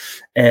threat.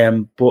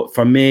 But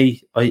for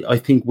me, I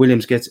think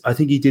Williams I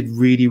think he did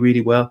really,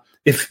 really well.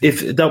 If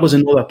that was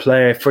another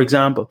player, for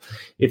example,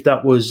 if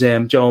that was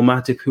Joe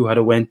Matip, who had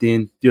went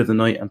in the other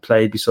night and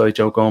played beside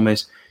Joe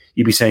Gomez,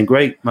 you'd be saying,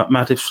 great,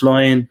 Matip's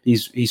flying,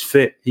 he's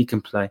fit, he can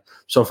play.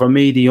 So for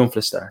me, the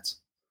Umfla starts.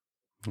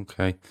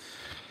 Okay.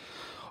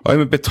 I'm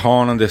a bit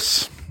torn on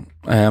this.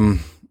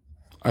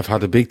 I've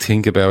had a big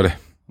think about it.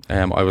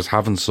 I was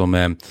having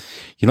some,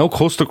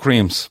 custard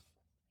creams.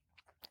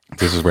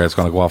 This is where it's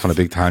going to go off on a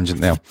big tangent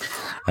now.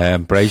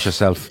 Brace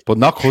yourself. But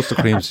not custard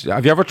creams.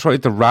 Have you ever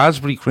tried the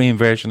raspberry cream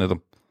version of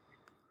them?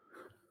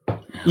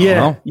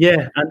 Yeah,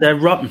 and they're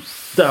rotten.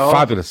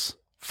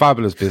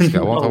 Fabulous biscuit.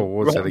 I won't have a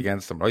word said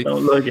against them, right?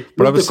 Don't like it.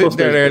 But I was sitting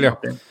there earlier.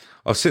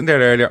 I was sitting there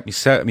earlier. My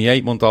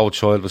 8-month-old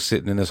child was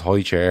sitting in his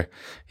high chair.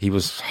 He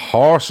was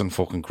horsing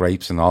fucking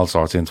grapes and all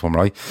sorts into him,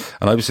 right?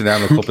 And I was sitting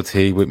down with a cup of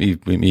tea with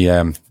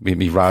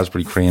me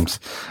raspberry creams.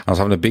 I was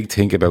having a big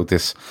think about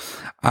this.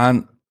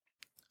 And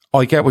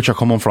I get what you're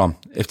coming from.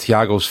 If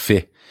Thiago's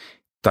fit,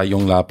 that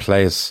young lad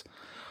plays.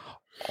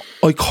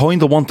 I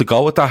kind of want to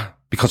go with that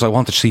because I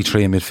want to see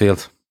 3 in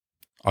midfield.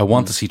 I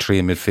want to see 3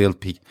 in midfield,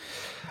 Pete.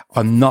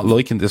 I'm not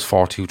liking this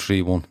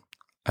 4-2-3-1.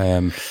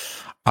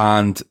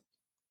 And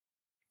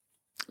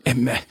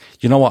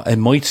you know what? It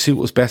might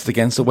suit us best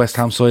against the West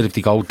Ham side if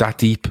they go that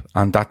deep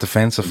and that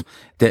defensive.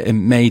 That it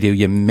may do.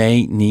 You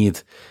may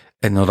need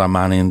another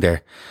man in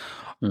there.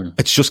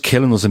 It's just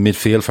killing us in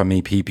midfield for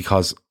me, Pete,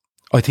 because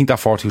I think that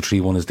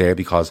 4-2-3-1 is there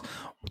because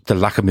the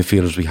lack of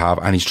midfielders we have,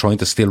 and he's trying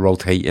to still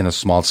rotate in a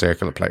small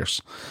circle of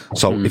players.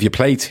 So if you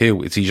play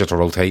 2, it's easier to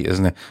rotate,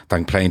 isn't it,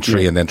 than playing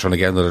 3 and then trying to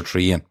get another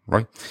 3 in,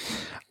 right?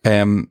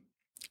 The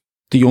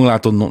young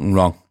lad done nothing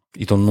wrong.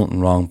 He done nothing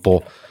wrong,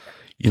 but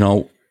you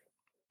know,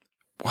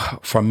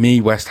 for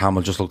me, West Ham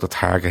will just look to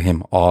target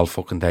him all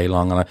fucking day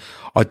long, and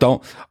I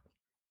don't.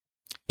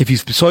 If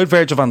he's beside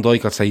Virgil van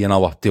Dijk, I'd say, you know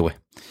what, do it.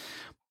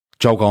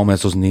 Joe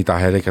Gomez doesn't need that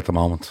headache at the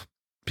moment.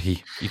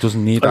 He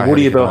doesn't need that.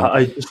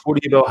 I just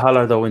worry about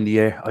Haller though in the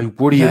air. I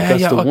worry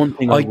that's the one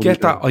thing. I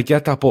get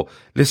that, but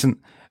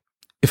listen,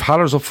 if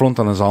Haller's up front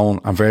on his own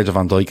and Virgil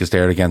van Dijk is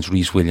there against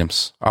Reece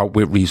Williams, or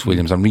with Reece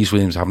Williams, and Reece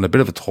Williams having a bit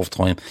of a tough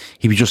time,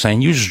 he'd be just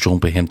saying, you just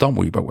jump at him, don't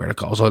worry about where it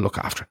goes, I'll look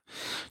after it.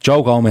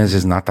 Joe Gomez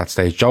isn't at that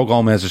stage. Joe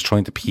Gomez is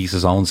trying to piece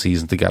his own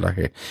season together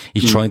here.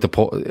 He's trying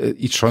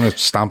to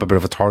stamp a bit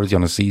of authority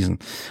on his season,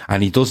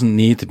 and he doesn't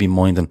need to be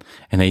minding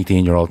an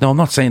 18-year-old. Now, I'm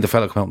not saying the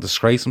fella come out and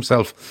disgrace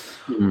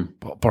himself,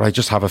 but I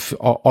just have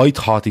I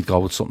thought he'd go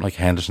with something like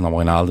Henderson or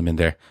Wijnaldum in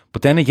there.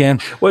 But then again...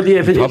 Well, yeah,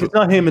 if it's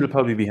not him, it'll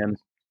probably be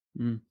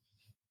Henderson.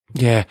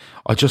 Yeah,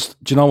 do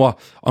you know what?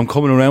 I'm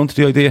coming around to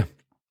the idea.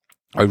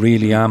 I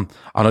really am.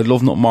 And I'd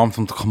love nothing more for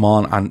them to come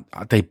on and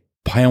they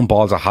pound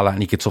balls at Haller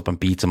and he gets up and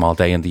beats him all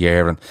day in the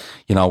air. And,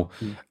 you know,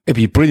 it'd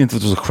be brilliant if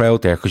there was a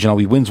crowd there because, you know,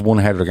 he wins one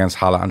header against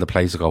Haller and the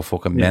place would go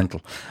fucking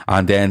mental.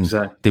 And then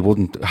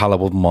Haller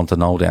wouldn't want to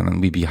know then and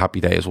we'd be happy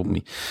days, wouldn't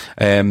we?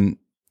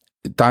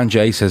 Dan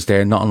J says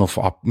there, not enough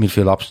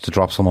midfield options to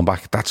drop someone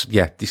back.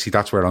 You see,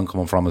 that's where I'm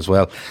coming from as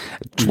well.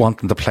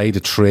 Wanting to play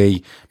the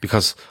 3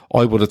 because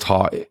I would have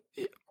thought...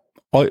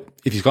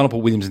 if he's going to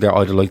put Williams in there,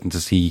 I'd have liked him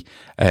to see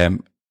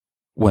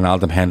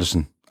Wijnaldum,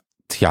 Henderson,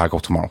 Thiago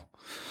tomorrow.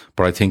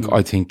 But I think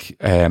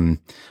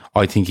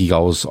he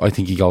goes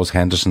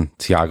Henderson,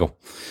 Thiago,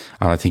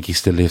 and I think he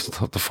still leaves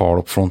the 4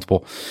 up front.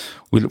 But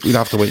we'll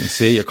have to wait and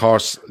see. Of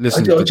course,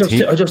 listen. I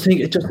just think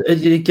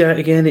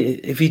again,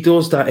 if he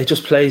does that, it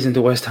just plays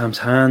into West Ham's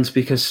hands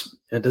because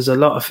there's a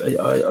lot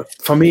of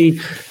for me,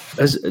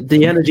 as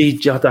the energy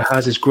Jota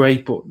has is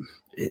great, but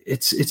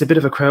it's a bit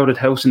of a crowded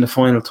house in the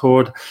final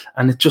third,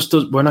 and it just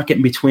does. We're not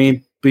getting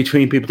between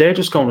people. They're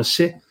just going to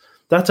sit.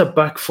 That's a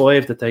back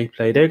 5 that they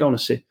play. They're going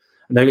to sit.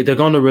 And they're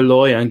going to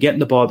rely on getting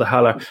the ball to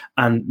Haller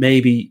and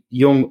maybe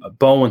young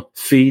Bowen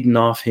feeding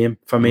off him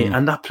for me,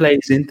 and that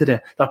plays into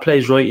that. That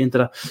plays right into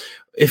that.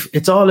 If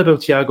it's all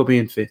about Thiago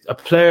being fit, a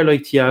player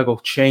like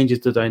Thiago changes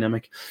the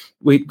dynamic.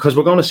 Because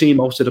we're going to see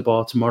most of the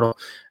ball tomorrow,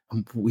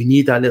 and we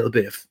need that little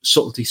bit of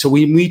subtlety. So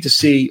we need to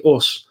see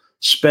us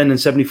spending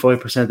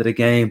 75% of the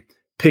game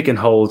picking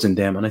holes in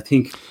them, and I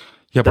think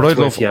but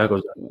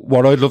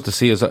what I'd love to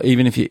see is that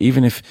even if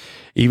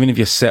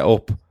you set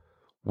up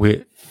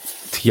with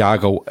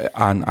Thiago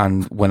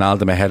and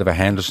Wijnaldum ahead of a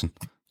Henderson,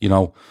 you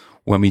know,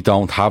 when we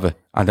don't have it,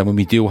 and then when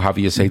we do have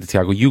it, you say to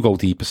Thiago, you go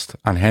deepest,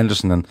 and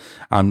Henderson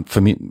and for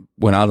me,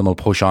 Wijnaldum will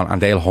push on,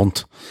 and they'll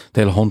hunt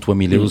when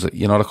we lose it,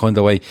 you know, the kind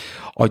of way.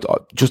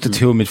 Just the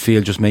 2 in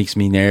midfield just makes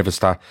me nervous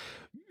that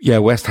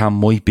West Ham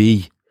might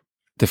be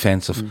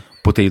defensive,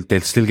 but they'll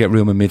still get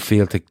room in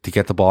midfield to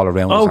get the ball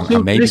around us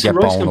and maybe get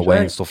Bowen away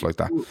and stuff like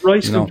that.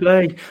 Rice can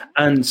play,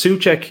 and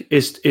Souček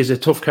is a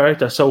tough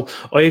character, so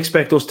I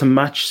expect us to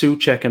match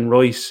Souček and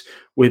Rice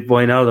with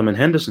Wijnaldum and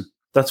Henderson.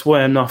 That's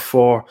why I'm not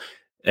for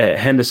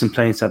Henderson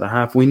playing centre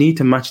half. We need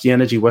to match the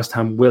energy West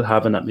Ham will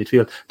have in that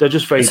midfield. They're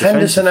just very defensive.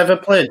 Has Henderson ever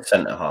played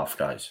centre half,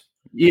 guys?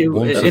 Yeah,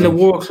 in a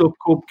World Club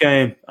Cup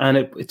game,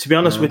 and to be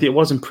honest with you, it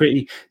wasn't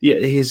pretty. Yeah,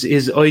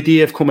 his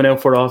idea of coming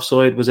out for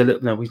offside was a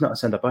little. No, he's not a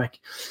centre back.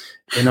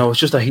 You know, it's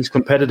just that he's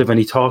competitive and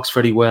he talks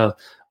very well.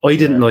 I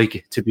didn't like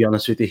it, to be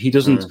honest with you. He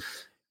doesn't.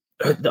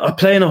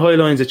 Playing a high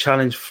line is a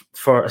challenge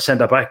for a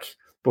centre back,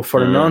 but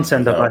for a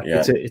non-centre back,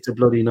 it's a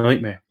bloody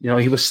nightmare. You know,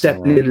 he was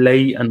stepping in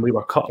late, and we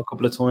were caught a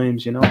couple of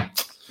times. You know.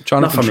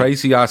 Jonathan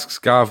Tracy asks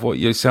Gav, "What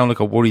you sound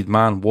like a worried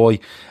man? Why?"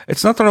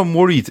 It's not that I'm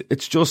worried.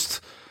 It's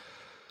just.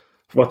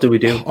 What do we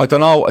do? I don't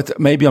know.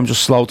 Maybe I'm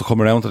just slow to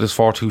come around to this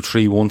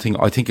 4-2-3-1 thing.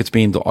 I think it's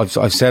been. I've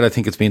said I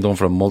think it's been done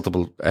for a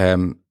multiple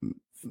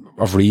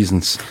of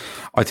reasons.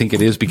 I think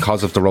it is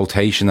because of the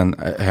rotation and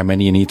how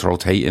many you need to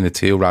rotate in a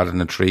 2 rather than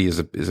a 3 is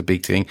a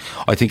big thing.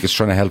 I think it's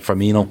trying to help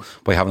Firmino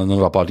by having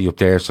another body up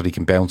there so he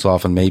can bounce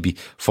off and maybe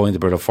find a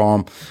bit of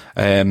form.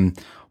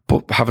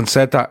 But having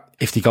said that,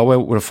 if they go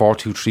out with a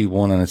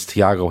 4-2-3-1 and it's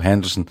Thiago,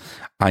 Henderson,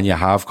 and you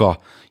have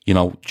got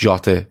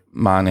Jota,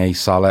 Mane,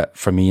 Salah,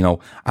 Firmino,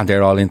 and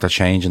they're all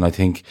interchanging. I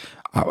think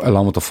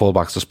along with the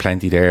fullbacks, there's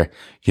plenty there,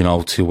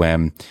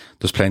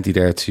 there's plenty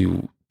there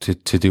to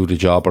do the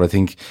job. But I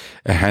think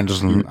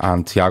Henderson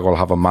and Thiago will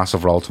have a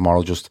massive role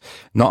tomorrow, just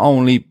not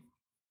only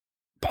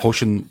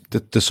pushing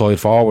the side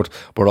forward,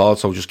 but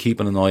also just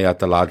keeping an eye at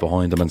the lad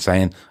behind them and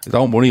saying,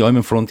 don't worry, I'm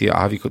in front of you.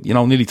 Have you,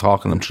 nearly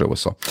talking them through it.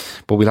 So,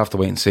 but we'll have to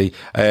wait and see.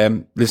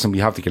 Listen, we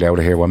have to get out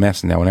of here. We're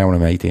messing now, an hour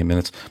and 18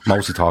 minutes,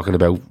 mostly talking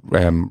about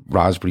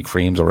raspberry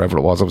creams or whatever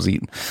it was I was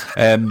eating.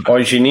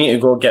 Boys, you need to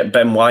go get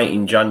Ben White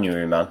in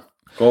January, man.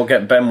 Go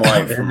get Ben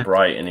White from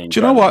Brighton in January. Do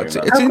you know what?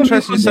 It's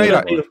interesting you say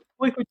that.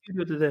 Why couldn't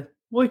you do that?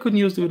 Why couldn't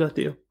you do that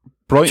deal?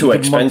 Brighton Too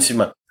expensive,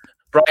 man.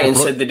 Brighton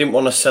said they didn't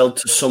want to sell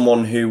to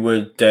someone who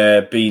would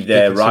be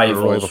their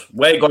rivals.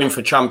 We're going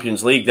for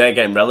Champions League. They're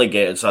getting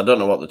relegated, so I don't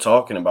know what they're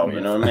talking about,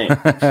 you know what I mean?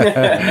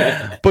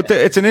 But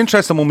it's an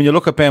interesting one when you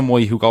look at Ben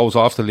White, who goes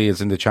off the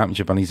Leeds in the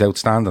Championship and he's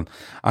outstanding.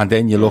 And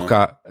then you look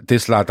at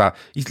this lad that,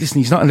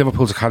 he's not in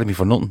Liverpool's academy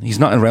for nothing. He's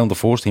not around the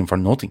first team for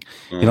nothing.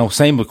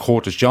 Same with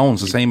Curtis Jones,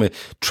 the same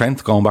with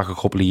Trent going back a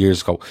couple of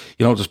years ago.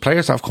 There's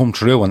players that have come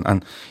through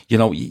and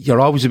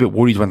you're always a bit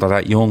worried when they're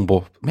that young,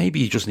 but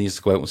maybe he just needs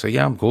to go out and say,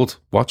 yeah, I'm good.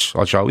 Watch.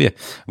 I'll show you.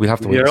 We'll have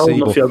to wait and see. You're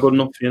old enough, you're good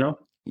enough,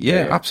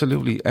 Yeah,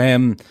 absolutely.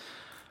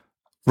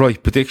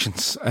 Right,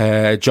 predictions.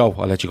 Joe,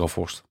 I'll let you go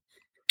first.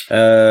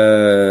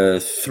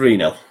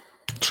 3-0.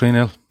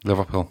 3-0,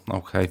 Liverpool.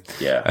 Okay.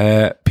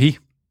 Yeah. P?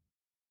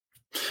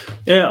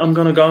 Yeah, I'm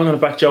going to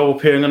back Joe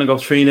up here. I'm going to go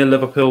 3-0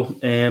 Liverpool.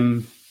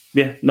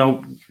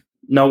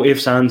 No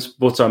ifs, ands,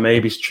 buts or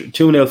maybes.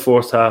 2-0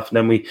 first half, and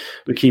then we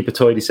keep a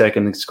tidy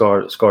second and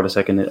score the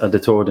second, the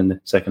third in the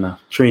second half.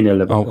 3-0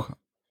 Liverpool.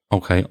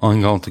 Okay,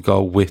 I'm going to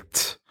go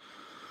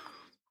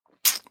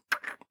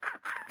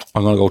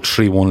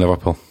 3-1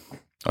 Liverpool.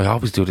 I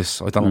always do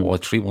this. I don't know why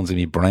 3-1's in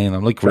my brain.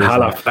 I'm like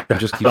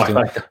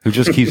Griezmann, who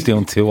just keeps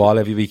doing 2-2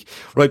 every week.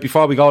 Right,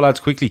 before we go,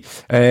 lads, quickly,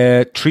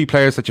 3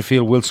 players that you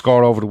feel will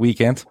score over the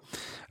weekend.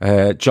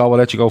 Joe, I'll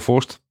let you go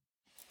first.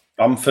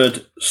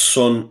 Bamford,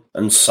 Son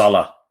and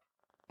Salah.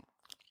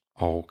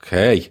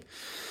 Okay.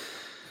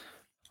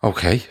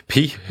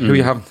 P, who are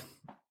you having?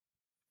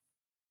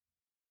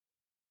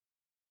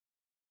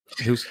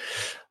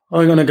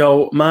 I'm going to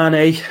go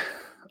Mane,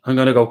 I'm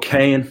going to go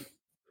Kane,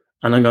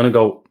 and I'm going to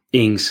go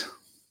Ings.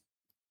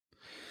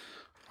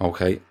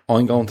 Okay,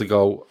 I'm going to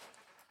go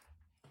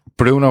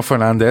Bruno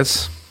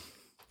Fernandes.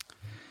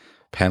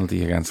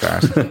 Penalty against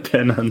Arsenal.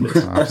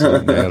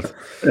 Absolutely nailed.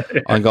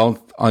 I'm going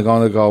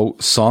to go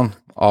Son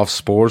off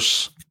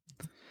Spurs,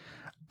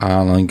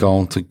 and I'm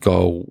going to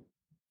go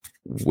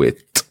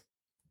with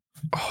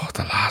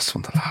the last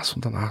one.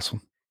 I'm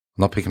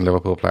not picking a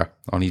Liverpool player.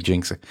 Only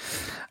jinx it.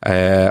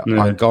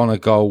 I'm going to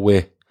go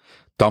with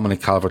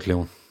Dominic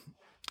Calvert-Lewin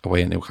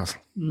away in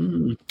Newcastle.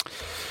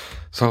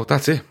 So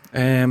that's it.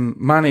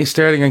 Mane,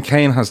 Sterling and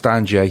Kane has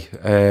Dan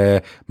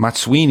J. Matt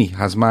Sweeney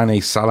has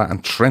Mane, Salah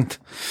and Trent.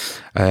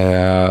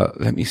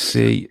 Let me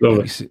see.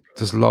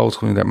 There's loads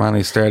coming there.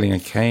 Mane, Sterling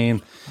and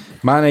Kane.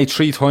 Mane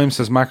 3 times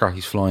says Macca.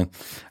 He's flying.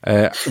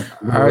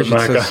 Arjun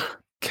says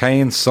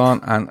Kane, Son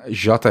and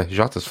Jota.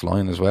 Jota's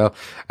flying as well.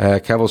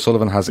 Kev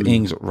O'Sullivan has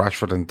Ings,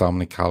 Rashford and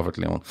Dominic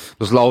Calvert-Lewin.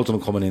 There's loads of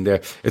them coming in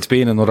there. It's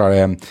been another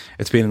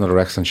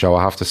excellent show,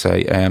 I have to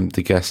say.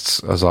 The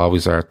guests, as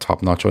always, are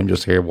top notch. I'm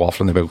just here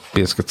waffling about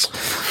biscuits.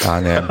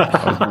 And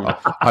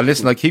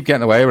listen, I keep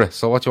getting away with it.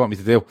 So what do you want me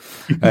to do?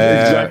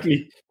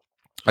 Exactly.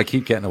 I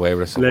keep getting away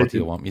with it, so what do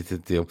you want me to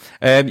do?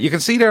 You can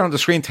see there on the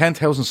screen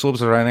 10,000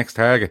 subs are our next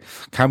target.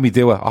 Can we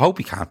do it? I hope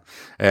we can.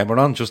 We're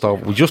on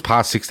we just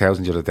passed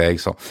 6,000 the other day.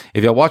 So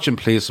if you're watching,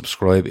 please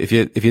subscribe. If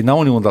you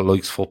know anyone that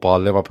likes football,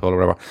 Liverpool or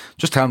whatever,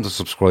 just tell them to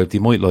subscribe. They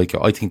might like it.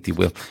 I think they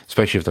will,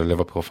 especially if they're a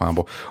Liverpool fan.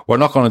 But we're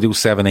not going to do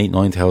 7, 8,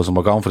 9,000.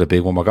 We're going for the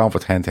big one. We're going for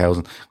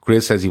 10,000.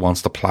 Grizz says he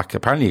wants the plaque.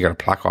 Apparently you get a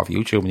plaque off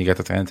YouTube when you get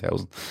to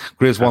 10,000.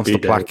 Grizz wants the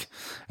plaque.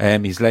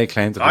 He's laid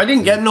claim to I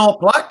didn't get no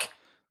plaque.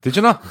 Did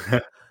you not?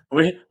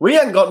 We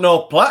ain't got no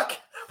plaque.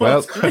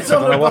 Well, I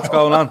don't know what's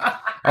going on.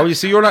 Oh, you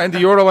see, you're not in the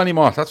Euro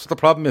anymore. That's what the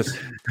problem is.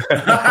 You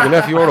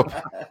left Europe.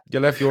 You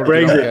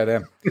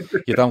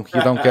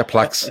don't get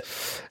plaques.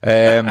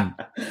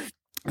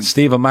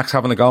 Steve and Max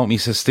having a go at me. He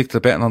says, stick to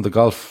betting on the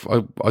golf.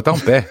 I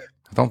don't bet.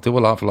 I don't do a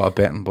lot of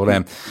betting.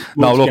 But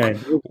no, look,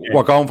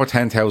 we're going for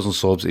 10,000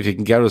 subs. If you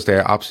can get us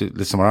there, absolutely.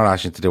 Listen, we're not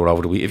asking to do it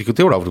over the week. If you could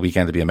do it over the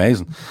weekend, it'd be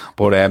amazing.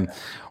 But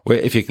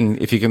if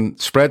you can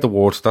spread the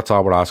word, that's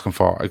all we're asking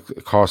for.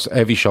 Of course,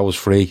 every show is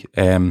free.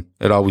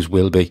 It always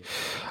will be.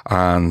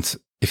 And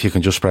if you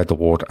can just spread the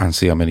word and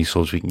see how many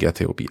subs we can get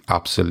to, it would be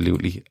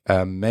absolutely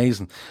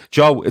amazing.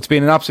 Joe, it's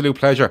been an absolute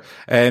pleasure.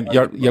 We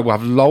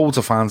have loads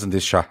of fans in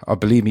this chat.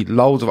 Believe me,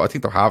 loads of, I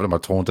think they're half of them are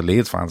turned to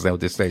Leeds fans now at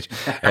this stage.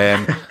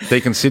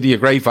 They consider you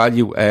great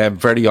value,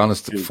 very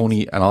honest,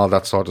 funny and all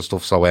that sort of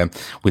stuff. So,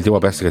 we'll do our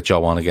best to get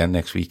Joe on again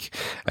next week.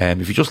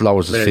 If he just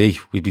lowers his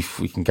fee,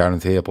 we can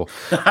guarantee it, but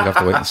we'll have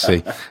to wait and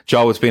see.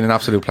 Joe, it's been an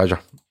absolute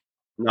pleasure.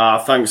 Nah,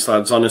 thanks,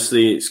 lads.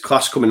 Honestly, it's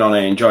class coming on. I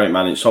enjoy it,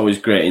 man. It's always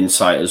great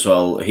insight as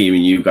well,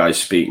 hearing you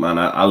guys speak, man.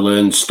 I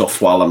learn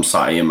stuff while I'm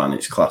sat here, man.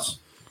 It's class.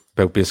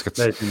 about biscuits.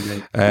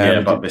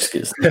 About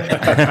biscuits.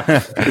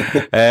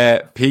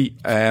 Pete,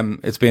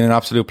 it's been an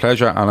absolute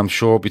pleasure, and I'm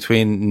sure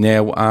between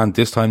now and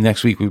this time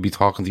next week, we'll be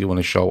talking to you on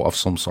a show of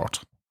some sort.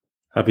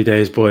 Happy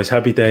days, boys.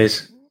 Happy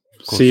days.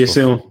 See you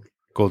soon.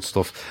 Good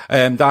stuff.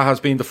 That has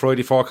been the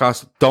Friday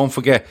Forecast. Don't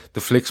forget the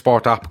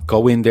Flicksport app.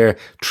 Go in there.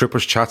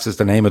 Trippers Chats is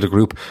the name of the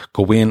group.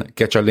 Go in,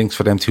 get your links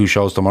for them 2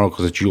 shows tomorrow,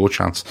 because it's your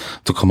chance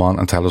to come on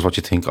and tell us what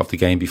you think of the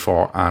game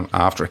before and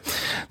after.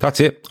 That's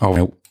it.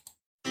 Oh,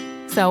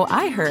 So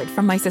I heard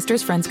from my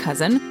sister's friend's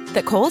cousin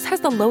that Kohl's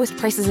has the lowest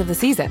prices of the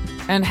season,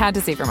 and had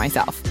to see for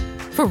myself.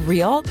 For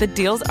real, the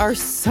deals are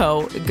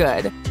so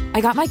good.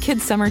 I got my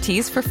kids' summer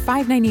tees for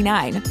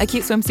 $5.99, a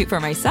cute swimsuit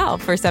for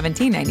myself for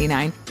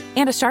 $17.99,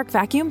 and a Shark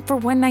vacuum for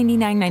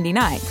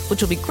 $199.99,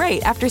 which will be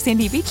great after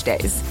Sandy Beach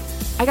days.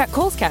 I got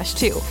Kohl's Cash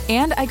too,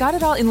 and I got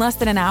it all in less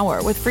than an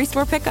hour with free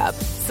store pickup.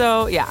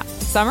 So yeah,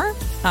 summer,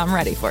 I'm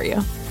ready for you.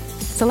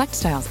 Select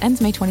styles,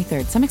 ends May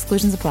 23rd. Some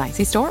exclusions apply.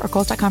 See store or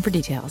Kohl's.com for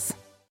details.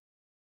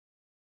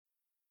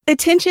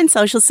 Attention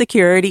Social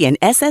Security and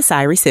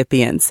SSI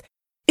recipients.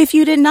 If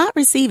you did not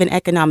receive an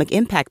economic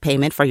impact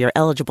payment for your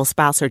eligible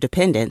spouse or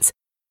dependents,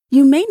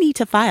 you may need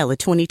to file a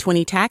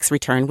 2020 tax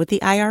return with the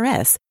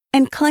IRS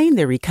and claim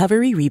the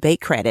Recovery Rebate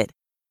Credit.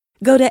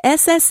 Go to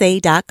ssa.gov/EIP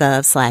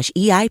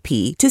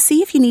to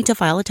see if you need to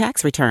file a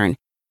tax return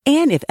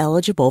and if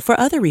eligible for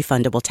other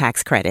refundable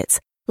tax credits,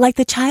 like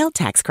the Child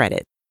Tax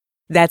Credit.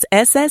 That's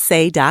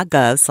ssa.gov/EIP.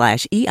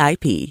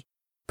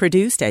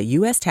 Produced at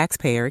U.S.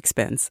 taxpayer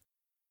expense.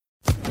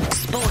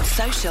 Sports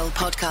Social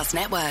Podcast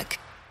Network.